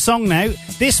to play a song now.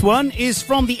 This one is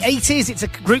from the 80s. It's a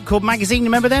group called Magazine.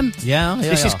 Remember them? Yeah.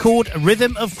 This is called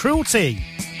Rhythm of Cruelty.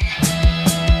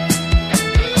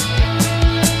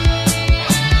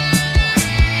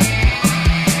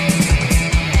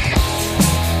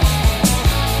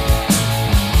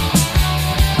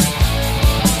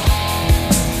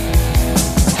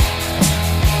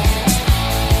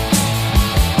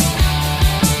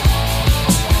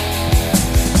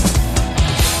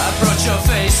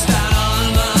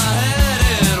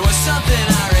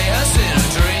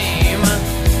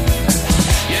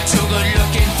 Too good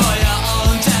looking for your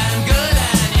own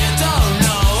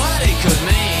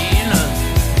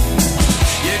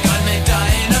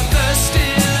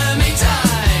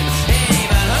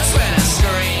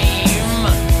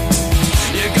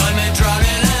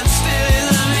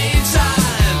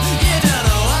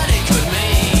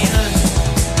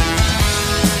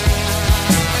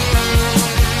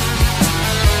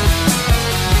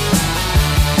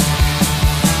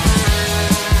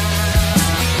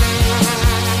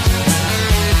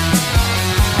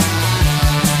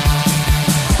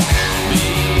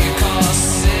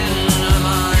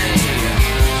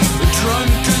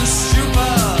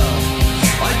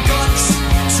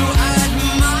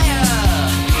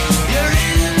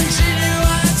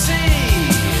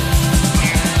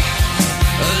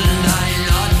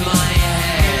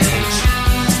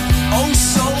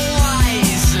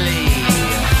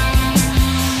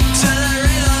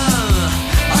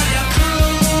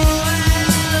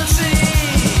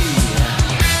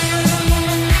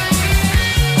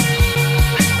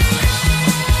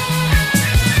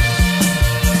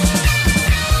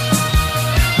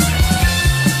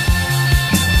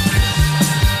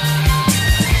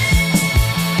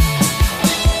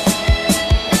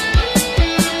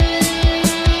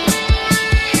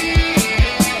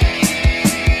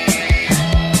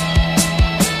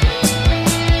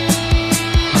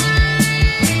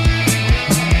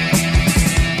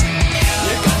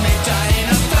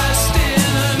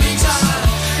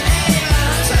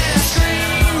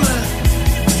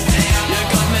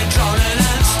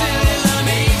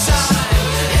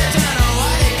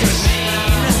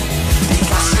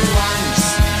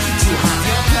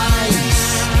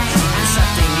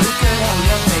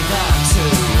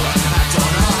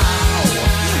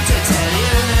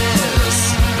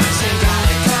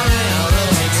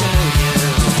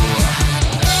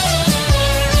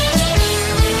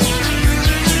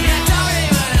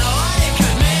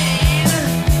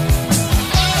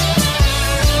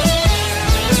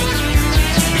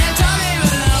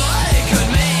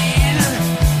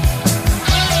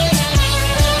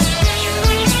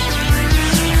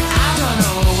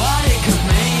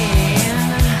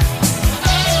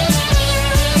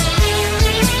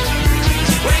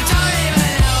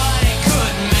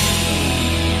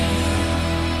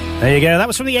There you go. That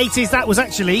was from the 80s. That was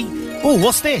actually... Oh,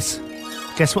 what's this?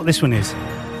 Guess what this one is?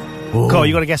 Carl,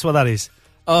 you got to guess what that is.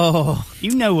 Oh.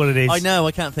 You know what it is. I know,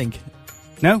 I can't think.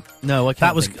 No? No, I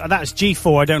can't think. That was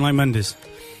G4, I Don't Like Mondays.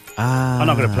 I'm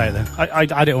not going to play it then. I've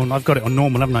got it on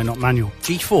normal, haven't I? Not manual.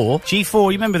 G4?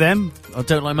 G4, you remember them? I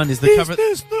Don't Like Mondays. The cover... Is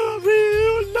this the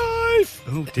real life?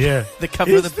 Oh, dear. The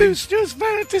cover of the boot. Is this just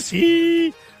fantasy?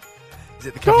 Is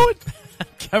it the cover?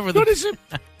 Cover of the... What is it?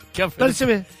 Cover of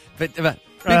the...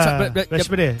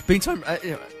 Beantime,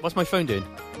 what's my phone doing?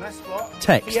 That's what?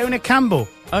 Text. Fiona Campbell.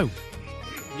 Oh.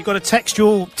 You got to text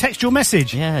your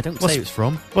message. Yeah, don't say who it's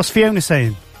from. What's Fiona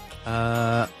saying?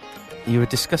 You're a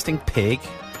disgusting pig.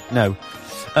 No.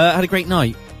 Had a great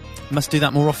night. Must do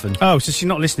that more often. Oh, so she's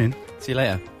not listening? See you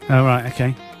later. Oh, right,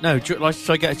 okay. No, should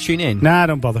I get a tune in? Nah,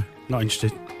 don't bother. Not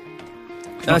interested.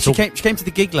 She came to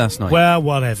the gig last night. Well,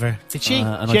 whatever. Did she?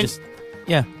 And I just...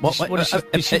 Yeah.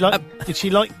 Did she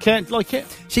like it?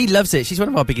 She loves it. She's one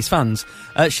of our biggest fans.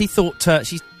 She thought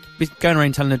she's been going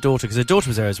around telling her daughter, because her daughter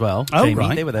was there as well. Oh, Jamie,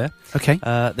 right. They were there. Okay.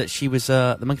 That she was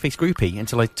the Monkey Face groupie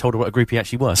until I told her what a groupie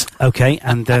actually was. Okay,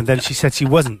 and then she said she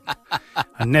wasn't.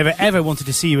 I never ever wanted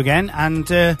to see you again. And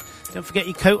don't forget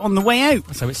your coat on the way out.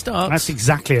 That's how it starts. That's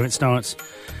exactly how it starts.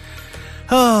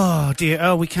 Oh dear.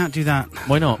 Oh, we can't do that.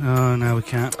 Why not? Oh no, we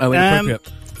can't. Oh, inappropriate.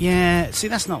 Yeah, see,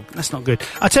 that's not good.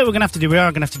 I tell you what we're going to have to do. We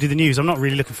are going to have to do the news. I'm not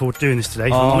really looking forward to doing this today,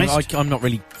 if I'm honest. I'm not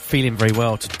really feeling very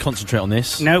well to concentrate on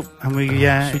this. No, and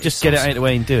should we just get it out of the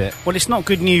way and do it? Well, it's not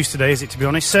good news today, is it, to be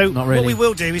honest? So not really. What we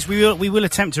will do is we will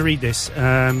attempt to read this,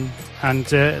 that's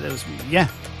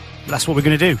what we're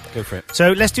going to do. Go for it.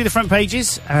 So let's do the front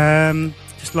pages.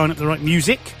 Just line up the right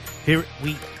music. Here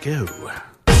we go.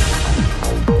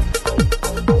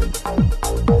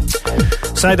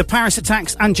 So the Paris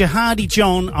attacks and Jihadi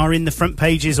John are in the front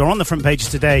pages, or on the front pages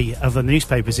today, of the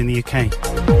newspapers in the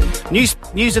UK.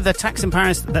 News of the attacks in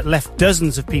Paris that left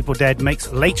dozens of people dead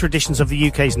makes later editions of the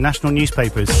UK's national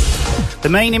newspapers. The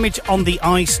main image on the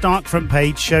iStark front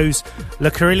page shows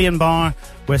Le Carillion bar,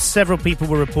 where several people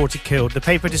were reported killed. The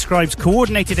paper describes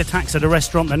coordinated attacks at a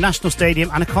restaurant, the National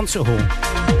Stadium and a concert hall.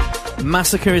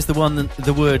 Massacre is the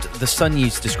word the Sun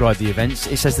used to describe the events.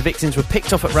 It says the victims were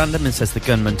picked off at random and says the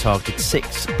gunman targeted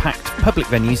 6 packed public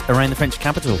venues around the French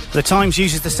capital. The Times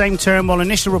uses the same term. While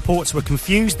initial reports were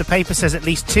confused, the paper says at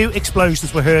least 2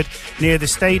 explosions were heard near the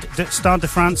Stade de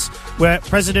France, where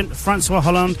President Francois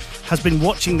Hollande has been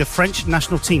watching the French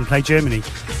national team play Germany.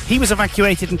 He was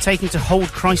evacuated and taken to hold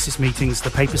crisis meetings, the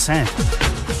paper said.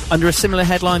 Under a similar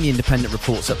headline, The Independent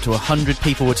reports up to 100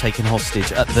 people were taken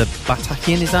hostage at the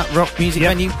Bataclan, is that rock music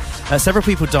venue? Several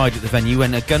people died at the venue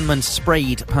when a gunman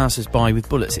sprayed passers-by with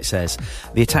bullets, it says.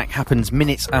 The attack happens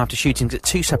minutes after shootings at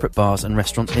 2 separate bars and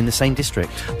restaurants in the same district.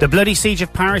 The bloody siege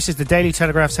of Paris is the Daily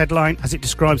Telegraph's headline, as it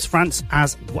describes France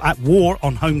as at war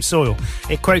on home soil.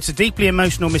 It quotes a deeply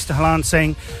emotional Mr. Hollande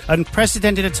saying,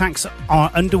 "Unprecedented attacks are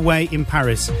underway in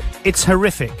Paris. It's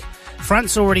horrific.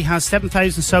 France already has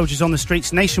 7,000 soldiers on the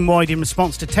streets nationwide in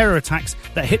response to terror attacks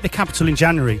that hit the capital in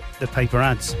January," the paper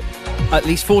adds. At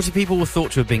least 40 people were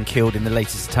thought to have been killed in the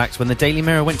latest attacks when the Daily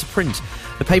Mirror went to print.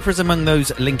 The paper is among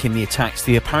those linking the attacks to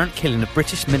the apparent killing of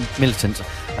British militant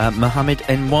Mohamed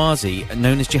Enwazi,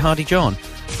 known as Jihadi John,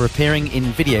 for appearing in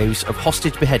videos of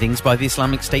hostage beheadings by the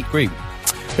Islamic State group.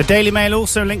 The Daily Mail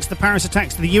also links the Paris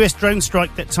attacks to the US drone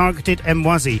strike that targeted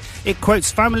Enwazi. It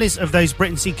quotes families of those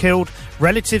Britons he killed.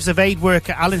 Relatives of aid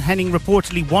worker Alan Henning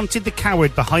reportedly wanted the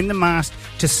coward behind the mast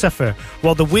to suffer,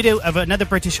 while the widow of another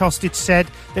British hostage said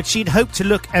that she'd hoped to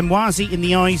look Enwazi in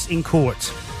the eyes in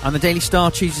court. And the Daily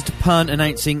Star chooses to pun,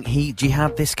 announcing he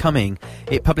had this coming.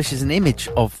 It publishes an image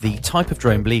of the type of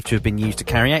drone believed to have been used to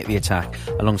carry out the attack,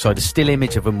 alongside a still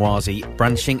image of Enwazi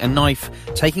brandishing a knife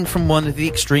taken from one of the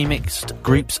extremist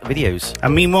group's videos.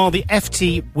 And meanwhile, the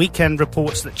FT Weekend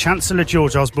reports that Chancellor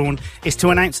George Osborne is to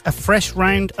announce a fresh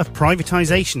round of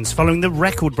privatisations following the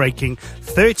record-breaking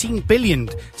 £13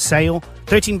 billion sale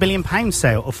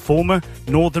of former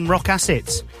Northern Rock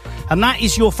assets. And that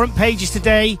is your front pages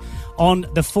today on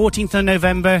the 14th of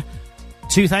November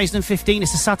 2015.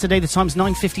 It's a Saturday, the time's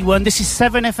 9:51. This is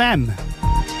 7FM.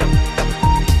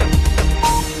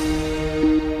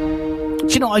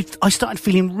 Do you know, I started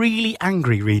feeling really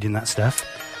angry reading that stuff.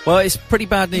 Well, it's pretty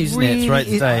bad news, isn't it, throughout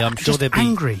the day? I'm sure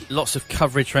there'll be lots of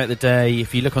coverage throughout the day.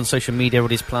 If you look on social media,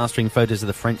 everybody's plastering photos of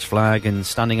the French flag and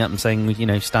standing up and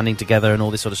saying, standing together and all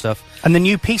this sort of stuff. And the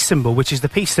new peace symbol, which is the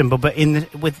peace symbol, but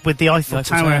with the Eiffel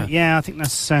Tower. Yeah, I think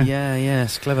that's...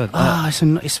 it's clever.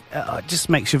 It just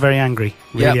makes you very angry.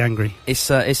 Really angry. It's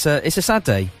a sad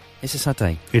day. It's a sad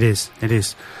day. It is.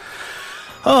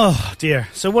 Oh, dear.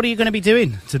 So what are you going to be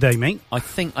doing today, mate? I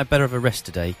think I better have a rest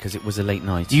today, because it was a late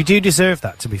night. You do deserve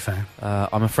that, to be fair.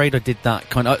 I'm afraid I did that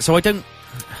kind of... So I don't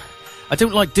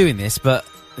like doing this, but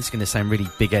this is going to sound really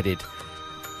big-headed.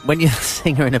 When you're a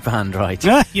singer in a band, right?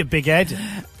 You big head.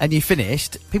 And you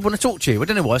finished, people want to talk to you. I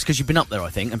don't know why, it's because you've been up there, I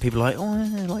think, and people are like, oh,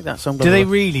 I like that song. Blah, Do blah, they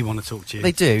blah. really want to talk to you?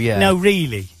 They do, yeah. No,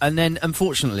 really? And then,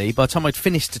 unfortunately, by the time I'd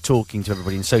finished talking to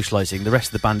everybody and socialising, the rest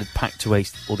of the band had packed away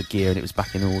all the gear and it was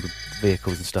back in all the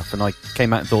vehicles and stuff, and I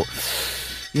came out and thought,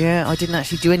 yeah, I didn't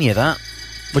actually do any of that.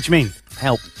 What do you mean?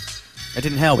 Help. I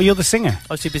didn't help. Well, you're the singer.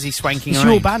 I was too busy swanking It's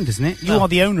around. your band, isn't it? You are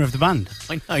the owner of the band.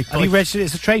 I know. Have you registered it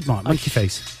as a trademark, Monkey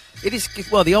Face? It is,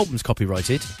 well, the album's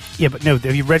copyrighted. Yeah, but no,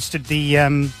 have you registered the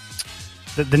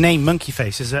name Monkey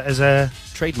Face as a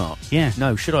trademark? Yeah.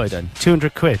 No, should I then?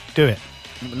 200 quid, do it.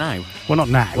 Now? Well, not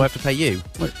now. Do I have to pay you?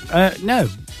 No.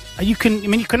 You can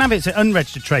have it as an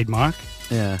unregistered trademark.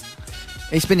 Yeah.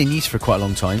 It's been in use for quite a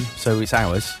long time, so it's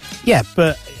ours. Yeah,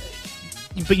 but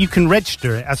you can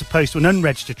register it as opposed to an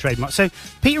unregistered trademark. So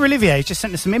Peter Olivier just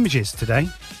sent us some images today.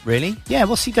 Really? Yeah,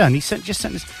 what's he done? He just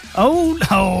sent us...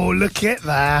 Oh, look at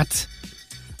that.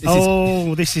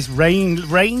 This is rain,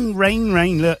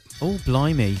 look. Oh,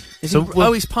 blimey.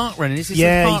 He's park running. Is this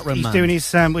a park run, he's man? doing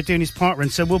his, we're doing his park run,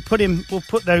 so we'll put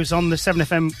those on the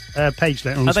 7FM page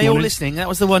later on. Are this they all morning. listening? That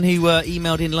was the one who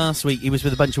emailed in last week. He was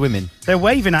with a bunch of women. They're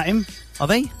waving at him. Are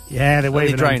they? Yeah, they're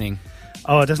waving Are they drowning?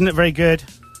 Oh, doesn't look very good.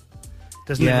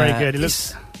 Doesn't look very good. It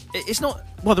looks... It's not...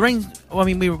 Well, the rain... Well, I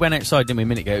mean, we went outside, didn't we, a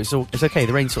minute ago? It's okay.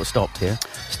 The rain sort of stopped here.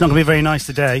 It's not going to be very nice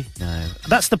today. No.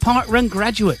 That's the Park Run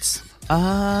graduates.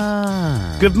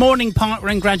 Ah. Good morning, Park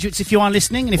Run graduates, if you are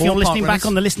listening. And if All you're listening park back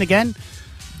on the listen again,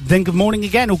 then good morning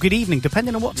again, or good evening,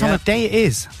 depending on what time of day it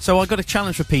is. So I got a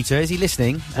challenge for Peter. Is he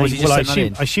listening? Or is he just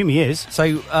I assume he is.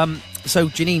 So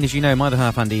Janine, as you know, my other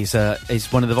half, Andy, is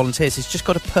one of the volunteers. He's just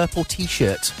got a purple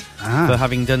T-shirt for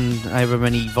having done however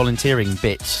many volunteering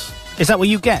bits. Is that what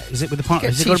you get? Is it with the partner?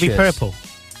 Is it got to be purple?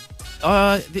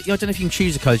 I don't know if you can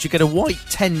choose the colours. You get a white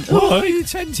 10... Oh,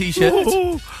 10 T-shirt.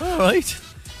 All right.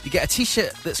 You get a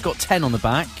T-shirt that's got 10 on the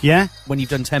back. Yeah. When you've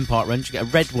done 10 park runs. You get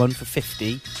a red one for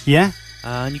 50. Yeah.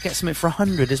 And you get something for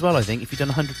 100 as well, I think, if you've done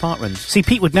 100 park runs. See,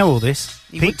 Pete would know all this.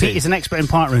 Pete is an expert in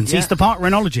park runs. Yeah. He's the park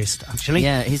runologist, actually.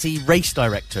 Yeah, he's the race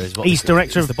director is what he's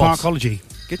director of parkology.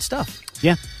 Good stuff.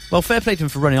 Yeah. Well, fair play to him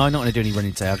for running. I'm not going to do any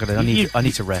running today. I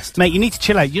need to rest. Mate, you need to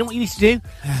chill out. You know what you need to do?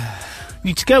 You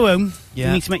need to go home. Yeah.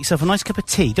 You need to make yourself a nice cup of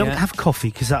tea. Don't have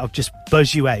coffee, because that'll just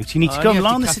buzz you out. You need to go and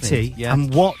lie on the settee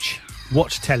and watch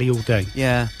telly all day.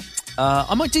 Yeah.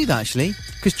 I might do that, actually,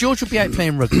 because George will be out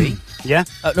playing rugby. Yeah?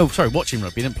 No, sorry, watching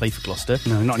rugby. He didn't play for Gloucester.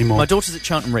 No, not anymore. My daughter's at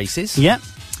Cheltenham Races. Yeah.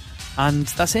 And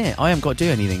that's it. I haven't got to do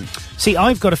anything. See,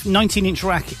 I've got a 19-inch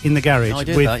rack in the garage. Oh, I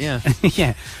did that, yeah.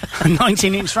 Yeah, a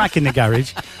 19-inch rack in the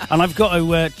garage, and I've got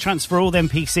to transfer all them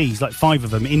PCs, like 5 of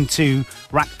them, into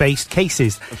rack-based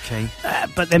cases. Okay.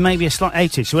 But there may be a slight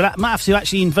outage, so I might have to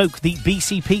actually invoke the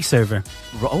BCP server.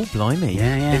 Oh, blimey.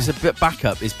 Yeah. There's a bit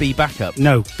backup. Is B backup?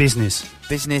 No, business.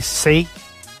 Business. C?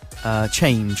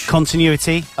 Change.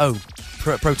 Continuity. Oh,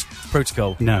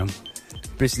 protocol. No.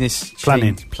 Business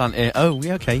planning. Oh,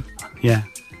 yeah, okay. Yeah.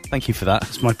 Thank you for that.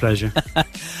 It's my pleasure.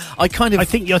 I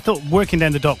thought working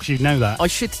down the docks you'd know that. I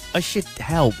should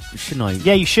help, shouldn't I?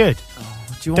 Yeah, you should.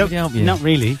 Do you want me to help you? Not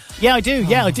really. Yeah, I do.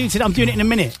 Yeah, I do. I'm doing it in a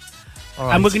minute. All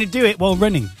right. And we're going to do it while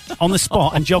running on the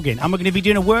spot and jogging, and we're going to be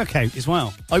doing a workout as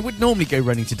well. I would normally go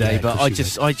running today, Yeah, but of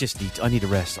course I need a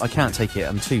rest. I can't take it.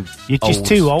 I'm too. You're just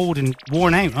too old and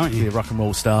worn out, aren't you? Be a rock and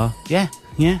roll star. Yeah.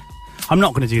 I'm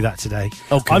not going to do that today.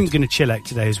 Oh, good. I'm going to chill out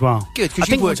today as well. Good, because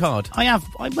you've worked hard. I have.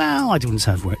 I wouldn't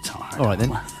say I've worked hard. All right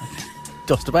then.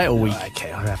 Dossed about all week.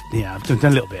 Okay, I have. Yeah, I've done a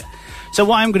little bit. So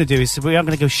what I'm going to do is we are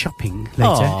going to go shopping later.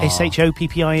 Aww.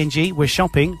 SHOPPING. We're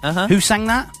shopping. Uh-huh. Who sang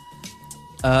that?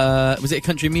 Was it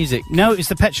country music? No, it's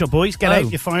the Pet Shop Boys. Get out,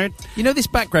 you're fired. You know this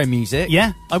background music?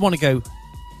 Yeah. I want to go.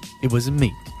 It wasn't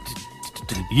me.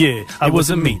 Yeah, it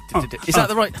wasn't me. Is that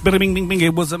the right? Bing, bing, bing,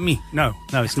 it wasn't me. No,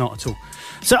 it's not at all.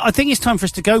 So I think it's time for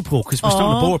us to go, Paul, because we're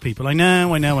starting to bore people. I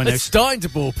know. It's starting to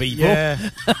bore people. Yeah.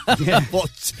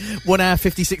 What? 1 hour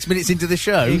 56 minutes into the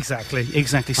show. Exactly.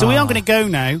 So we are going to go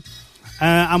now,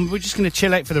 and we're just going to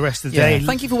chill out for the rest of the day.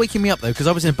 Thank you for waking me up though, because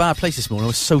I was in a bad place this morning. I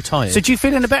was so tired. So do you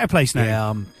feel in a better place now? Yeah,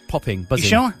 I'm popping, buzzing. You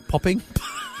sure? Popping.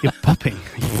 You're popping.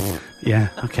 Yeah.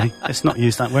 Okay. Let's not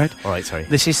use that word. All right. Sorry.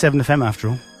 This is 7FM after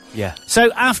all. Yeah. So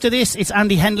after this, it's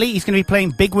Andy Henley. He's going to be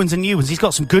playing big ones and new ones. He's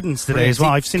got some good ones today as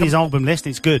well. I've seen his album list.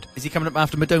 It's good. Is he coming up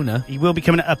after Madonna? He will be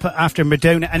coming up after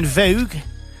Madonna and Vogue.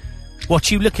 What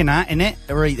you looking at, innit?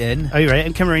 All right then. Oh, right.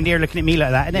 And come around here looking at me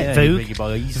like that, innit? Yeah, Vogue. you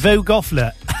boys. Vogue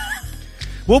Offlet.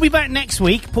 We'll be back next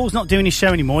week. Paul's not doing his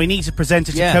show anymore. He needs a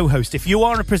presenter to co-host. If you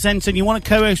are a presenter and you want to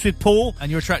co-host with Paul... And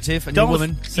you're attractive and you're a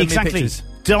woman, send me pictures.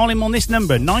 Dial him on this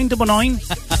number, 999,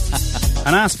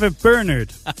 and ask for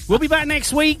Bernard. We'll be back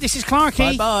next week. This is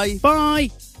Clarky. Bye-bye. Bye.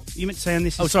 You meant to say on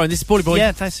this... Oh, sorry, this is Paulie Boy.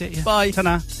 Yeah, that's it. Yeah. Bye.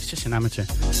 Ta-da. It's just an amateur.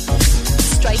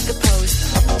 Strike a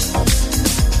pose.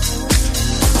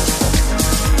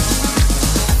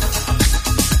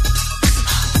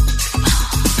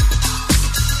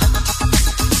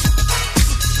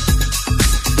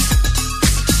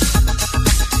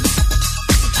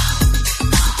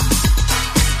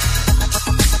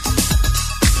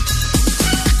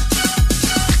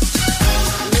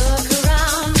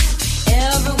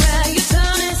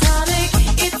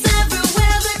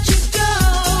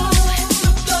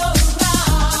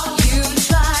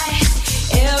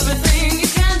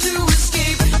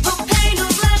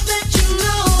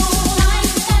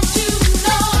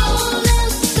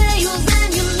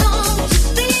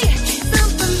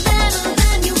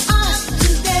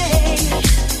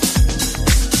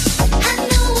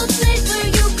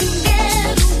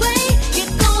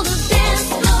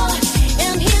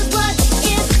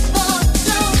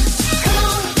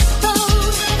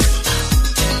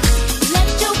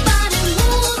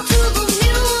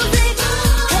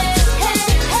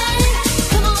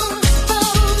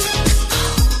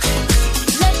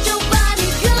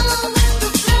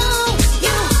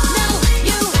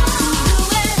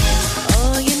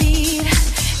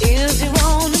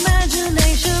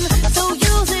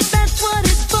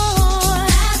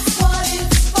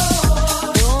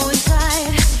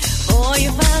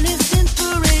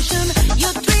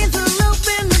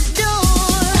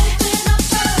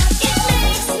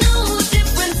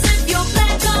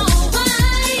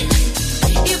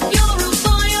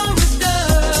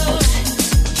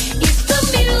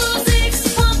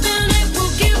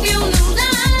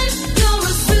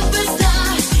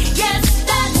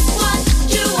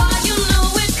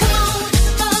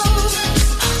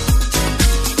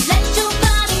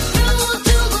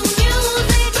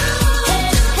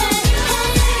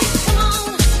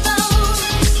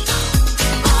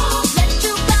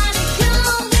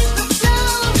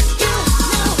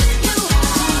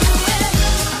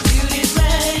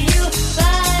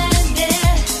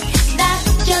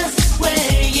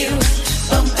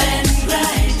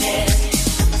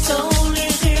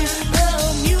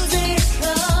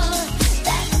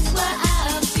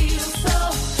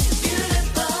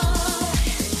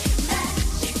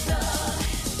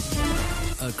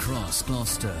 Across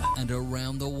Gloucester and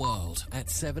around the world at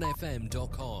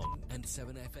 7fm.com and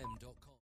 7fm.com.